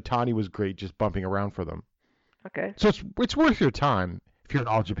Czech Shimatani was great, just bumping around for them. okay, So it's worth your time if you're an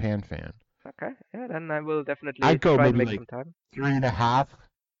All Japan fan. okay. Yeah, then I will definitely I'd go try and maybe make like some time. 3.5,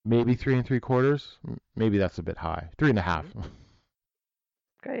 maybe 3 3/4. Maybe that's a bit high. 3.5. Hmm.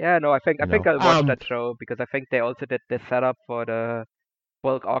 Okay, yeah, no, I You think know. I'll watch that show because I think they also did the setup for the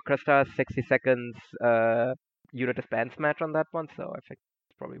Bulk Orchestra 60 seconds unit disbands match on that one, so I think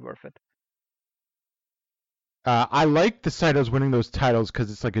it's probably worth it. I like the Saitos winning those titles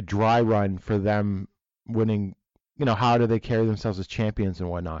because it's like a dry run for them winning. How do they carry themselves as champions and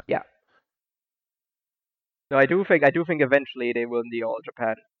whatnot? Yeah. No, I do think eventually they win the All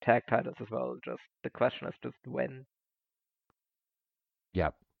Japan tag titles as well. Just the question is just when.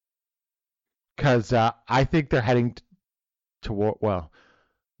 Yep. Because I think they're heading to well,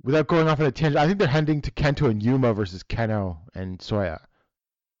 without going off on a tangent, I think they're heading to Kento and Yuma versus Keno and Soya.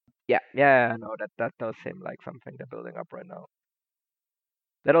 Yeah, yeah, no, that does seem like something they're building up right now.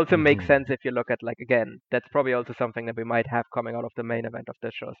 That also makes Hmm. sense if you look at like again, that's probably also something that we might have coming out of the main event of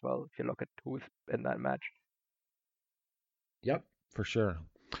this show as well. If you look at who's in that match. Yep, for sure.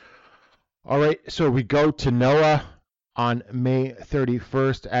 All right, so we go to Noah on May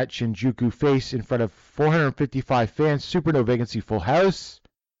 31st at Shinjuku Face in front of 455 fans, super no vacancy, full house.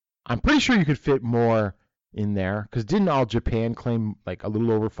 I'm pretty sure you could fit more in there because didn't All Japan claim like a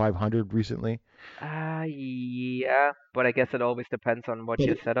little over 500 recently? Yeah, but I guess it always depends on what But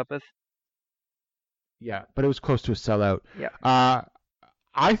your it, setup is. yeah, but it was close to a sellout. Yeah. Uh,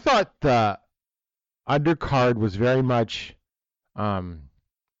 I thought the undercard was very much um,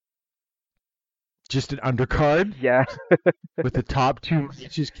 just an undercard Yeah. with the top two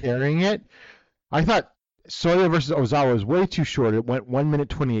matches carrying it. I thought Soya versus Ozawa was way too short. It went 1 minute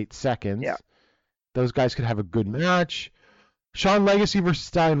 28 Yeah. seconds. Those guys could have a good match. Sean Legacy versus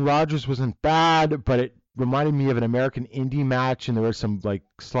Stallion Rogers wasn't bad, but it reminded me of an American indie match, and there was some like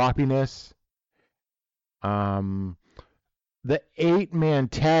sloppiness. Um, the 8-man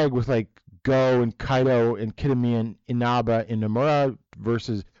tag with like Go and Kaito and Kitami and Inaba and Nomura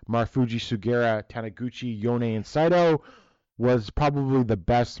versus Marufuji Sugera, Taniguchi, Yone, and Saito was probably the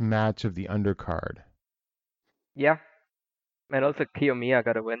best match of the undercard. Yeah. And also Kiyomiya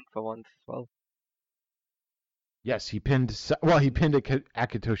got a win for once as well. Yes, he pinned. Well, he pinned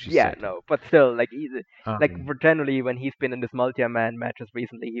Akitoshi Yeah, Saito. no, but still, like Um, generally when he's been in this multi-man matches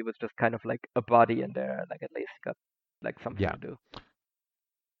recently, he was just kind of like a body in there, like at least got like something yeah. to do.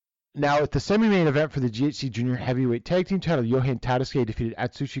 Now, at the semi-main event for the GHC Junior Heavyweight Tag Team title, Yohan Tadasuke defeated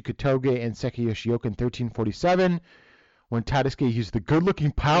Atsushi Kotoge and Seki Yoshioka in 13:47 when Tadasuke used the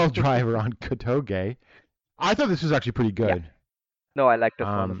good-looking pile driver on Kotoge. I thought this was actually pretty Yeah. good. No, I like this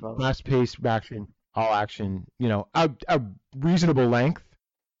one as well. Fast-paced action, all action. A reasonable length,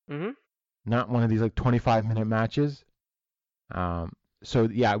 Mhm. not one of these like 25-minute matches. So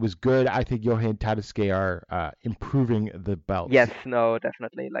yeah, it was good. I think Johan Tadasuke are improving the belts. Yes, no,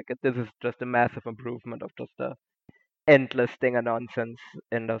 definitely. Like this is just a massive improvement of just the endless thing of nonsense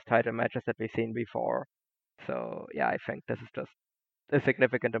in those title matches that we've seen before. So yeah, I think this is just a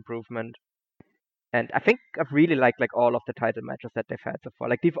significant improvement. And I think I've really liked like all of the title matches that they've had so far.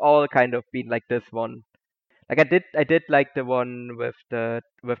 Like they've all kind of been like this one. Like I did like the one with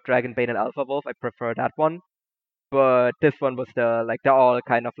Dragonbane and Alpha Wolf. I prefer that one. But this one was they're all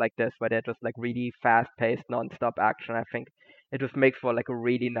kind of like this, where they're just like really fast paced, non-stop action. I think it just makes for like a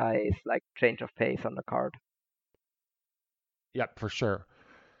really nice like change of pace on the card. Yep, for sure.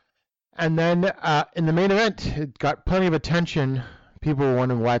 And then in the main event, it got plenty of attention. People were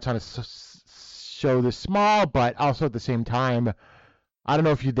wondering why it's on a show this small, but also at the same time, I don't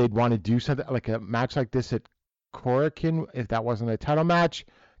know if they'd want to do something like a match like this at Korakuen if that wasn't a title match.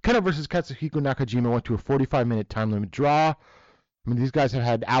 Kenta versus Katsuhiko Nakajima went to a 45-minute time limit draw. I mean, these guys have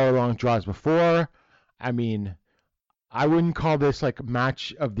had hour-long draws before. I mean, I wouldn't call this like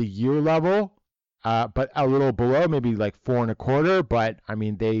match of the year level, but a little below, maybe like 4.25. But I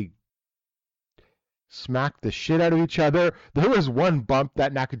mean, they smacked the shit out of each other. There was one bump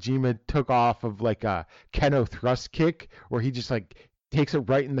that Nakajima took off of like a Keno thrust kick where he just like takes it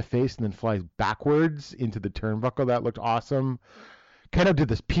right in the face and then flies backwards into the turnbuckle. That looked awesome. Keno did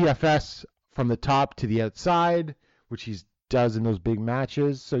this PFS from the top to the outside, which he does in those big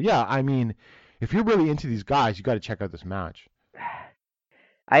matches. So yeah, I mean, if you're really into these guys, you got to check out this match.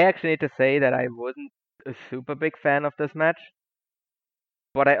 I actually need to say that I wasn't a super big fan of this match,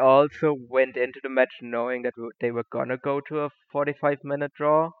 but I also went into the match knowing that they were gonna go to a 45-minute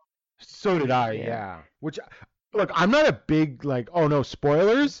draw. So did I, Yeah. yeah. Which, look, I'm not a big like, oh no,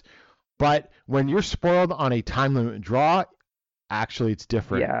 spoilers. But when you're spoiled on a time limit draw, actually it's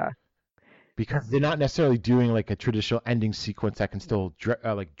different. Yeah. Because they're not necessarily doing like a traditional ending sequence that can still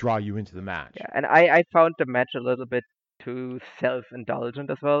like draw you into the match. Yeah. And I found the match a little bit too self-indulgent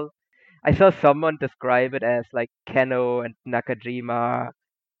as well. I saw someone describe it as like Keno and Nakajima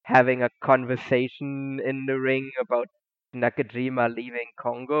having a conversation in the ring about Nakajima leaving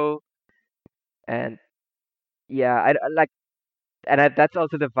Congo. And yeah, I like, and that's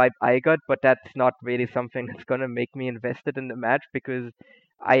also the vibe I got, but that's not really something that's gonna make me invested in the match because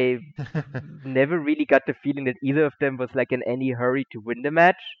I never really got the feeling that either of them was like in any hurry to win the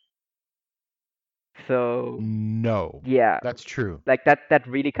match. So No, yeah, that's true. like that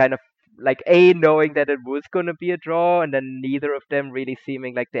really kind of like a knowing that it was gonna be a draw, and then neither of them really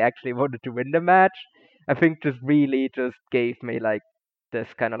seeming like they actually wanted to win the match. I think just really just gave me like this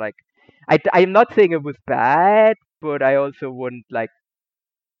kind of like I'm not saying it was bad, but I also wouldn't like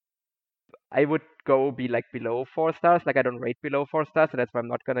I would go be like below 4 stars. Like I don't rate below 4 stars, so that's why I'm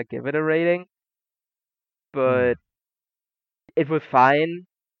not gonna give it a rating. But it was fine.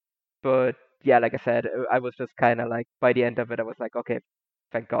 But yeah, like I said, I was just kind of like by the end of it, I was like, okay,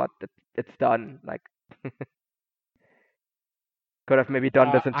 thank God that it's done. Like could have maybe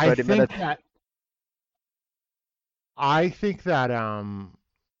done this in I 30 think minutes. that I think that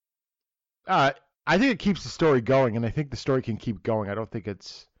uh, I think it keeps the story going, and I think the story can keep going. I don't think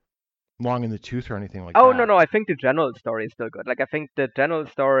it's long in the tooth or anything like Oh no, that. no, I think the general story is still good. Like I think the general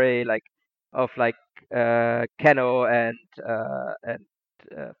story like of like Keno and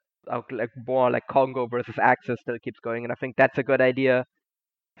like more like Congo versus Axis still keeps going, and I think that's a good idea.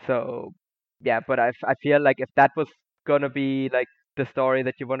 So yeah, but I feel like if that was gonna be like the story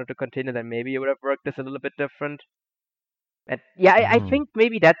that you wanted to continue, then maybe it would have worked this a little bit different. And yeah, I Hmm. think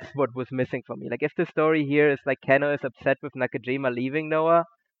maybe that's what was missing for me. Like if the story here is like Keno is upset with Nakajima leaving Noah,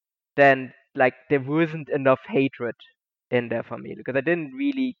 then like there wasn't enough hatred in there for me because I didn't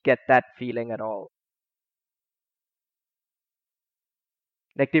really get that feeling at all.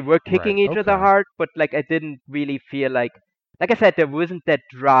 Like they were Right. kicking each other Okay. hard, but like I didn't really feel like I said, there wasn't that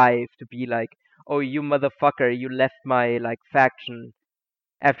drive to be like, oh you motherfucker, you left my like faction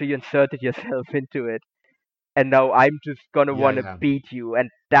after you inserted yourself into it, and now I'm just gonna Yeah. wanna Yeah. beat you, and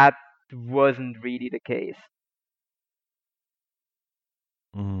that wasn't really the case.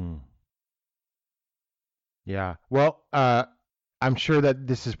 Mm. Yeah. Well, I'm sure that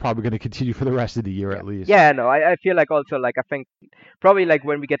this is probably going to continue for the rest of the year Yeah. at least. Yeah, no, I feel like also like I think probably like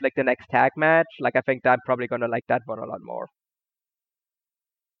when we get like the next tag match, like I think that I'm probably gonna like that one a lot more.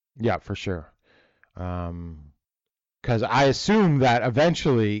 Yeah, for sure. Because I assume that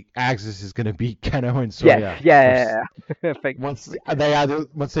eventually Axis is going to beat Keno and Yes, Soya yeah, yeah, yeah. I think once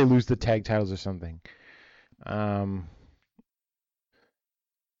they lose the tag titles or something. Um,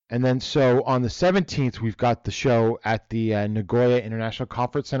 and then so on the 17th, we've got the show at the Nagoya International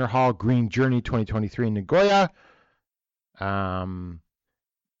Conference Center Hall, Green Journey 2023 in Nagoya.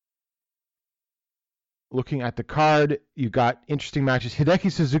 Looking at the card, you got interesting matches: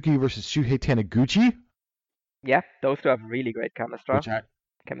 Hideki Suzuki versus Shuhei Taniguchi. Yeah, those two have really great chemistry.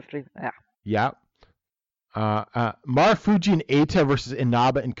 Yeah. Yeah. Marufuji and Eita versus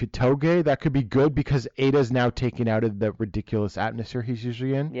Inaba and Katoge. That could be good because Eita's now taken out of the ridiculous atmosphere he's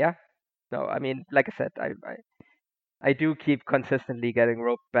usually in. Yeah. No, I mean, like I said, I do keep consistently getting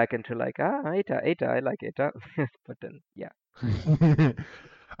roped back into like, Eita, I like Eita. But then, yeah.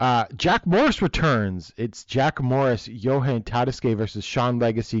 Jack Morris returns. It's Jack Morris, Johan Tadasuke versus Sean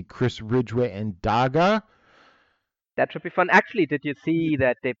Legacy, Chris Ridgway, and Daga. That should be fun. Actually, did you see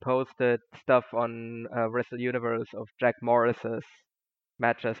that they posted stuff on Wrestle Universe of Jack Morris's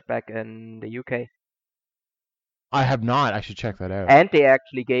matches back in the UK? I have not. I should check that out. And they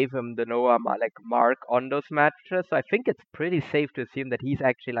actually gave him the Noah mark on those matches. So I think it's pretty safe to assume that he's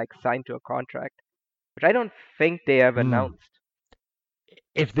actually like signed to a contract, which I don't think they have announced.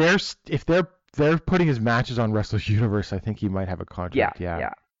 If they're putting his matches on Wrestle Universe, I think he might have a contract.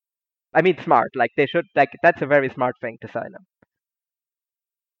 Yeah. I mean, smart. Like they should. Like that's a very smart thing to sign him.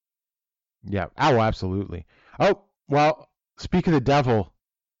 Yeah. Oh, absolutely. Oh, well. Speak of the devil,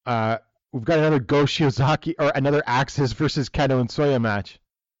 we've got another Go Shiozaki or another Axis versus Keno and Soya match.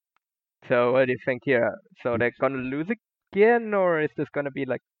 So what do you think here? So they're gonna lose again, or is this gonna be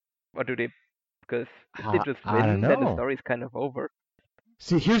like, what do they? Because if they just win, then the story's kind of over.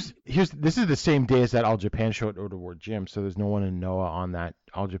 See, here's this is the same day as that All Japan show at Oda War Gym, so there's no one in Noah on that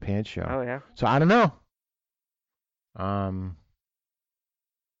All Japan show. Oh yeah. So I don't know.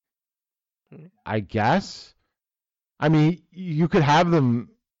 I guess. I mean, you could have them.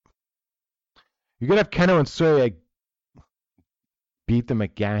 You could have Keno and Soya beat them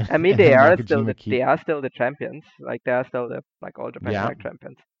again. I mean, they are still the champions. Like they are still the All Japan Tag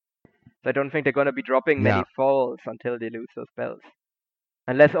champions. So I don't think they're gonna be dropping many falls until they lose those belts.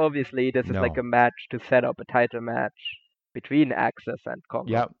 Unless obviously this is like a match to set up a title match between Axis and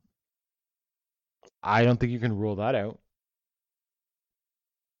Congo. Yep. I don't think you can rule that out.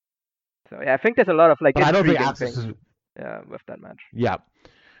 So yeah, I think there's a lot of like intriguing things with that match. Yeah.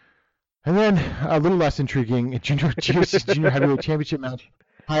 And then a little less intriguing, junior heavyweight championship match.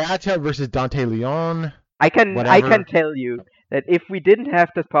 Hayata versus Dante Leon. I can tell you that if we didn't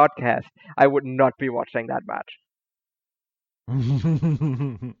have this podcast, I would not be watching that match.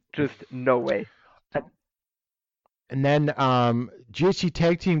 Just no way. And then GHC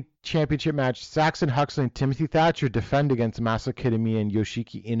Tag Team Championship match: Saxon Huxley and Timothy Thatcher defend against Masa Kitamiya and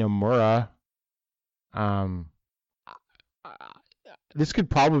Yoshiki Inamura. This will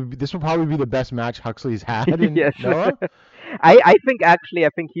probably be the best match Huxley's had in yes. Noah. I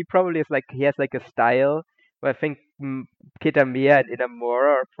think he probably has like a style where I think Kitamiya and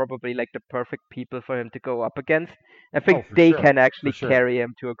Inamura are probably like the perfect people for him to go up against. I think they can actually carry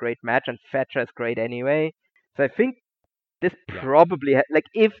him to a great match, and Thatcher is great anyway. So I think this probably like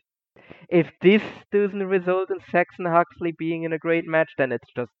if this doesn't result in Saxon Huxley being in a great match, then it's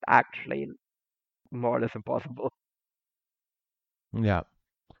just actually more or less impossible. Yeah,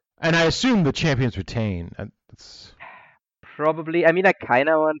 and I assume the champions retain. Probably. I mean, I kind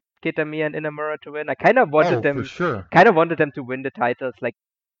of want Kitamiya and Inamura to win. I kind of wanted them. For sure. Kind of wanted them to win the titles like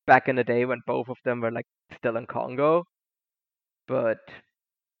back in the day when both of them were like still in Congo. But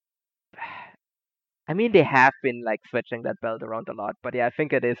I mean, they have been like switching that belt around a lot. But yeah, I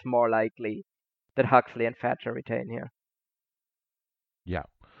think it is more likely that Huxley and Thatcher retain here. Yeah.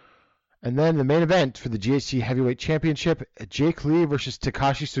 And then the main event for the GHC Heavyweight Championship: Jake Lee versus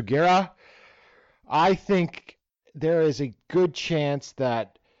Takashi Sugiura. I think there is a good chance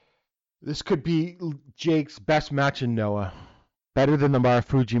that this could be Jake's best match in Noah. Better than the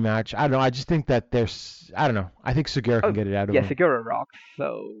Marufuji match. I don't know. I just think that I don't know. I think Sugiura can get it out of him. Yeah, Sugiura rocks.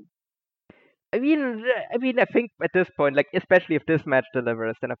 So, I mean, I think at this point, like, especially if this match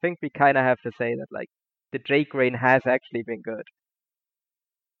delivers, then I think we kind of have to say that, like, the Jake reign has actually been good.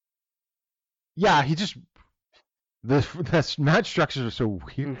 Yeah, the match structures are so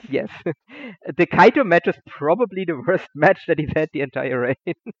weird. Yes. The Kaito match is probably the worst match that he's had the entire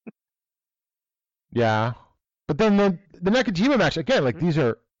reign. Yeah. But then the Nakajima match, again, like these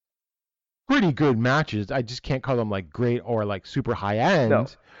are pretty good matches. I just can't call them like great or like super high end. No.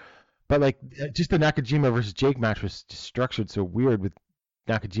 But like just the Nakajima versus Jake match was just structured so weird, with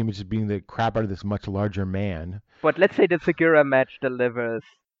Nakajima just being the crap out of this much larger man. But let's say the Sugiura match delivers.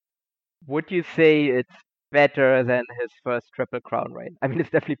 Would you say it's better than his first Triple Crown reign. I mean, it's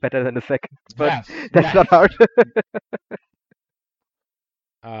definitely better than the second, but Yes. that's not hard.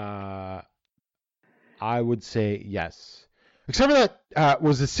 Uh, I would say yes. Except for that,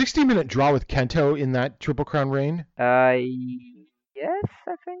 was a 60-minute draw with Kento in that Triple Crown reign? Uh, yes,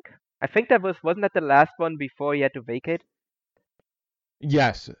 I think. I think that wasn't that the last one before he had to vacate?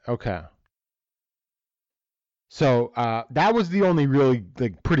 Yes. Okay. So that was the only really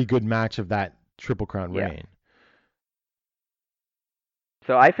pretty good match of that Triple Crown Yeah. reign.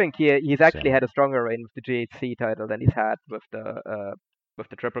 So I think he's actually So. had a stronger reign with the GHC title than he's had with the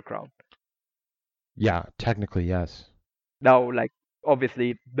Triple Crown. Yeah, technically yes. Now, like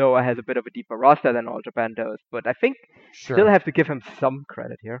obviously Noah has a bit of a deeper roster than All Japan does, but I think Sure. still have to give him some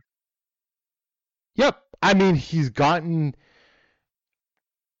credit here. Yep. I mean, he's gotten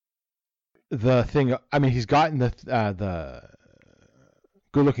the thing. I mean, he's gotten the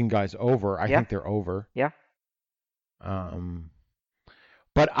good-looking guys over. I think they're over. Yeah.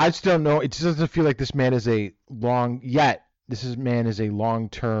 But I just don't know. It just doesn't feel like this man is a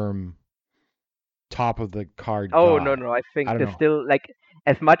long-term top of the card Oh guy. no, I think I don't there's know. still like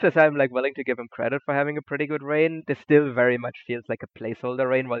as much as I'm like willing to give him credit for having a pretty good reign, this still very much feels like a placeholder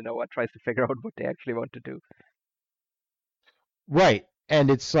reign while Noah tries to figure out what they actually want to do. Right.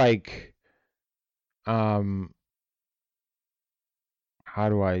 And it's like, how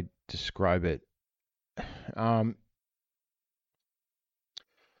do I describe it? But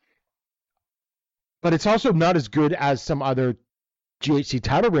it's also not as good as some other GHC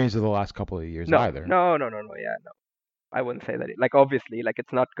title reigns of the last couple of years either. No. Yeah, no. I wouldn't say that. Like obviously, like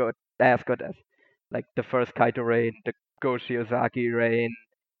it's not as good as like the first Kaito reign, the Go Shiozaki reign.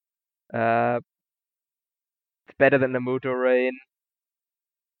 It's better than the Muto reign.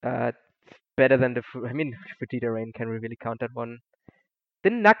 It's better than I mean, Fujita reign, can we really count that one? The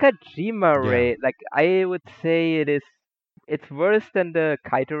Nakajima reign, like I would say it's worse than the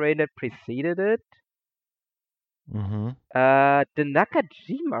Kaito reign that preceded it. Mm-hmm. The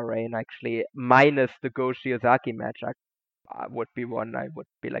Nakajima reign actually, minus the Go Shiozaki match, would be one I would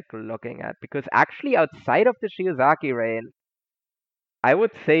be like looking at, because actually outside of the Shiozaki reign, I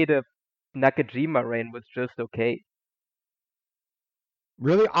would say the Nakajima reign was just okay.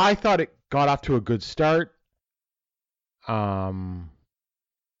 Really, I thought it got off to a good start.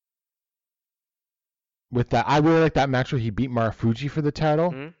 With that, I really like that match where he beat Marufuji for the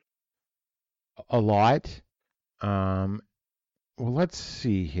title a lot. Well, let's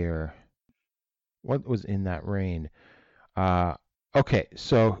see here. What was in that reign? Okay,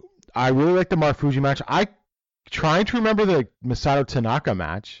 so I really like the Marufuji match. I trying to remember the Masato Tanaka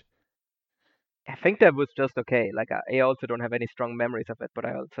match. I think that was just okay. Like I also don't have any strong memories of it, but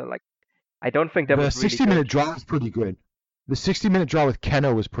I also like I don't think that was really good. The 60-minute draw was pretty good. The 60-minute draw with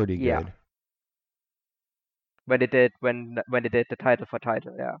Keno was pretty good. When they did the title for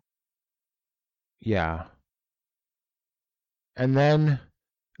title, yeah. Yeah. And then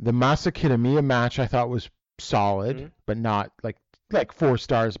the Masa Kitamiya match I thought was solid, but not like 4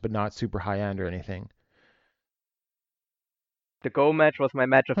 stars, but not super high end or anything. The Go match was my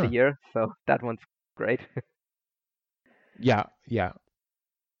match of the year, so that one's great. Yeah.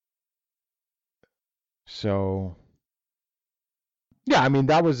 So yeah, I mean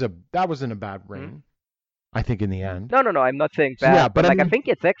that wasn't a bad reign. I think in the end. No, I'm not saying bad, Yeah, but like I think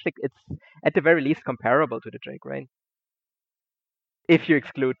it's at the very least comparable to the Drake reign. If you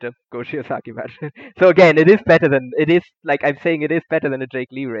exclude the Go Shiozaki match. So again, it is better than I'm saying it is better than the Jake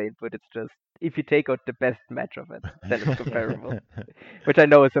Lee reign, but it's just if you take out the best match of it, then it's comparable. Which I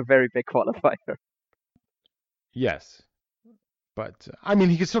know is a very big qualifier. Yes. But I mean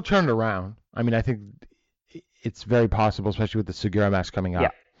he can still turn it around. I mean I think it's very possible, especially with the Sugiura match coming up.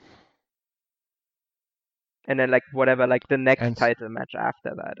 Yeah. And then like whatever like the next title match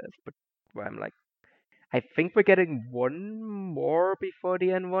after that is, but where I'm like I think we're getting one more before the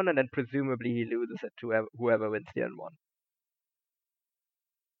N1, and then presumably he loses it to whoever wins the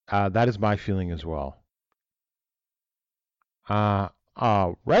N1. That is my feeling as well. All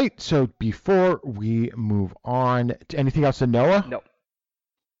right. So before we move on, to anything else in Noah? No.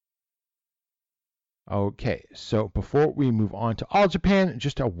 Okay. So before we move on to All Japan,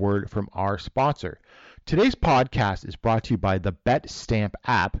 just a word from our sponsor. Today's podcast is brought to you by the Bet Stamp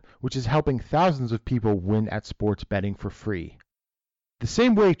app, which is helping thousands of people win at sports betting for free. The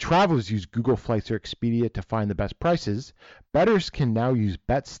same way travelers use Google Flights or Expedia to find the best prices, bettors can now use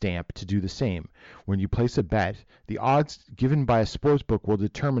BetStamp to do the same. When you place a bet, the odds given by a sportsbook will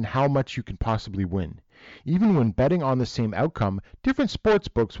determine how much you can possibly win. Even when betting on the same outcome, different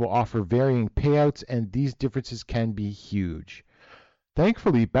sportsbooks will offer varying payouts, and these differences can be huge.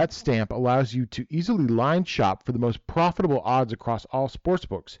 Thankfully, BetStamp allows you to easily line shop for the most profitable odds across all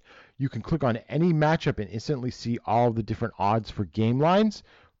sportsbooks. You can click on any matchup and instantly see all of the different odds for game lines,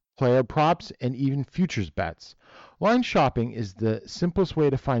 player props, and even futures bets. Line shopping is the simplest way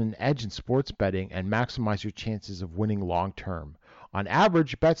to find an edge in sports betting and maximize your chances of winning long term. On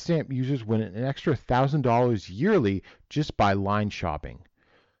average, BetStamp users win an extra $1,000 yearly just by line shopping.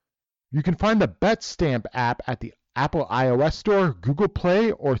 You can find the BetStamp app at the Apple iOS Store, Google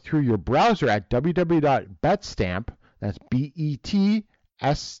Play, or through your browser at www.betstamp, that's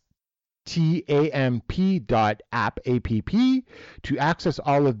BETSTAMP.app, to access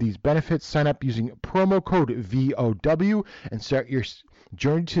all of these benefits. Sign up using promo code VOW and start your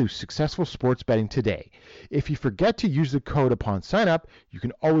journey to successful sports betting today. If you forget to use the code upon sign up, you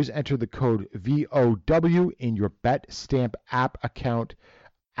can always enter the code VOW in your BetStamp app account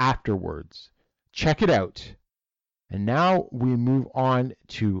afterwards. Check it out. And now we move on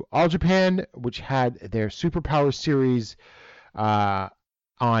to All Japan, which had their Superpower Series on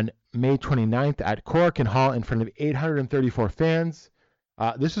May 29th at Korakuen Hall in front of 834 fans.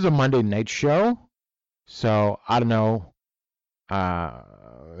 This is a Monday night show, so I don't know.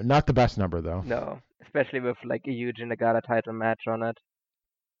 Not the best number, though. No, especially with like a Yuji Nagata title match on it.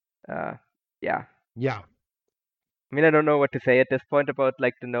 Yeah. Yeah. I mean, I don't know what to say at this point about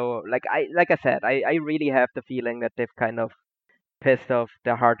like like I said, I really have the feeling that they've kind of pissed off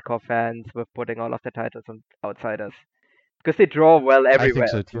the hardcore fans with putting all of the titles on outsiders because they draw well I everywhere.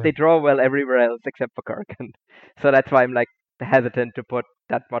 think so, too. They draw well everywhere else except for Korakuen. So that's why I'm like hesitant to put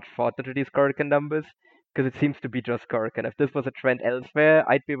that much thought into these Korakuen numbers because it seems to be just Korakuen. If this was a trend elsewhere,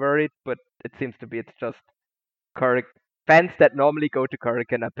 I'd be worried, but it seems to be it's just Korakuen. Fans that normally go to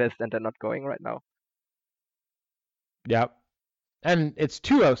Korakuen are pissed and they're not going right now. Yep. And it's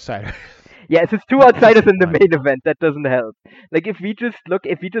two outsiders. Yeah, it's just two outsiders in the main event. That doesn't help. Like if we just look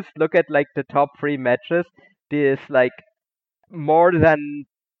at like the top 3 matches, there's like more than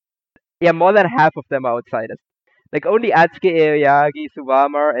half of them are outsiders. Like only Atsuki Aoyagi,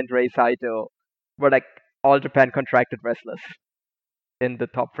 Suwama, and Rei Saito were like all Japan contracted wrestlers in the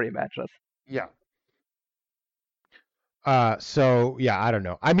top 3 matches. Yeah. So yeah, I don't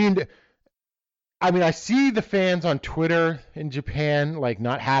know. I mean, I see the fans on Twitter in Japan like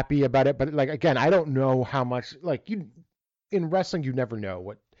not happy about it, but like again, I don't know how much like in wrestling you never know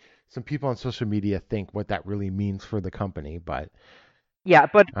what some people on social media think what that really means for the company, but yeah,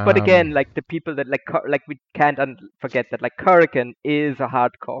 but again, like the people that like we can't forget that like Korakuen is a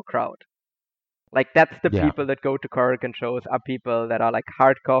hardcore crowd. Like that's the people that go to Korakuen shows are people that are like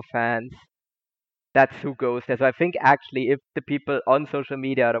hardcore fans. That's who goes there. So I think actually if the people on social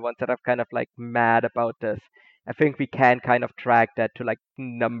media are the ones that are kind of like mad about this, I think we can kind of track that to like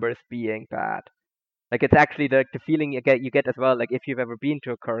numbers being bad. Like it's actually the feeling you get as well, like if you've ever been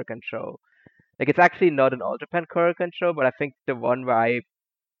to a Korakuen show. Like it's actually not an All Japan Korakuen show, but I think the one where I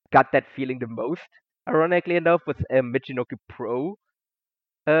got that feeling the most, ironically enough, was a Michinoku Pro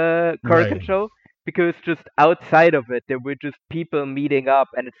Korakuen show. Because just outside of it, there were just people meeting up,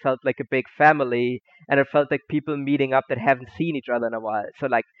 and it felt like a big family, and it felt like people meeting up that haven't seen each other in a while. So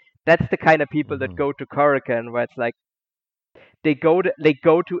like that's the kind of people that go to Korakuen, where it's like they go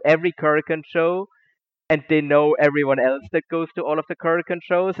to every Korakuen show, and they know everyone else that goes to all of the Korakuen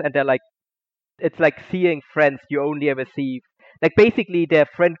shows, and they're like, it's like seeing friends you only ever see. Like basically, they're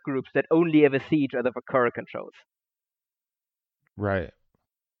friend groups that only ever see each other for Korakuen shows. Right.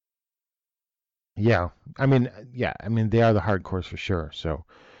 Yeah. I mean, they are the hardcores for sure. So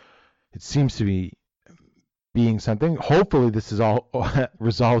it seems to be being something. Hopefully, this is all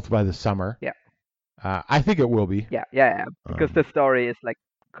resolved by the summer. Yeah. I think it will be. Yeah. Because the story is like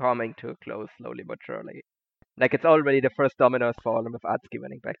coming to a close slowly but surely. Like it's already the first domino has fallen with Atsuki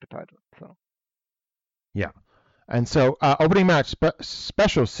winning back the title. So. Yeah. And so, opening match,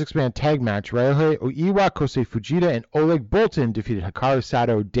 special 6-man tag match, Ryohei Oiwa, Kosei Fujita, and Oleg Boltin defeated Hikaru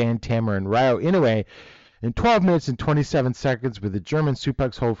Sato, Dan Tammer, and Ryo Inoue in 12 minutes and 27 seconds with a German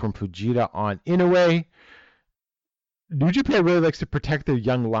suplex hold from Fujita on Inoue. New Japan really likes to protect their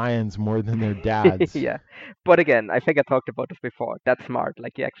young lions more than their dads. Yeah. But again, I think I talked about this before. That's smart.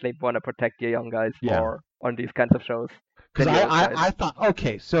 Like you actually want to protect your young guys more on these kinds of shows. Because I thought,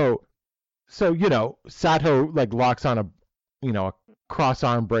 okay, so Sato like locks on a cross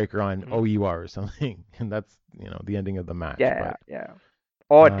arm breaker on Oiwa or something, and that's the ending of the match. Yeah.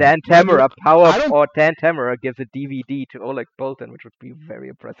 Or Dan Tamura or Dan Tamura gives a DVD to Oleg Boltin, which would be very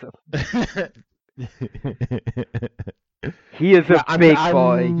impressive. He is a big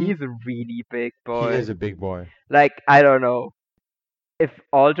boy. He's a really big boy. He is a big boy. Like I don't know, if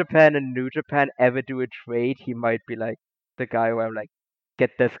All Japan and New Japan ever do a trade, he might be like the guy where I'm like,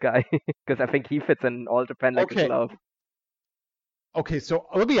 get this guy because I think he fits in All Japan like a Okay. glove. Okay, so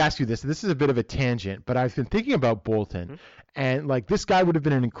let me ask you this. This is a bit of a tangent, but I've been thinking about Bolton, and like this guy would have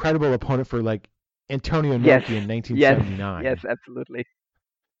been an incredible opponent for like Antonio Yes, Inoki in yes, 1979. yes, absolutely.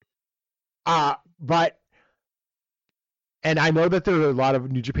 But and I know that there are a lot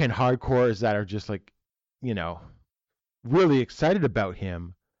of New Japan hardcores that are just like, you know, really excited about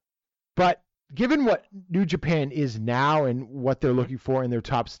him. But given what New Japan is now and what they're looking for in their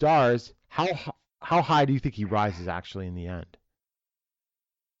top stars, how high do you think he rises actually in the end?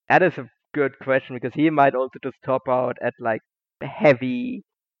 That is a good question because he might also just top out at like heavy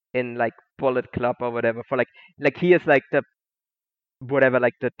in like Bullet Club or whatever for like he is like the whatever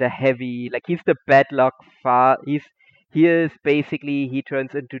like the heavy like he's the bad luck he is basically he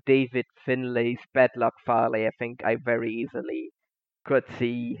turns into David Finlay's bad luck Farley. I think I very easily could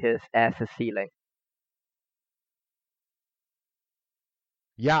see his as a ceiling.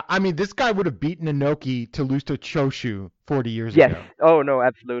 Yeah, I mean, this guy would have beaten Inoki to lose to Choshu 40 years Yes. ago. Oh no,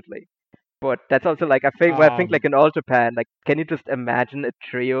 absolutely. But that's also like I think like in All Japan, like can you just imagine a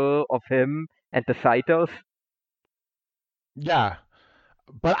trio of him and the Saitos? Yeah,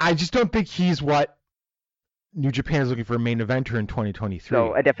 but I just don't think he's what New Japan is looking for a main eventer in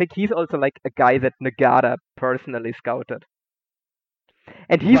No, 2023. and I think he's also like a guy that Nagata personally scouted.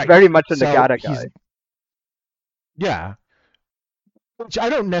 And he's Right. very much a So Nagata he's guy. yeah, which I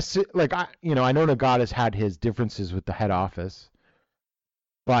don't necessarily like. I know Nagata's had his differences with the head office,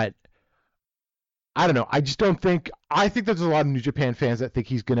 but I don't know. I just don't think. I think there's a lot of New Japan fans that think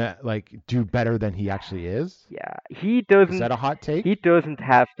he's gonna like do better than he actually is. Yeah, Is that a hot he take? doesn't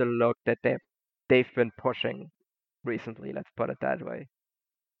have the look that they've been pushing recently, let's put it that way.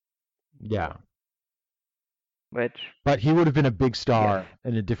 Yeah, Which but he would have been a big yes. star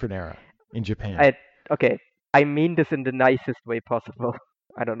in a different era in Japan. I okay, I mean this in the nicest way possible.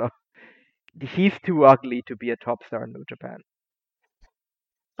 I don't know. He's too ugly to be a top star in New Japan.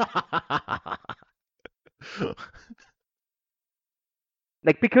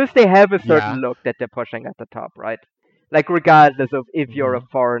 Like because they have a certain Yeah. look that they're pushing at the top, right? Like regardless of if you're a hmm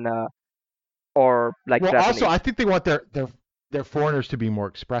foreigner or like Well, also, Japanese. I think they want their foreigners to be more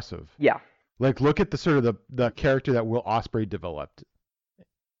expressive. Yeah. Like, look at the sort of the character that Will Ospreay developed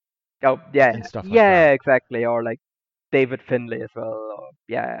Oh yeah. and stuff like Yeah, that. exactly. Or like David Finlay as well. Or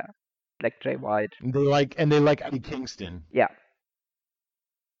yeah, like Jay White. And they like Eddie Kingston. Yeah.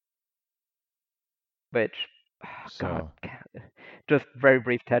 Which God, So just very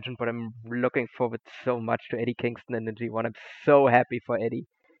brief tangent, but I'm looking forward so much to Eddie Kingston in the G1. I'm so happy for Eddie.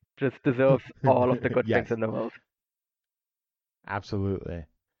 Just deserves all of the good things yes, in the world. absolutely.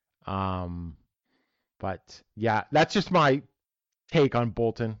 Um, but yeah, that's just my take on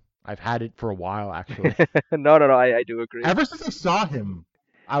Bolton. I've had it for a while actually. No, I do agree. Ever since I saw him,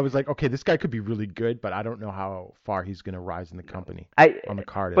 I was like, okay, this guy could be really good, but I don't know how far he's gonna rise in the No. company I on the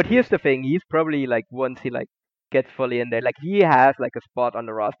card at but here's least. the thing, he's probably like once he like gets fully in there, like he has like a spot on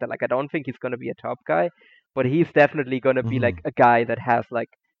the roster. Like I don't think he's gonna be a top guy, but he's definitely gonna be hmm like a guy that has like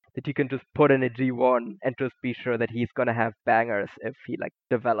that you can just put in a G1 and just be sure that he's gonna have bangers if he like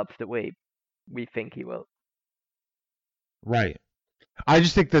develops the way we think he will. Right. I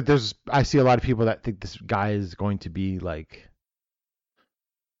just think that I see a lot of people that think this guy is going to be like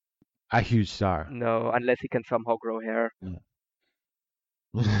a huge star. No, unless he can somehow grow hair, Yeah.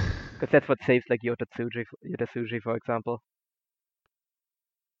 because that's what saves like Yota Tsuji, for example.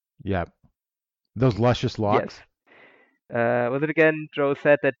 Yeah. Those luscious Yes. locks. Was it again? Joe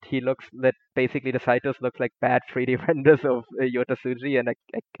said that he looks that basically the Saitos looks like bad 3D renders of Yota Tsuji, and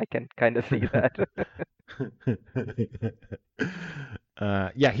I can kind of see that.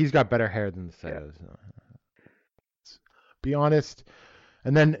 Yeah, he's got better hair than the Yeah. Saiyos. Be honest.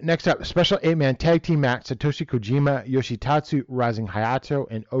 And then next up, special 8-man tag team match: Satoshi Kojima, Yoshitatsu Rising Hayato,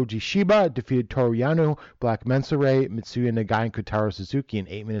 and Oji Shiba defeated Toru Yano, Black Mensaray, Mitsuya Nagai, and Kotaro Suzuki in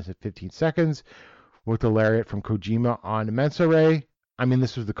 8 minutes and 15 seconds with a lariat from Kojima on Mensaray. I mean,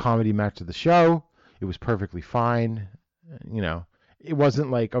 this was the comedy match of the show. It was perfectly fine. You know, it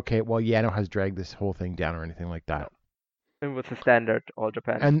wasn't like, okay, well, Yano has dragged this whole thing down or anything like No, that. it was a standard All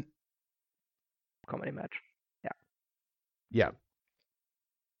Japan And comedy match. Yeah. yeah.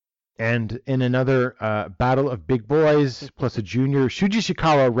 And in another battle of big boys, plus a junior, Shuji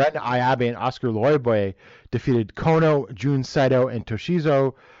Shikawa, Ren Ayabe, and Oscar Loiboe defeated Kono, Jun Saito, and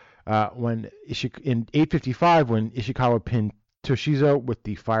Toshizo in 8:55 when Ishikawa pinned Toshizo with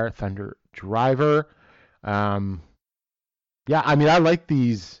the Fire Thunder Driver. Yeah, I mean, I like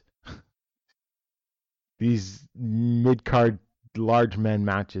these mid-card large men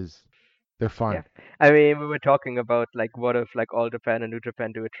matches. They're fun. Yeah. I mean, we were talking about like what if like All Japan and New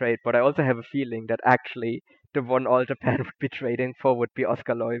Japan do a trade, but I also have a feeling that actually the one All Japan would be trading for would be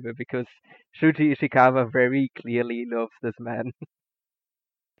Oscar Loibe because Shuji Ishikawa very clearly loves this man.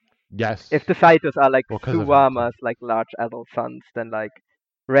 Yes. If the Saitos are like Well, because of him too. Suwama's like large adult sons, then like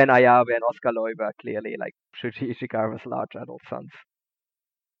Ren Ayabe and Oscar Loibe are clearly like Shuji Ishikawa's large adult sons.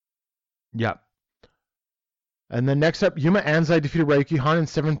 Yeah. And then next up, Yuma Anzai defeated Ryuki Han in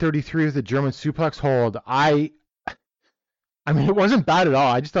 7:33 with a German suplex hold. I mean, it wasn't bad at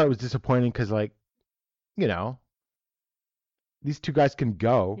all. I just thought it was disappointing because, like, you know, these two guys can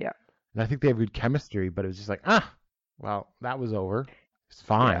go, Yeah. and I think they have good chemistry. But it was just like, well, that was over. It's Yeah.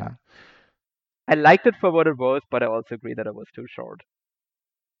 fine. I liked it for what it was, but I also agree that it was too short.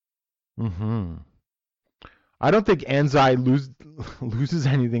 Mm-hmm. I don't think Anzai loses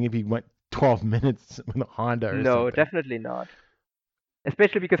anything if he went 12 minutes with a Honda or No, something. definitely not.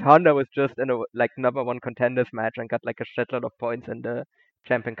 Especially because Honda was just in a like number one contenders match and got like a shitload of points in the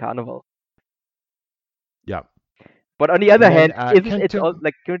Champion Carnival. Yeah. But on the And other then hand, isn't it all Kento.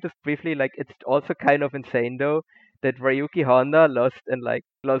 like can we just briefly like it's also kind of insane though that Ryuki Honda lost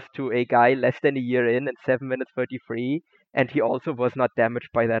to a guy less than a year in 7 minutes 33, and he also was not damaged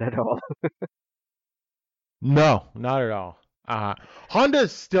by that at all. No, not at all.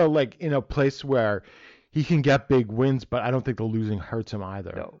 Honda's still like in a place where he can get big wins, but I don't think the losing hurts him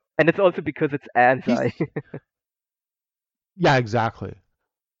either. No, and it's also because it's Anzai. Yeah, exactly.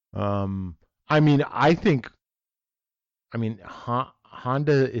 I mean,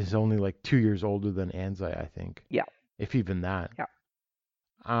 Honda is only like 2 years older than Anzai, I think. Yeah. If even that. Yeah.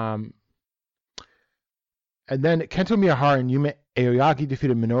 And then Kento Miyahara and Yuma Aoyagi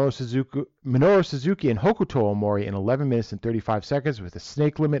defeated Minoru Suzuki and Hokuto Omori in 11 minutes and 35 seconds with a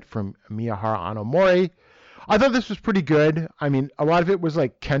snake limit from Miyahara on Omori. I thought this was pretty good. I mean, a lot of it was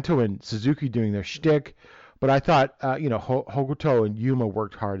like Kento and Suzuki doing their shtick, but I thought, Hokuto and Yuma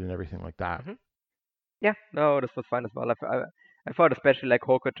worked hard and everything like that. Mm-hmm. Yeah, no, this was fine as well. I thought especially like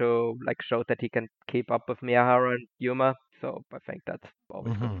Hokuto like showed that he can keep up with Miyahara and Yuma, so I think that's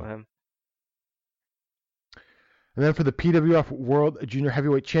always good for him. And then for the PWF World Junior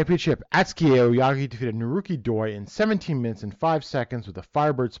Heavyweight Championship, Atsuki Aoyagi defeated Naruki Doi in 17 minutes and 5 seconds with a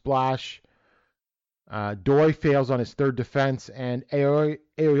Firebird Splash. Doi fails on his third defense, and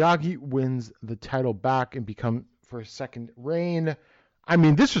Aoyagi wins the title back and becomes for a second reign. I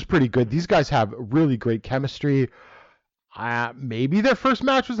mean, this was pretty good. These guys have really great chemistry. Maybe their first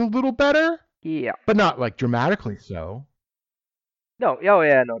match was a little better. Yeah. But not like dramatically so. No, oh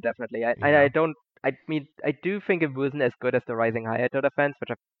yeah, no, definitely. I mean, I do think it wasn't as good as the Rising Hayato defense, which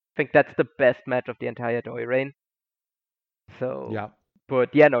I think that's the best match of the entire Doi reign. So, yeah.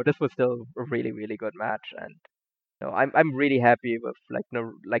 But yeah, no, this was still a really, really good match, and no, I'm really happy with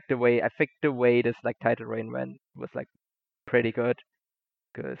the way I think the way this like title reign went was like pretty good,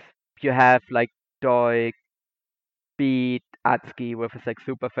 because you have like Doi beat Atsuki with his like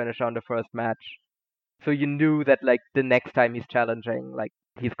super finish on the first match, so you knew that like the next time he's challenging, like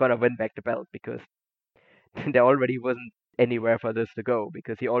he's gonna win back the belt because there already wasn't anywhere for this to go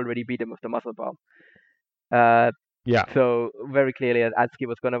because he already beat him with the muscle bomb. Yeah. So very clearly Atsuki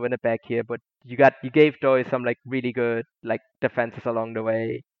was gonna win it back here, but you gave Doi some like really good like defenses along the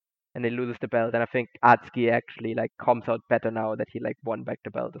way, and he loses the belt. And I think Atsuki actually like comes out better now that he like won back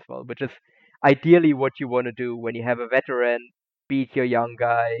the belt as well, which is ideally what you want to do when you have a veteran beat your young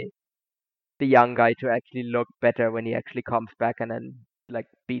guy, the young guy to actually look better when he actually comes back and then like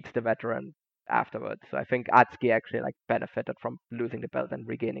beats the veteran afterwards. So I think Atsuki actually like benefited from losing the belt and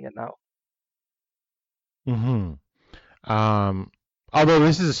regaining it now. Although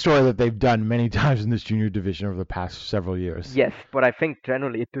this is a story that they've done many times in this junior division over the past several years. Yes, but I think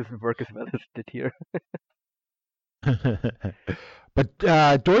generally it doesn't work as well as it did here. But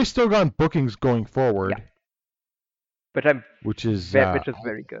Doi's still got bookings going forward. Yeah. Which is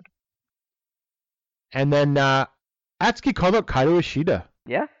very good. And then Atsuki called out Kaito Ishida.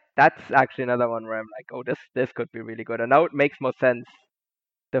 Yeah, that's actually another one where I'm like, oh, this could be really good. And now it makes more sense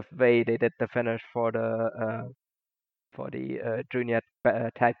the way they did the finish for the junior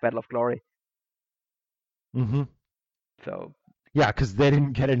tag Battle of Glory. Mm-hmm. So. Yeah, because they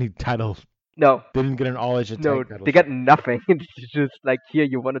didn't get any titles. No. They didn't get an All Asia tag battle. They got nothing. It's just like, here,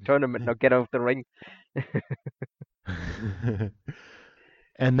 you won a tournament, now get out of the ring.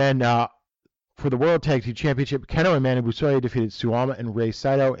 And then for the World Tag Team Championship, Keno and Manu Busoya defeated Suwama and Rei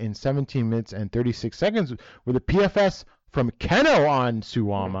Saito in 17 minutes and 36 seconds with a PFS from Keno on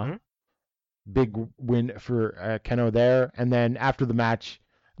Suwama. Mm-hmm. Big win for Keno there. And then after the match,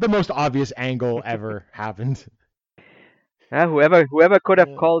 the most obvious angle ever happened. Whoever could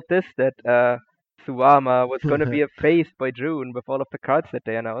have called this that Suwama was gonna be a face by June with all of the cards that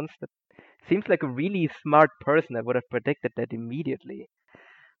they announced. That seems like a really smart person that would have predicted that immediately.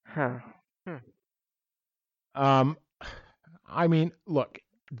 Huh. Hmm. I mean, look,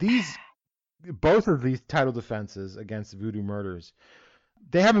 both of these title defenses against Voodoo Murders,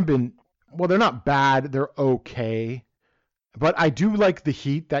 they haven't been, well, they're not bad, they're okay. But I do like the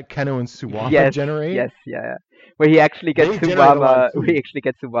heat that Keno and Suwama Yes, generate. yes, yeah. Where he actually gets They generate a lot of heat.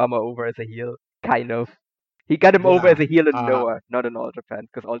 Suwama over as a heel, kind of. He got him over Yeah. as a heel in Noah, not in All Japan,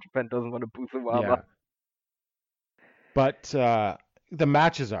 because All Japan doesn't want to boo Suwama. Yeah. But the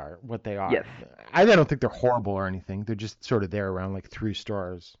matches are what they are. Yes. I don't think they're horrible or anything. They're just sort of there around like 3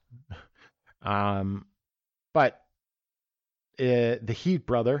 stars. But the Heat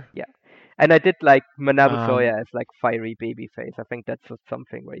brother. Yeah. And I did like Manabu Um, Soya as like fiery babyface. I think that's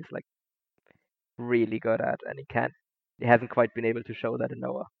something where he's like really good at, and he hasn't quite been able to show that in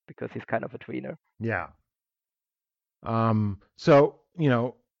Noah because he's kind of a tweener. Yeah. So,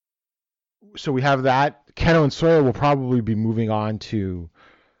 so we have that. Keno and Sawyer will probably be moving on to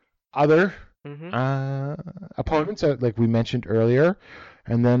other opponents, like we mentioned earlier.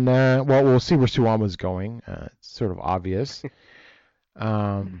 And then, well, we'll see where Suwama's going. It's sort of obvious.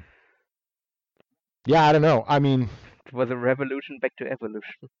 Yeah, I don't know. I mean, It was a revolution back to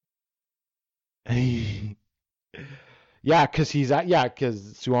evolution. yeah, because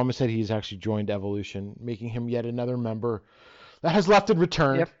Suwama said he's actually joined Evolution, making him yet another member that has left and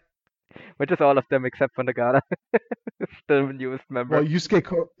returned. Yep. Which is all of them except for Nagata. Still the newest member. Well,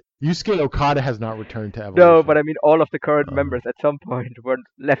 Yusuke Okada has not returned to Evolution. No, but I mean all of the current members at some point were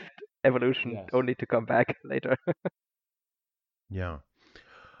left Evolution, yes. only to come back later. Yeah.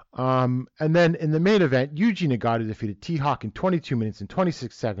 And then in the main event, Yuji Nagata defeated T-Hawk in 22 minutes and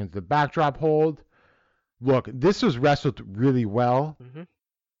 26 seconds. The backdrop hold. Look, this was wrestled really well. Mm-hmm.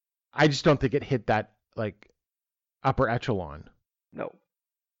 I just don't think it hit that like upper echelon. No.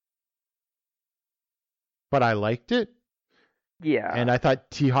 But I liked it. Yeah. And I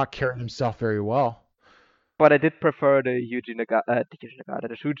thought T-Hawk carried himself very well. But I did prefer the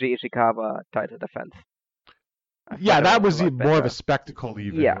the Shuji Ishikawa title defense. Yeah, that was more of a spectacle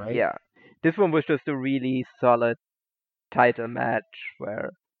even, yeah, right? Yeah. This one was just a really solid title match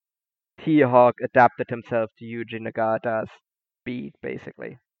where T-Hawk adapted himself to Yuji Nagata's speed,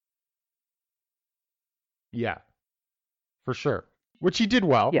 basically. Yeah, for sure. Which he did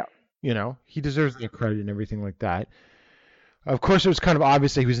well. Yeah. He deserves the credit and everything like that. Of course, it was kind of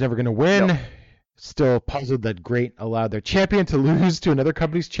obvious that he was never going to win. No. Still puzzled that Great allowed their champion to lose to another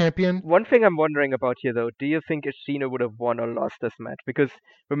company's champion. One thing I'm wondering about here, though, do you think Ishino would have won or lost this match? Because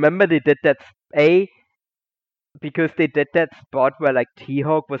remember they did that because they did that spot where like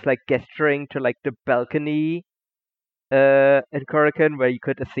T-Hawk was like gesturing to like the balcony in Korakuen where you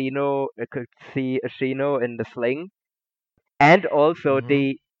could see Ishino in the sling. And also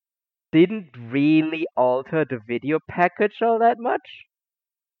they didn't really alter the video package all that much.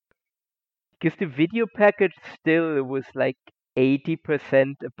 Because the video package still was like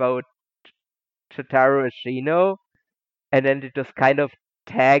 80% about Shotaro Ishino, and then they just kind of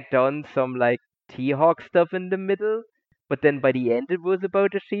tagged on some like T-Hawk stuff in the middle, but then by the end it was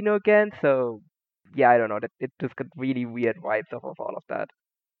about Ishino again, so yeah, I don't know, it just got really weird vibes off of all of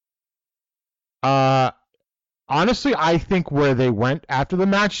that. Honestly, I think where they went after the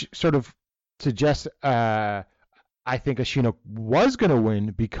match sort of suggests I think Ashino was going to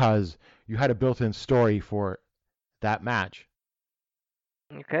win because you had a built-in story for that match.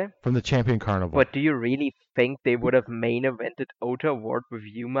 Okay. From the Champion Carnival. But do you really think they would have main evented Ota Ward with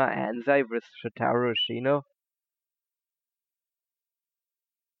Yuma Anzai versus Shotaro Ishino?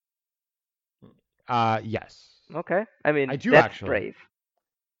 Yes. Okay. I mean, I do that's actually. brave.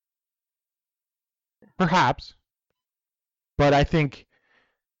 Perhaps. But I think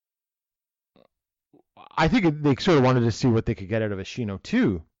they sort of wanted to see what they could get out of Ishino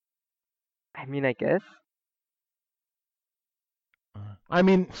too. I mean, I guess. I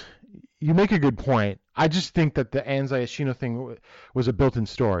mean, you make a good point. I just think that the Anzai Ishino thing was a built-in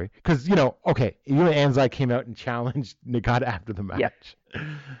story because okay, even Anzai came out and challenged Nagata after the match.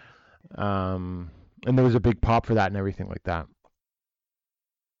 Yeah. And there was a big pop for that and everything like that.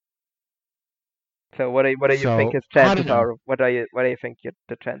 So what do you think his chances are? What do you think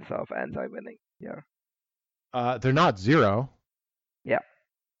the chances of Anzai winning? Yeah. They're not 0. Yeah.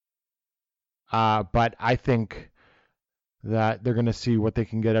 But I think that they're going to see what they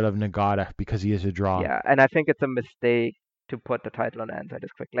can get out of Nagata because he is a draw. Yeah, and I think it's a mistake to put the title on Anzai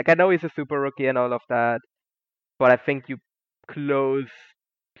this quick. Like, I know he's a super rookie and all of that, but I think you close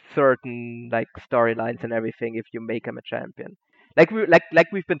certain like storylines and everything if you make him a champion. Like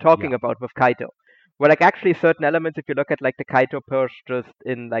we've been talking Yeah. about with Kaito. Where like actually certain elements, if you look at like the Kaito push just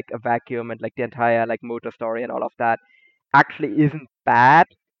in like a vacuum and like the entire like motor story and all of that, actually isn't bad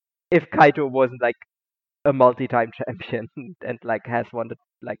if Kaito wasn't like a multi-time champion and like has won the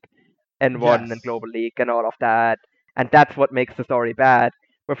like N1 and Yes. Global League and all of that, and that's what makes the story bad.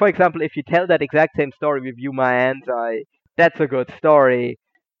 But for example, if you tell that exact same story with Yuma Anzai, that's a good story.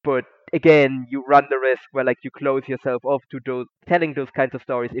 But again, you run the risk where like you close yourself off to those telling those kinds of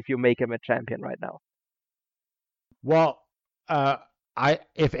stories if you make him a champion right now. Well, uh,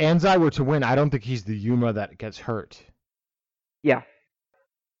 if Anzai were to win, I don't think he's the Yuma that gets hurt. Yeah,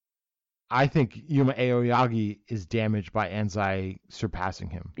 I think Yuma Aoyagi is damaged by Anzai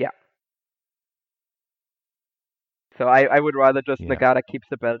surpassing him. yeah. So I would rather just Yeah. Nagata keeps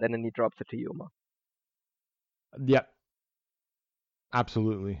the belt and then he drops it to Yuma. Yep.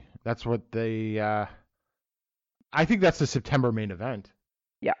 Absolutely. That's what they. I think that's the September main event.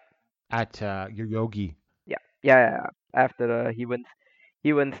 Yeah. At Yoyogi. Yeah. After he wins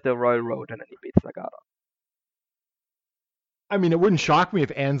the Royal Road and then he beats Nagata. I mean, it wouldn't shock me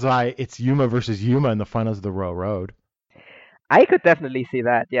if it's Yuma versus Yuma in the finals of the Royal Road. I could definitely see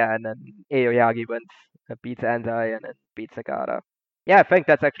that, yeah, and then Aoyagi wins, beats Anzai, and then beats Nagata. Yeah, I think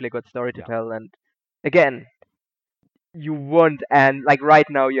that's actually a good story to Yeah. tell. And again, you want, and like right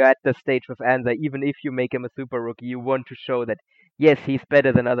now you're at the stage with Anzai, even if you make him a super rookie, you want to show that yes, he's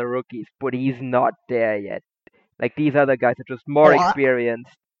better than other rookies, but he's not there yet. Like these other guys are just more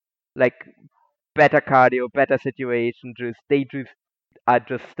experienced, like better cardio, better situation, they just are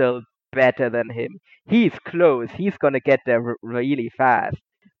just still better than him. He's close. He's gonna get there really fast,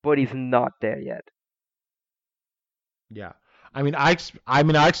 but he's not there yet. Yeah. I mean, I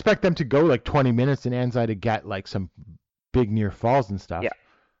expect them to go like 20 minutes and Anzai to get like some big near falls and stuff. Yeah.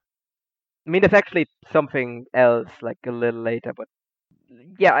 I mean, there's actually something else like a little later, but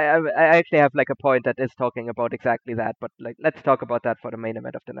yeah, I actually have like a point that is talking about exactly that. But like, let's talk about that for the main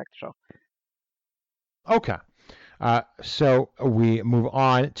event of the next show. Okay. So we move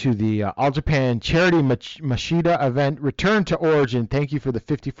on to the All Japan Charity Machida event. Return to Origin. Thank you for the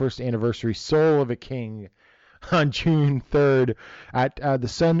 51st anniversary Soul of a King on June 3rd at the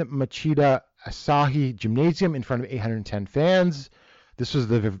Sun Machida Asahi Gymnasium in front of 810 fans. This was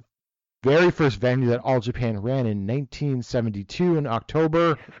the very first venue that All Japan ran in 1972 in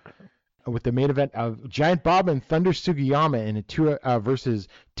October, with the main event of Giant Bob and Thunder Sugiyama in a two versus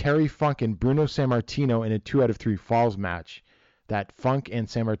Terry Funk and Bruno Sammartino in a 2 out of 3 falls match that Funk and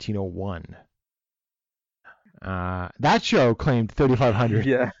Sammartino won. That show claimed 3,500.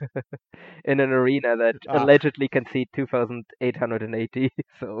 Yeah, in an arena that allegedly can seat 2,880.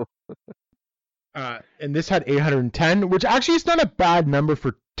 So. And this had 810, which actually is not a bad number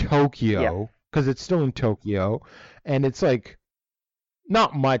for Tokyo, because it's still in Tokyo, and it's like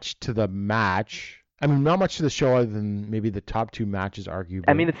not much to the match. I mean, not much to the show other than maybe the top 2 matches, arguably.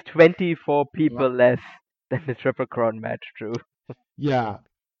 I mean, it's 24 people less than the Triple Crown match, Drew. Yeah.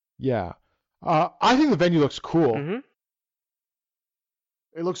 I think the venue looks cool. Mm-hmm.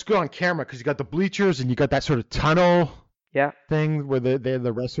 It looks good on camera because you got the bleachers and you got that sort of tunnel thing where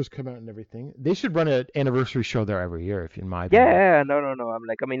the wrestlers come out and everything. They should run an anniversary show there every year, if in my opinion. Yeah, no. I'm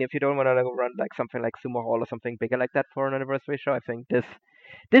like, I mean, if you don't want to run like something like Sumo Hall or something bigger like that for an anniversary show, I think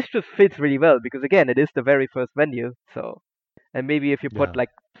this just fits really well because again, it is the very first venue. So, and maybe if you put like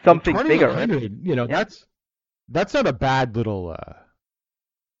something bigger, you know, that's not a bad little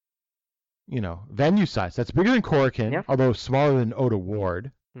venue size. That's bigger than Korakuen, although smaller than Oda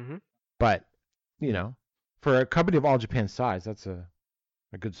Ward. Mm-hmm. But for a company of All Japan size, that's a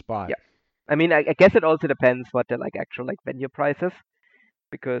good spot. Yeah, I mean, I guess it also depends what the like actual like venue price is,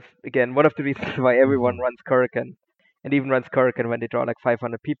 because again, one of the reasons why everyone runs Korakuen, and even runs Korakuen when they draw like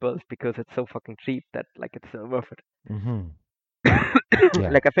 500 people, is because it's so fucking cheap that like it's still worth it. Mm-hmm.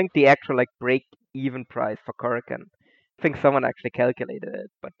 Like I think the actual like break-even price for Korakuen, I think someone actually calculated it,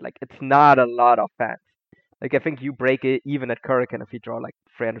 but like it's not a lot of fans. Like I think you break it even at Korakuen if you draw like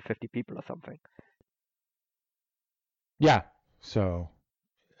 350 people or something. Yeah, so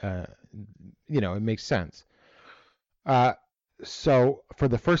it makes sense. So for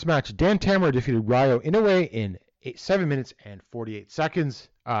the first match, Dan Tamura defeated Ryo Inoue in 7 minutes and 48 seconds.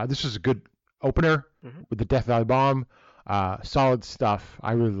 This was a good opener with the Death Valley Bomb. Solid stuff.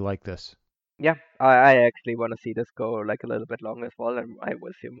 I really like this. Yeah, I actually want to see this go like a little bit longer as well, and I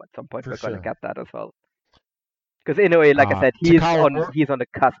will assume at some point we're going to get that as well. Because Inoue, like I said, he's on the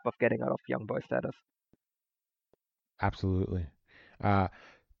cusp of getting out of young boy status. Absolutely.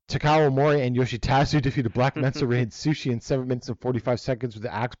 Takao Omori and Yoshitazu defeated Black Mensa Ray and Sushi in 7 minutes and 45 seconds with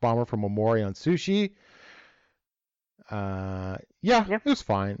the Axe Bomber from Omori on Sushi. Yeah, it was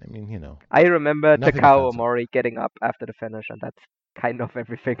fine. I mean, I remember nothing Takao offensive. Omori getting up after the finish, and that's kind of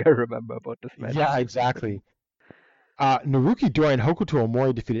everything I remember about this match. Yeah, exactly. Naruki Doi and Hokuto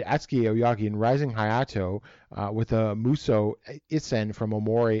Omori defeated Atsuki Aoyagi and Rising Hayato with a Muso Isen from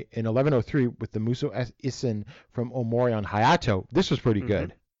Omori in 11:03 with the Muso Isen from Omori on Hayato. This was pretty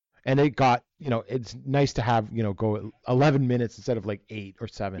good. And it got, it's nice to have, go 11 minutes instead of like 8 or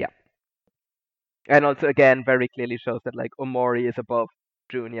 7. Yeah. And also, again, very clearly shows that, like, Omori is above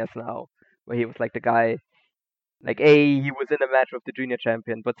juniors now, where he was, like, the guy, like, he was in a match with the junior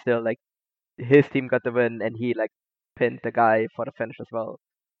champion, but still, like, his team got the win, and he, like, pinned the guy for the finish as well,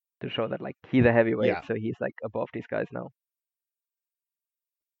 to show that, like, he's a heavyweight, Yeah. so he's, like, above these guys now.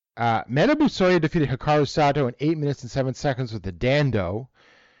 Manabu Soya defeated Hikaru Sato in 8 minutes and 7 seconds with the Dando.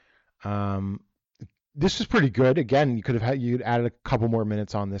 This was pretty good. Again, you'd added a couple more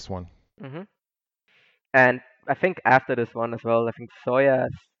minutes on this one. And I think after this one as well, I think Soya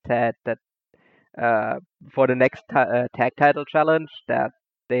said that for the next tag title challenge, that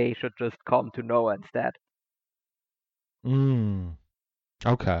they should just come to Noah instead.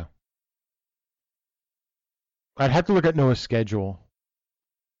 Okay. I'd have to look at Noah's schedule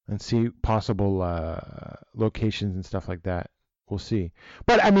and see possible locations and stuff like that. We'll see.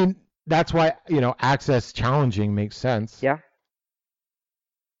 But I mean, that's why, Access challenging makes sense. Yeah.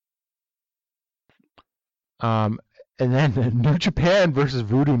 And then New Japan versus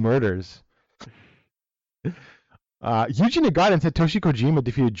Voodoo Murders. Yuji Nagata and Satoshi Kojima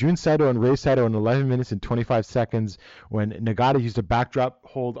defeated Jun Saito and Rei Saito in 11 minutes and 25 seconds when Nagata used a backdrop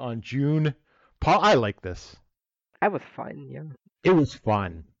hold on Jun. Paul, I like this. I was fine, yeah. It was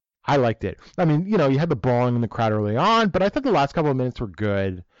fun. I liked it. I mean, you had the brawling in the crowd early on, but I thought the last couple of minutes were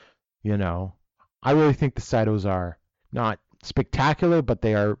good. I really think the Saitos are not spectacular, but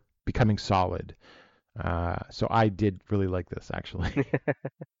they are becoming solid. So I did really like this, actually.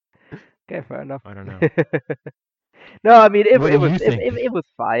 Okay, fair enough. I don't know. No, I mean it What do was you think? it was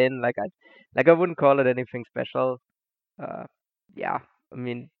fine. Like I wouldn't call it anything special. Yeah. I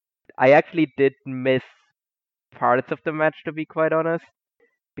mean, I actually did miss parts of the match, to be quite honest,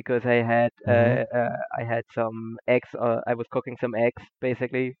 because I had some eggs. I was cooking some eggs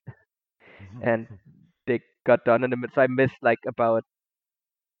basically, and they got done in the mid. So I missed like about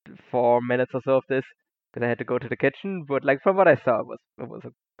 4 minutes or so of this because I had to go to the kitchen. But like from what I saw, it was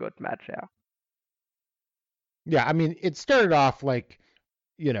a good match. Yeah. Yeah, I mean, it started off like,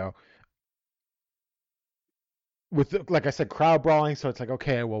 with, like I said, crowd brawling. So it's like,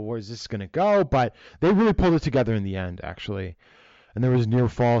 okay, well, where's this going to go? But they really pulled it together in the end, actually. And there was near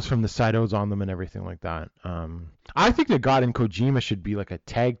falls from the Saitos on them and everything like that. I think Nagata and Kojima should be like a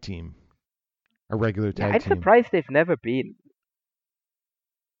tag team, a regular tag I'm team. surprised they've never been.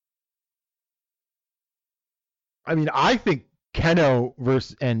 I mean, I think Keno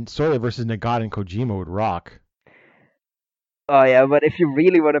and Soya versus Nagata and Kojima would rock. Oh yeah, but if you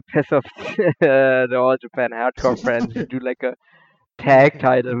really want to piss off the All Japan hardcore friends, you do like a tag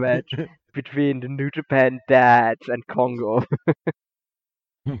title match between the New Japan Dads and Kongo.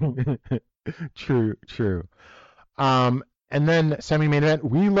 True. And then semi-main event,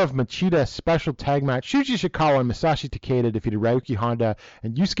 We Love Machida special tag match. Shuji Ishikawa and Masashi Takeda defeated Ryuki Honda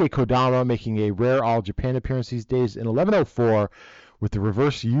and Yusuke Kodama, making a rare All Japan appearance these days in 11:04 with the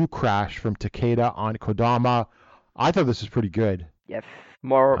reverse U crash from Takeda on Kodama. I thought this was pretty good. Yes,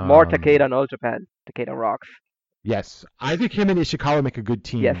 more Takeda in All Japan. Takeda rocks. Yes, I think him and Ishikawa make a good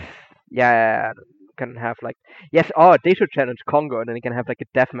team. Yes, yeah, can have like Oh, they should challenge Kongo and then they can have like a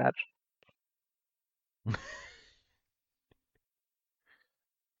death match.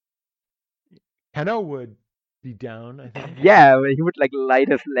 Keno would be down, I think. Yeah, he would like light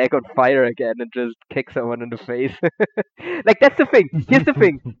his leg on fire again and just kick someone in the face. Like that's the thing. Here's the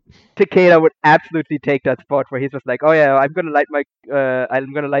thing. Takeda would absolutely take that spot where he's just like, oh yeah, I'm gonna light my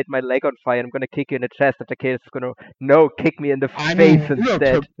leg on fire and I'm gonna kick you in the chest. And Takeda's gonna kick me in the face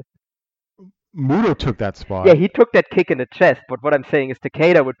instead. Muto took that spot. Yeah, he took that kick in the chest. But what I'm saying is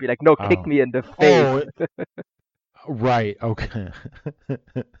Takeda would be like, no, kick me in the face. Right. Okay.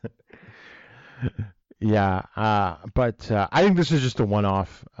 Yeah, but I think this is just a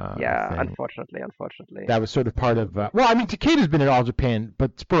one-off. Yeah, thing. Unfortunately. That was sort of part of. Well, I mean, Takeda's been at All Japan,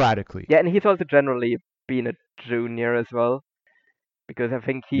 but sporadically. Yeah, and he's also generally been a junior as well, because I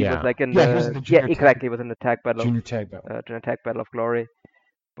think he was like in he was in the junior exactly. He was in the tag battle. Junior tag battle. Junior tag battle of glory,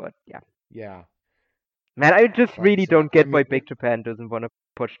 but yeah. Yeah. Man, I just really don't get why Big Japan doesn't want to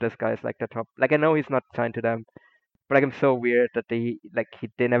push this guy as like the top. Like I know he's not signed to them, But like, I'm so weird that they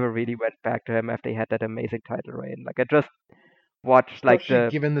never really went back to him after he had that amazing title reign. Like, I just watched like Especially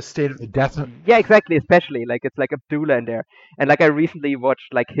the given the state of the death. yeah, exactly, especially like it's like Abdullah in there, and like I recently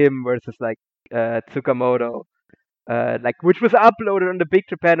watched like him versus like Tsukamoto, like which was uploaded on the Big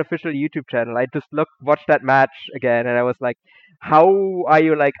Japan official YouTube channel. I just watched that match again, and I was like, how are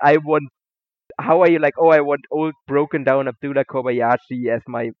you like how are you like, oh, I want old broken down Abdullah Kobayashi as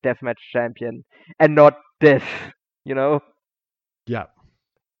my deathmatch champion and not this, you know? Yeah,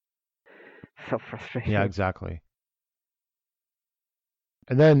 So yeah, frustrating. exactly.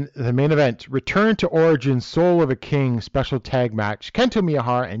 And then the main event, Return to Origin Soul of a King special tag match. Kento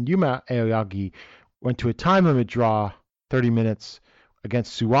Miyahara and Yuma Aoyagi went to a time limit draw, 30 minutes,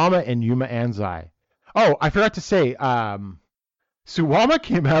 against Suwama and Yuma Anzai. Oh, I forgot to say, Suwama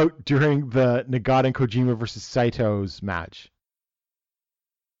came out during the Nagata and Kojima versus Saito's match.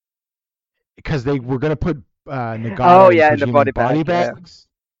 Because they were going to put Nagata Oh and yeah, in the Kojima in body body bag, yeah. bags.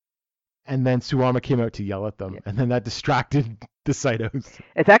 And then Suwama came out to yell at them. Yeah. And then that distracted the Saitos.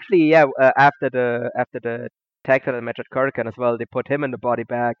 It's actually after the tag title match at Korakuen as well, they put him in the body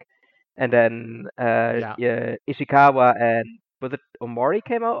bag, and then Yeah. yeah, Ishikawa and was it Omori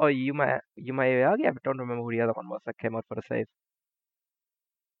came out or Yuma Aoyagi? I don't remember who the other one was that came out for the save.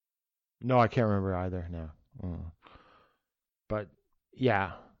 No, I can't remember either now. But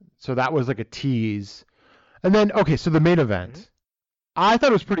yeah, so that was like a tease. And then, okay, so the main event. Mm-hmm. I thought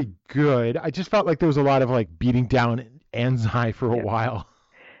it was pretty good. I just felt like there was a lot of like beating down Anzai for a Yeah. while.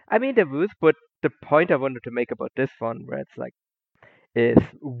 I mean there was, but the point I wanted to make about this one, where it's like, is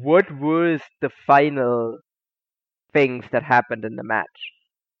what was the final things that happened in the match?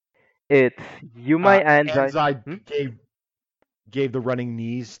 It's Yuma Anzai. Anzai Hmm? gave the running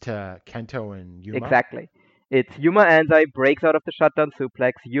knees to Kento and Yuma. Exactly. It's Yuma Anzai breaks out of the shutdown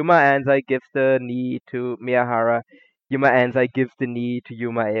suplex. Yuma Anzai gives the knee to Miyahara. Yuma Anzai gives the knee to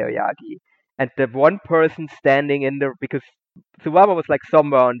Yuma Aoyagi. And the one person standing in the, because Suwama was like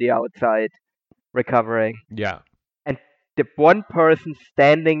somewhere on the outside recovering. Yeah. And the one person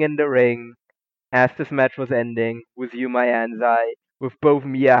standing in the ring as this match was ending was Yuma Anzai with both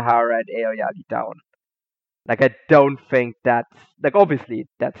Miyahara and Aoyagi down. Like, I don't think that's, like, obviously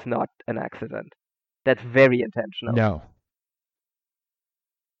that's not an accident. That's very intentional. No.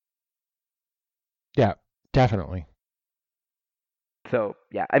 Yeah, definitely. So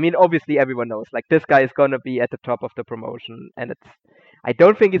yeah, I mean, obviously everyone knows like this guy is gonna be at the top of the promotion, and I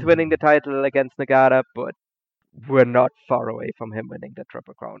don't think he's winning the title against Nagata, but we're not far away from him winning the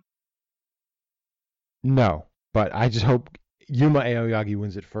Triple Crown. No, but I just hope Yuma Aoyagi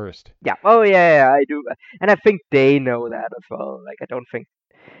wins it first. Yeah. Oh yeah, I do, and I think they know that as well. Like, I don't think.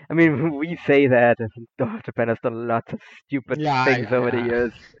 I mean, we say that, and Japan has done lots of stupid things over the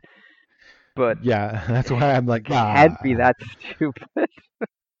years, but Yeah, that's why I'm like, can't be that stupid.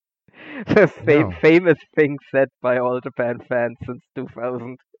 The No. famous thing said by all Japan fans since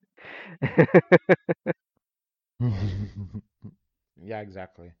 2000. Yeah,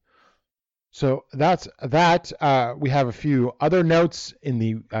 exactly. So that's that. We have a few other notes in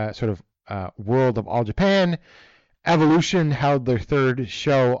the sort of world of All Japan. Evolution held their third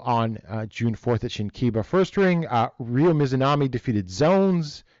show on June 4th at Shinkiba First Ring. Ryo Mizunami defeated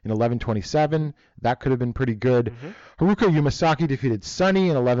Zones in 11:27. That could have been pretty good. Haruka Umasaki defeated Sunny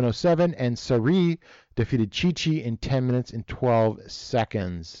in 11:07, and Sari defeated Chi-Chi in 10 minutes and 12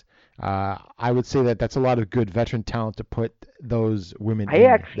 seconds. I would say that that's a lot of good veteran talent to put those women in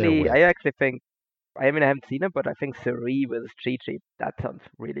there with. I actually think, I mean, I haven't seen it, but I think Suri with Chi-Chi, that sounds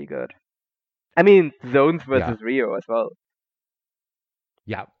really good. I mean, Zones versus Rio as well.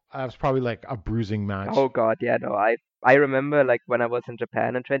 Yeah, that was probably like a bruising match. Oh god, yeah, no, I remember like when I was in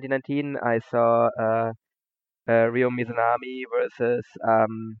Japan in 2019, I saw Ryo Mizunami versus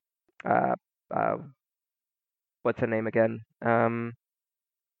uh, uh, what's her name again?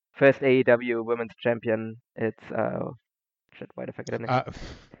 First AEW Women's Champion. It's shit, why did I forget her name?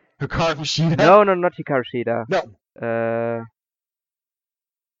 Hikaru Shida? No, not Hikaru Shida. No.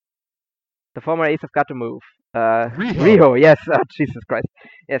 The former Ace of Kata move. Riho. Yes. Oh, Jesus Christ.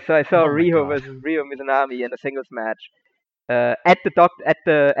 Yeah, so I saw Oh my Riho God. versus Ryo Mizunami in a singles match. At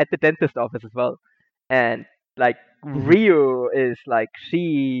the dentist office as well. And like Rio is like,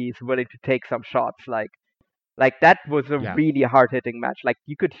 she's willing to take some shots. Like that was a really hard hitting match. Like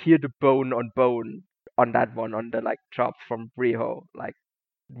you could hear the bone on that one, on the like chops from Riho. Like,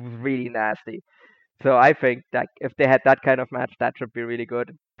 really nasty. So I think that if they had that kind of match, that should be really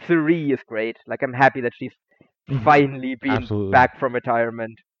good. Suri is great. Like, I'm happy that she's finally been Absolutely. back from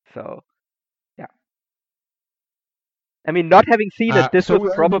retirement. So yeah. I mean, not having seen it, this so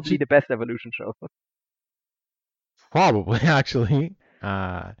was probably the best Evolution show. Probably, actually,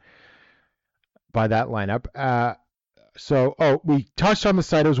 by that lineup. We touched on the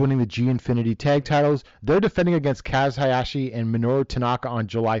Saitos winning the G Infinity tag titles. They're defending against Kaz Hayashi and Minoru Tanaka on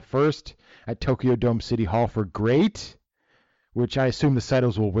July 1st at Tokyo Dome City Hall for Great, which I assume the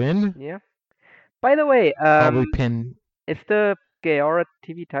Saitos will win. Yeah. By the way, Probably pin. is the Gaora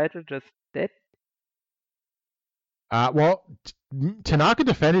TV title just dead? Tanaka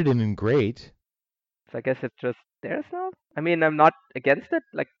defended it in Great. So I guess it's just theirs now. I mean, I'm not against it.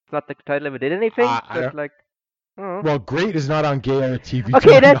 Like, it's not the title ever did anything, but like, oh. Well, Great is not on Gaora TV.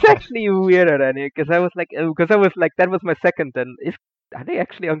 Okay, that's actually weirder than it, because I was like, that was my second. Then are they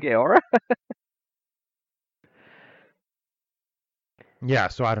actually on Gaora? Yeah,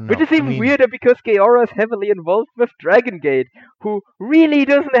 so I don't know. Which is even weirder because Gaora is heavily involved with Dragon Gate, who really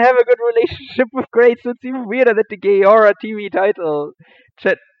doesn't have a good relationship with Great, so it's even weirder that the Gaora TV title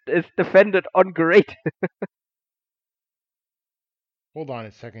is defended on Great. Hold on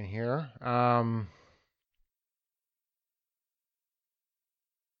a second here.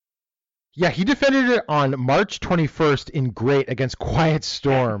 Yeah, he defended it on March 21st in Great against Quiet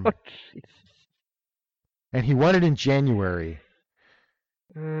Storm. And he won it in January.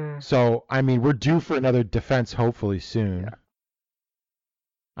 So, I mean, we're due for another defense hopefully soon. Yeah.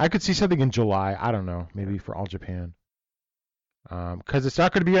 I could see something in July. I don't know. Maybe for All Japan. Because it's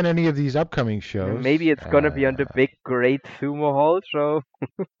not going to be on any of these upcoming shows. Maybe it's going to be on the big Great Sumo Hall show.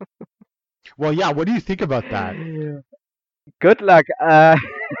 Well, yeah. What do you think about that? Good luck. That's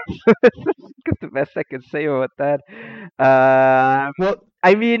the best I can say about that. Well,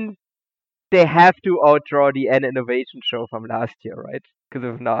 I mean, they have to outdraw the N Innovation show from last year, right?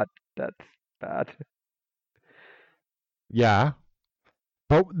 Because if not, that's bad. Yeah.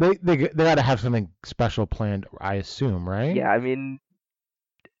 But they got to have something special planned, I assume, right? Yeah, I mean,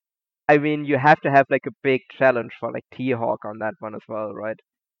 you have to have like a big challenge for like T-Hawk on that one as well, right?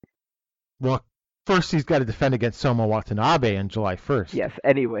 Well, first he's got to defend against Soma Watanabe on July 1st. Yes,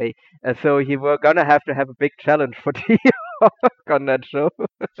 anyway. So we're gonna have to have a big challenge for T-Hawk on that show.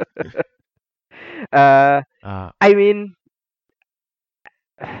 I mean,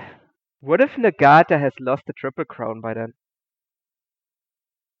 what if Nagata has lost the Triple Crown by then?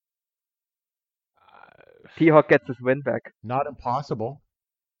 T-Hawk gets his win back. Not impossible.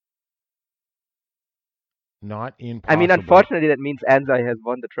 Not impossible. I mean, unfortunately, that means Anzai has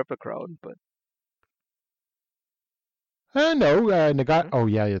won the Triple Crown, but... No, Nagata... Oh,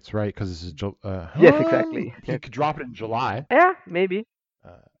 yeah, that's right, because this is... yes, exactly. He could drop it in July. Yeah, maybe.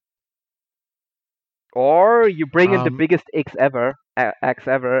 Or you bring in the biggest axe ever,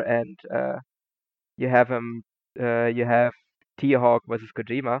 and you have T-Hawk versus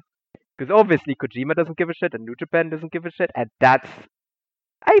Kojima. Because obviously Kojima doesn't give a shit, and New Japan doesn't give a shit, and I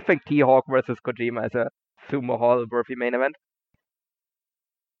think T-Hawk versus Kojima is a Sumo Hall worthy main event.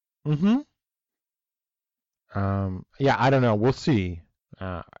 Mm-hmm. Yeah, I don't know. We'll see.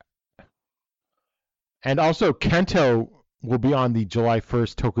 And also, Kento will be on the July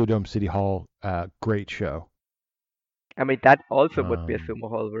 1st Tokyo Dome City Hall Great show. I mean, that also would be a Sumo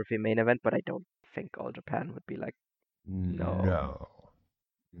Hall worthy main event, but I don't think All Japan would be like, no.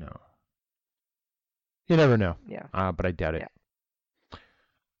 You never know. Yeah. But I doubt it. Yeah.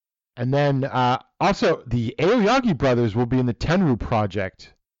 And then also, the Aoyagi brothers will be in the Tenru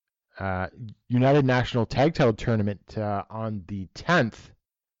Project United National Tag Title Tournament on the 10th.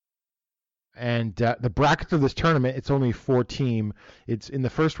 And the bracket of this tournament, it's only 4-team. It's in the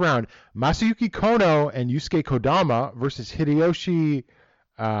first round, Masayuki Kono and Yusuke Kodama versus Hideyoshi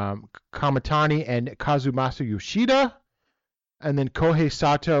Kamatani and Kazumasa Yoshida. And then Kohei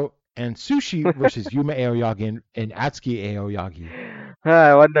Sato and Sushi versus Yuma Aoyagi and Atsuki Aoyagi.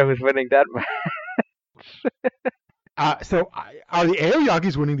 I wonder who's winning that match. So are the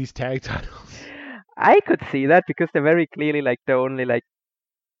Aoyagis winning these tag titles? I could see that because they're very clearly like the only like,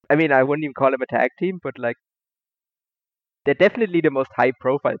 I mean, I wouldn't even call them a tag team, but like they're definitely the most high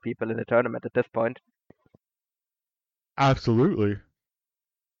profile people in the tournament at this point. Absolutely.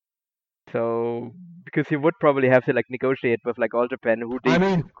 So because you would probably have to like negotiate with like All Japan who they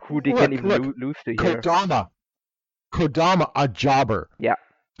can even lose to here. Kodama, a jobber. Yeah.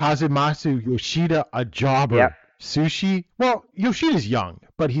 Kazumasu Yoshida, a jobber. Yeah. Sushi, well, Yoshida's young,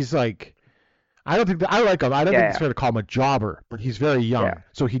 but he's like, I like him. I don't think it's fair to call him a jobber, but he's very young,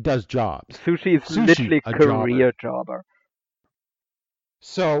 so he does jobs. Sushi is literally a career jobber.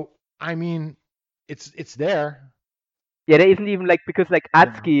 So, I mean, it's there. Yeah, there isn't even like, because like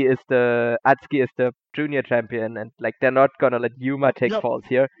Atsuki is the junior champion, and like they're not gonna let Yuma take falls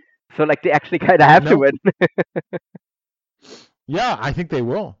here. So like they actually kind of have to win. Yeah, I think they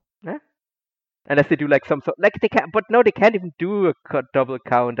will. Yeah. Unless they do like some sort, like they can't, but no, they can't even do a double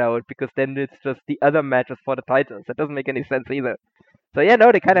count out because then it's just the other matches for the titles. That doesn't make any sense either. So yeah,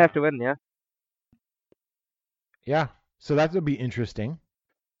 no, they kind of Yeah. have to win, yeah. Yeah. So that would be interesting.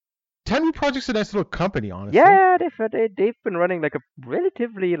 10 Project's a nice little company, honestly. Yeah, they've been running like a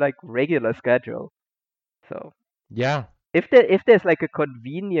relatively like regular schedule. So Yeah. if there's like a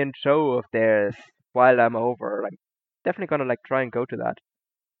convenient show of theirs while I'm over, I'm definitely gonna like try and go to that.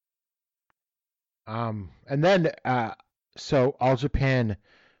 And then so All Japan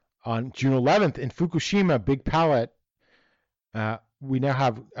on June 11th in Fukushima, Big Palette. We now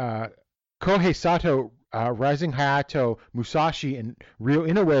have Kohei Sato, Rising Hayato, Musashi, and Ryo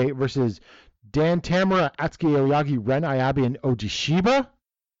Inoue versus Dan Tamura, Atsuki Aoyagi, Ren Ayabe, and Ojishiba.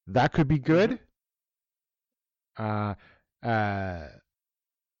 That could be good. The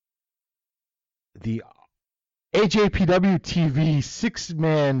AJPW TV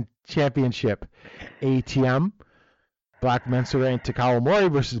 6-man championship, ATM. Black Mensura and Takao Mori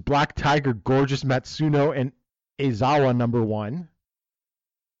versus Black Tiger, Gorgeous Matsuno, and Aizawa #1.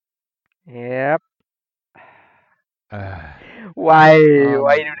 Yep. Uh, Why do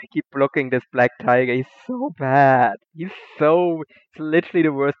they keep blocking this Black Tiger? He's so bad. He's literally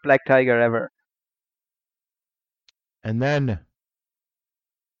the worst Black Tiger ever. And then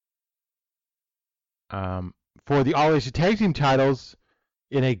for the All Asia Tag Team titles,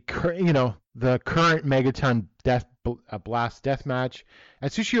 in the current Megaton Blast Death match,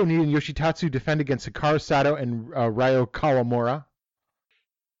 Atsushi Onii and Yoshitatsu defend against Hikaru Sato and Ryo Kawamura.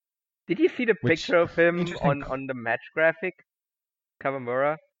 Did you see the picture of him interesting. on the match graphic?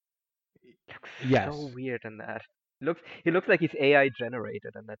 Kawamura? Looks Yes. so weird in that. He looks like he's AI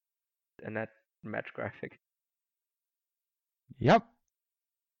generated in that match graphic. Yep.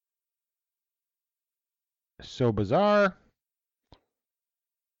 So bizarre.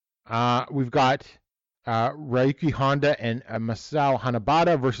 We've got Ryuki Honda and Masao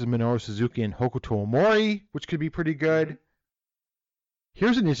Hanabata versus Minoru Suzuki and Hokuto Omori, which could be pretty good.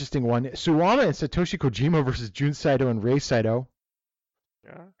 Here's an interesting one. Suwama and Satoshi Kojima versus Jun Saito and Rei Saito.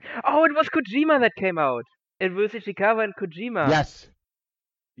 Yeah. Oh, it was Kojima that came out. It was Ishikawa and Kojima. Yes.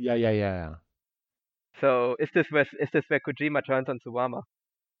 Yeah. So is this where Kojima turns on Suwama?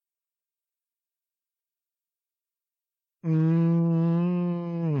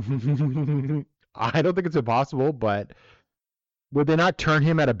 I don't think it's impossible, but would they not turn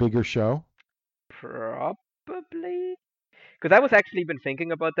him at a bigger show? Probably. Because I was actually been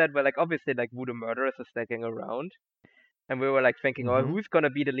thinking about that, where like obviously like Voodoo Murderers is sticking around, and we were like thinking, oh, who's gonna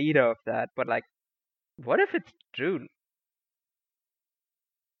be the leader of that? But like, what if it's June?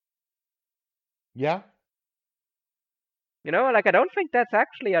 Yeah. You know, like I don't think that's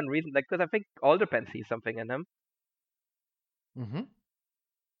actually unreasonable. Like, because I think All Japan sees something in him.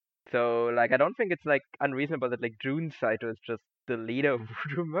 So like, I don't think it's like unreasonable that like June Saito is just the leader of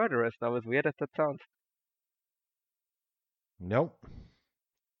Voodoo Murderers. Now, as weird as that sounds. Nope.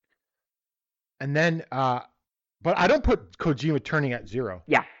 And then, but I don't put Kojima turning at 0.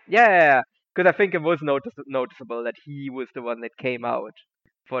 Yeah. Because I think it was noticeable that he was the one that came out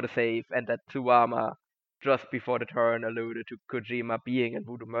for the save, and that Tsuwama just before the turn alluded to Kojima being in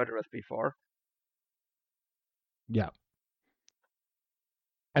Voodoo Murderers before. Yeah.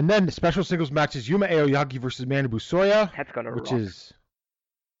 And then the special singles matches, Yuma Aoyagi versus Manabu Soya. That's gonna which rock. is,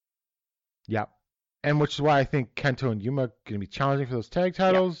 yeah. And which is why I think Kento and Yuma are going to be challenging for those tag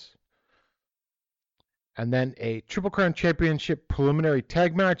titles. Yep. And then a Triple Crown Championship preliminary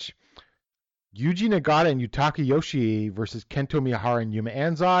tag match, Yuji Nagata and Yutaka Yoshii versus Kento Miyahara and Yuma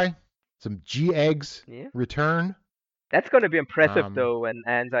Anzai. Some G-Eggs return. That's going to be impressive, though, when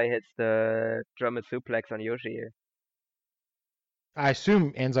Anzai hits the German suplex on Yoshii. I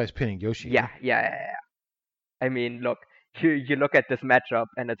assume Anzai's pinning Yoshii. Yeah. I mean, look, you look at this matchup,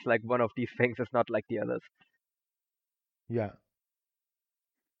 and it's like one of these things is not like the others. Yeah.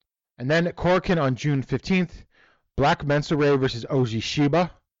 And then Korakuen on June 15th, Black Mensure versus Ojishiba.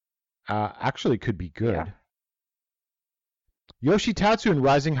 Actually could be good. Yeah. Yoshitatsu and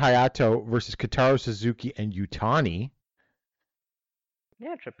Rising Hayato versus Kotaro Suzuki and Yutani.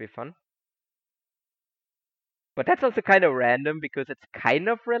 Yeah, it should be fun. But that's also kind of random because it's kind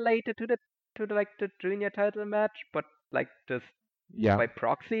of related to the junior title match, but like just by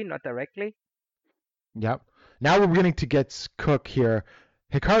proxy, not directly. Yep. Now we're beginning to get cook here.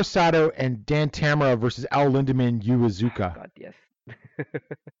 Hikaru Sato and Dan Tamura versus Al Lindemann and Yu Iizuka. God, yes.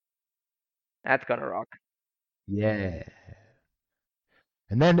 That's gonna rock. Yeah.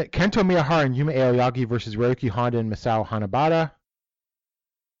 And then Kento Miyahara and Yuma Aoyagi versus Ryuki Honda and Masao Hanabata.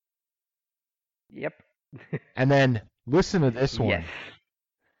 Yep. And then listen to this one. Yes.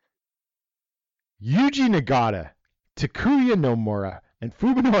 Yuji Nagata, Takuya Nomura, and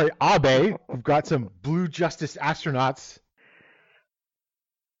Fuminori Abe. We've got some Blue Justice astronauts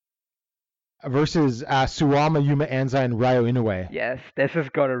versus Suwama, Yuma Anzai, and Ryo Inoue. Yes, this is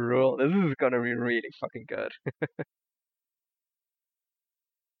gonna rule. This is gonna be really fucking good.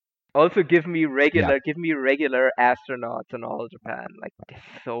 Also, give me regular astronauts in all Japan. Like, it's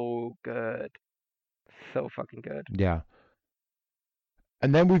so good, so fucking good. Yeah.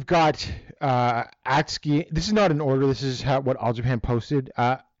 And then we've got Atsuki. This is not in order. This is what All Japan posted.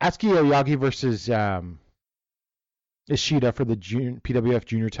 Atsuki Oyagi versus Ishida for the PWF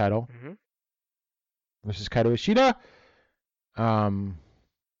Junior title versus Kaito Ishida. And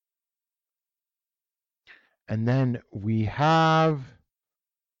then we have.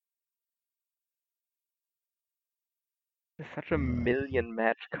 It's such a million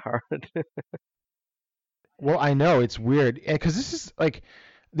match card. Well, I know it's weird because this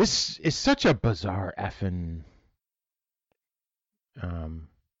is such a bizarre effing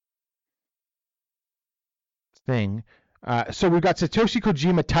thing. So we've got Satoshi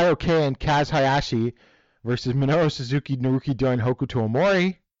Kojima, Taiyo Kei, and Kaz Hayashi versus Minoru Suzuki, Naruki Doi, and Hokuto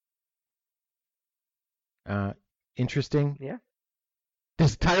Omori. Interesting. Yeah.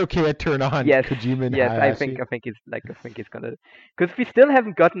 Does Taiyo Kei turn on Yes. Kojima and Yes, Hayashi? I think he's gonna, because we still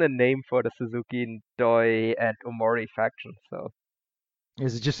haven't gotten a name for the Suzuki and Doi and Omori faction. So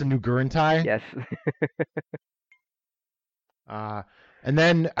Is it just a new Gurentai? yes. And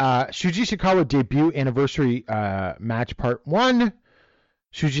then Shuji Ishikawa debut anniversary match part 1.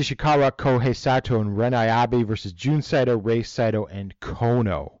 Shuji Ishikawa, Kohei Sato, and Ren Ayabe versus Jun Saito, Rei Saito, and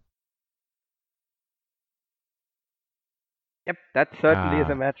Kono. Yep, that certainly is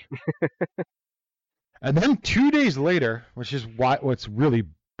a match. And then 2 days later, which is what's really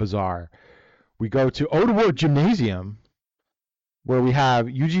bizarre, we go to Odawa Gymnasium, where we have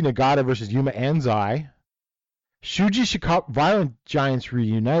Yuji Nagata versus Yuma Anzai. Shuji Ishikawa, Violent Giants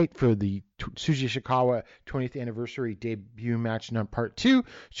reunite for the Shuji Ishikawa 20th anniversary debut match part 2.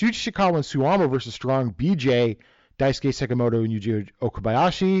 Shuji Ishikawa and Suwama versus Strong BJ, Daisuke Sekimoto, and Yuji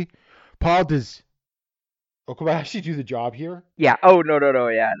Okabayashi. Paul, does Okabayashi do the job here? Yeah. Oh no.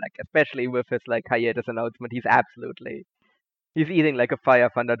 Yeah. Like, especially with his like hiatus announcement, he's eating like a Fire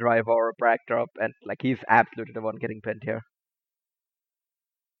Thunder driver or a brag drop, and like he's absolutely the one getting pinned here.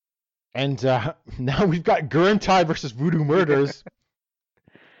 And now we've got Gurentai versus Voodoo Murders.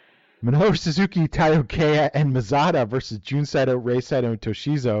 Minoru Suzuki, Taiyo Kei, and Mazada versus Jun Saito, Rei Saito, and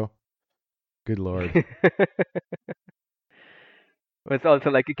Toshizo. Good lord. It's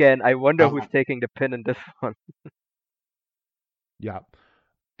also like, again, I wonder who's taking the pin in this one. Yeah.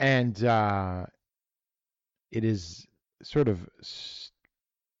 And it is sort of...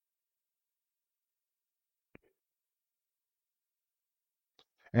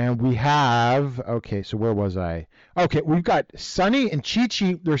 And we have... Okay, so where was I? Okay, we've got Sunny and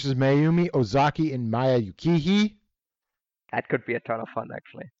Chi-Chi versus Mayumi Ozaki and Maya Yukihi. That could be a ton of fun,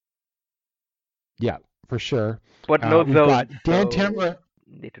 actually. Yeah, for sure. But no we've zones, got Dan so Tamura.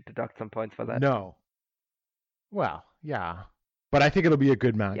 Need to deduct some points for that. No. Well, yeah. But I think it'll be a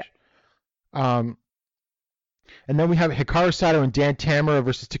good match. Yeah. And then we have Hikaru Sato and Dan Tamura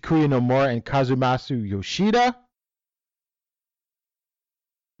versus Takuya Nomura and Kazumasu Yoshida.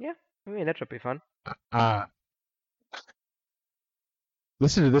 Yeah, I mean, that should be fun.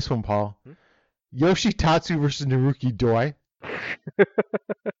 Listen to this one, Paul. Yoshitatsu versus Naruki Doi.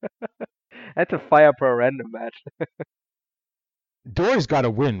 That's a Fire Pro random match. Doi's got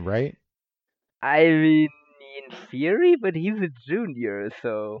to win, right? I mean, in theory, but he's a junior,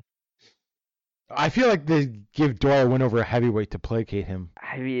 so... I feel like they give Doi a win over a heavyweight to placate him.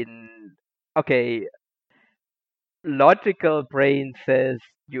 I mean, okay. Logical brain says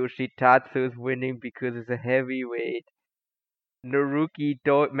Yoshitatsu is winning because he's a heavyweight.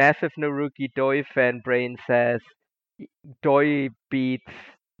 Massive Naruki Doi fan brain says Doi beats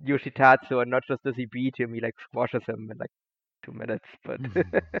Yoshitatsu, and not just does he beat him, he like squashes him in like 2 minutes. But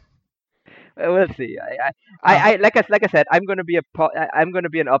we'll see. Like I said, I'm gonna be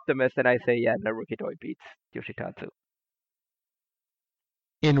an optimist, and I say yeah, Naruki Doi beats Yoshitatsu.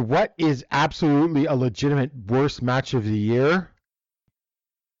 In what is absolutely a legitimate worst match of the year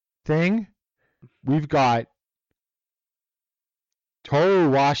thing, we've got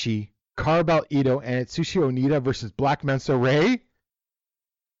Toru Iwashi, Karbal Ito, and Atsushi Onita versus Black Mensa Ray,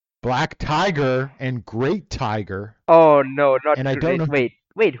 Black Tiger, and Great Tiger. Oh no, not and I don't know.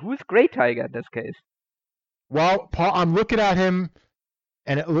 Wait, who's Great Tiger in this case? Well, Paul, I'm looking at him,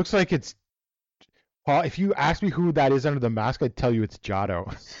 and it looks like it's Paul. If you ask me who that is under the mask, I'd tell you it's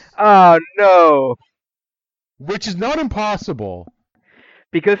Jado. Oh no! Which is not impossible.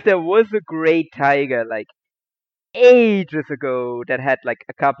 Because there was a great tiger like ages ago that had like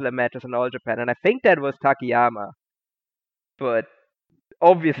a couple of matches in All Japan, and I think that was Takayama. But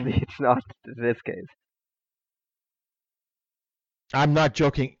obviously, it's not this case. I'm not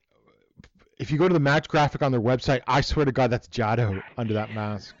joking. If you go to the match graphic on their website, I swear to God, that's Jado under that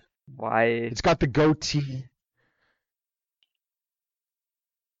mask. Why? It's got the goatee.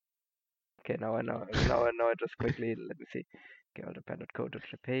 Okay, now I know. Now I know it. Just quickly, let me see. Okay,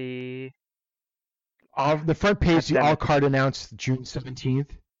 alljapan.co.jp. The front page, the Damn all it. card announced June 17th.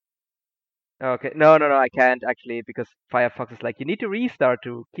 Okay, no, I can't actually because Firefox is like you need to restart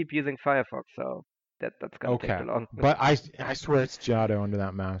to keep using Firefox, so that's gonna take Okay, too long. but I swear it's Jado under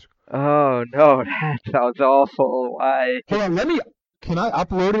that mask. Oh no, that sounds awful. Why? Hold on, can I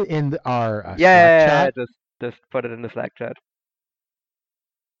upload it in our Slack Yeah, chat? just put it in the Slack chat.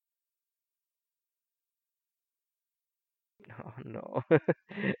 Oh no,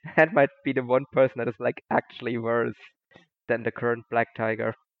 that might be the one person that is like actually worse than the current Black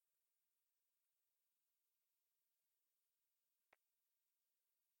Tiger.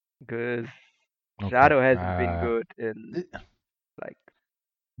 Because Okay. Shadow hasn't been good in th- like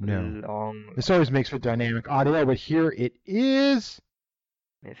no. long. This always makes for dynamic audio, but here it is.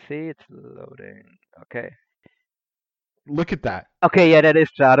 Let me see, it's loading. Okay. Look at that. Okay, yeah, that is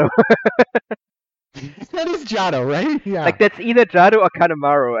Shadow. That is Jado, right? Yeah. Like that's either Jado or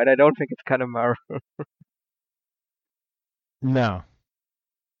Kanemaru, and I don't think it's Kanemaru. No.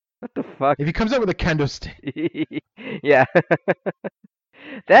 What the fuck? If he comes out with a kendo stick. Yeah.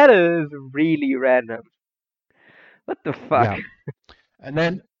 That is really random. What the fuck? Yeah. And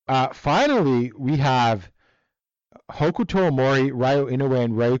then finally we have Hokuto Omori, Ryo Inoue,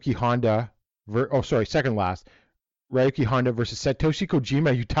 and Ryuki Honda. Second last. Ryuki Honda versus Satoshi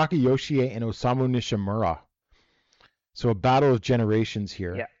Kojima, Yutaka Yoshie, and Osamu Nishimura. So a battle of generations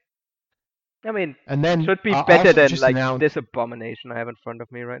here. Yeah. I mean, And then should be better also than just like announced, this abomination I have in front of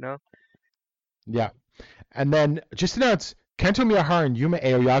me right now. Yeah. And then just announced Kento Miyahara and Yuma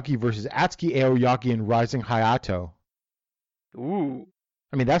Aoyagi versus Atsuki Aoyagi and Rising Hayato. Ooh.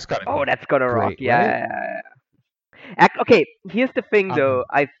 I mean, that's gotta Oh, be that's gonna rock. great, Yeah. right? Okay, here's the thing though.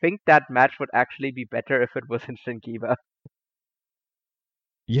 I think that match would actually be better if it was in Shinkiba.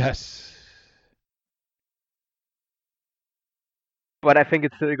 Yes. But I think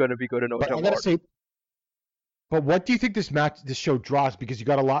it's still gonna be good in But I Otamor. gotta say, but what do you think this show draws? Because you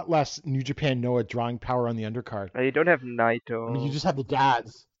got a lot less New Japan Noah drawing power on the undercard. You don't have Naito. I mean, you just have the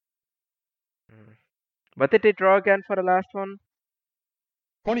dads. What did they draw again for the last one?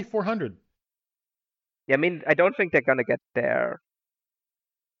 2,400. Yeah, I mean, I don't think they're gonna get there.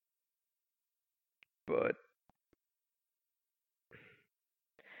 But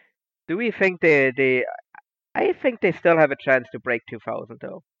do we think they I think they still have a chance to break 2,000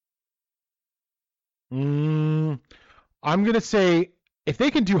 though. I'm gonna say if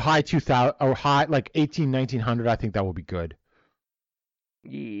they can do high 2,000 or high like 1900, I think that will be good.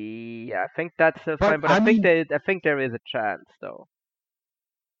 Yeah, I think that's fine, but I I think mean- I think there is a chance though.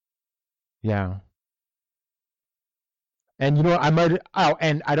 Yeah. And you know what, I might. Oh,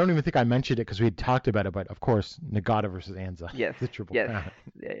 and I don't even think I mentioned it because we had talked about it, but of course, Nagata versus Anzai. Yes. The triple Yes. crown.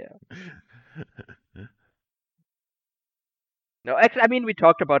 Yeah. No, actually, I mean, we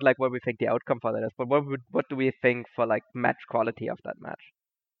talked about like what we think the outcome for that is, but what do we think for like match quality of that match?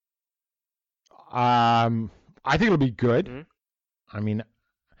 I think it'll be good. Mhm. I mean,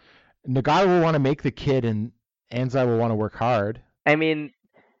 Nagata will want to make the kid, and Anzai will want to work hard. I mean,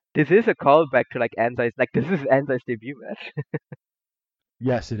 this is a callback to like Anzai's, like this is Anzai's debut match.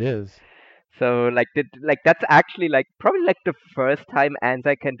 Yes, it is. So like that's actually like probably like the first time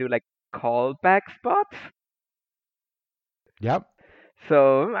Anzai can do like callback spots. Yep.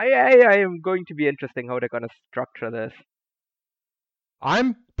 So I am going to be interesting how they're gonna structure this.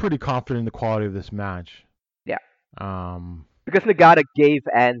 I'm pretty confident in the quality of this match. Yeah. Um, Because Nagata gave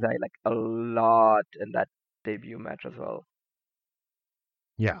Anzai like a lot in that debut match as well.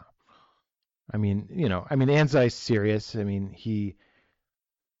 yeah. I mean, Anzai's serious. I mean,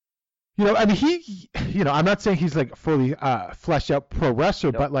 I'm not saying he's like fully fleshed out pro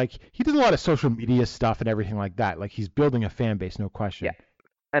wrestler, Nope. but like he does a lot of social media stuff and everything like that. Like he's building a fan base, no question. Yeah.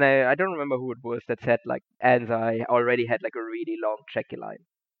 And I don't remember who it was that said like Anzai already had like a really long checky line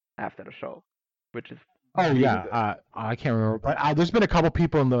after the show, which is Oh really yeah, good. I can't remember, but there's been a couple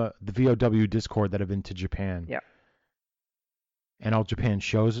people in the VOW Discord that have been to Japan. Yeah. And all Japan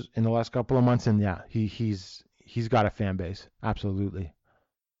shows in the last couple of months, and yeah, he's got a fan base, absolutely.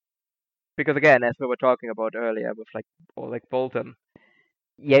 Because again, as we were talking about earlier with like Bolton,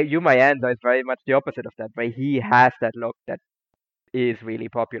 yeah, Yuma Anzai is very much the opposite of that, where he has that look that is really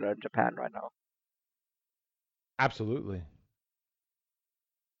popular in Japan right now. Absolutely.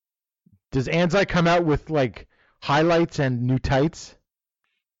 Does Anzai come out with like highlights and new tights?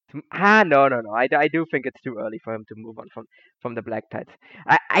 No, no, no. I do think it's too early for him to move on from the black tights.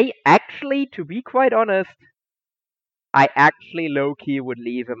 I actually, to be quite honest, I actually low key would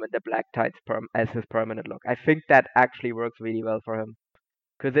leave him in the black tights as his permanent look. I think that actually works really well for him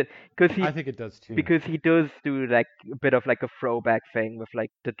because I think it does too. he does do like a bit of like a throwback thing with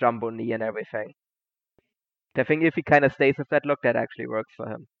like the jumbo knee and everything. I think if he kind of stays with that look, that actually works for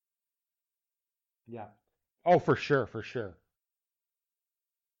him. Yeah. Oh, for sure, for sure.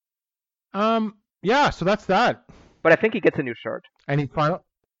 Yeah, so that's that. But I think he gets a new shirt. Any final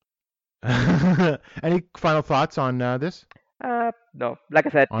thoughts on this? No, like I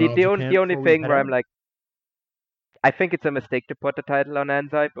said, On All the Japan only before we thing head where out? I'm like, I think it's a mistake to put the title on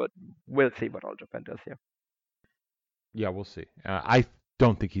Anzai, but we'll see what All Japan does here. Yeah, we'll see. I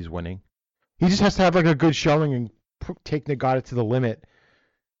don't think he's winning. He just has to have like a good showing and take Nagata to the limit.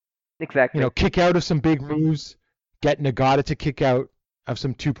 Exactly. Kick out of some big moves, get Nagata to kick out of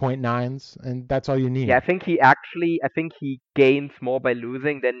some 2.9s, and that's all you need. Yeah, I think he gains more by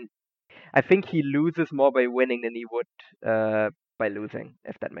losing than, I think he loses more by winning than he would by losing,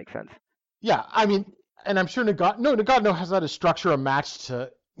 if that makes sense. Yeah, I mean, and I'm sure Nagata knows how to structure a match to,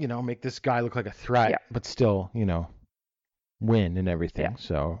 make this guy look like a threat, but still, win and everything. Yeah.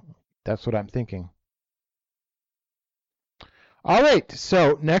 So that's what I'm thinking. All right,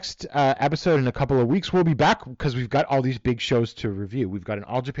 so next episode in a couple of weeks, we'll be back because we've got all these big shows to review. We've got an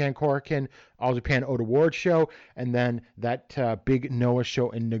All Japan Korakuen, All Japan Ode Award show, and then that big Noah show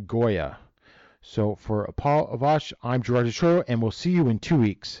in Nagoya. So for Paul Avash, I'm Gerard Deschoro, and we'll see you in 2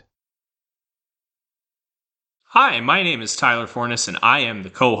 weeks. Hi, my name is Tyler Fornes, and I am the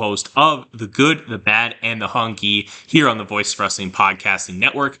co-host of The Good, the Bad, and the Hunky here on the Voice Wrestling Podcasting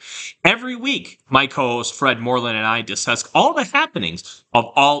Network. Every week, my co-host Fred Moreland and I discuss all the happenings of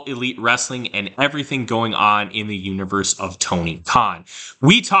All Elite Wrestling and everything going on in the universe of Tony Khan.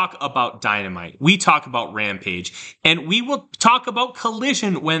 We talk about Dynamite, we talk about Rampage, and we will talk about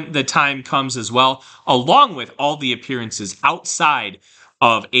Collision when the time comes as well, along with all the appearances outside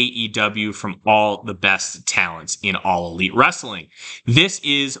of AEW from all the best talents in All Elite Wrestling. This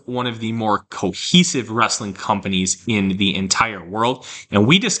is one of the more cohesive wrestling companies in the entire world, and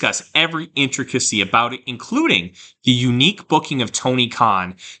we discuss every intricacy about it, including the unique booking of Tony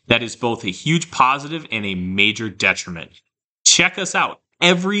Khan that is both a huge positive and a major detriment. Check us out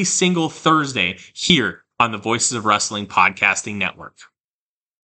every single Thursday here on the Voices of Wrestling Podcasting Network.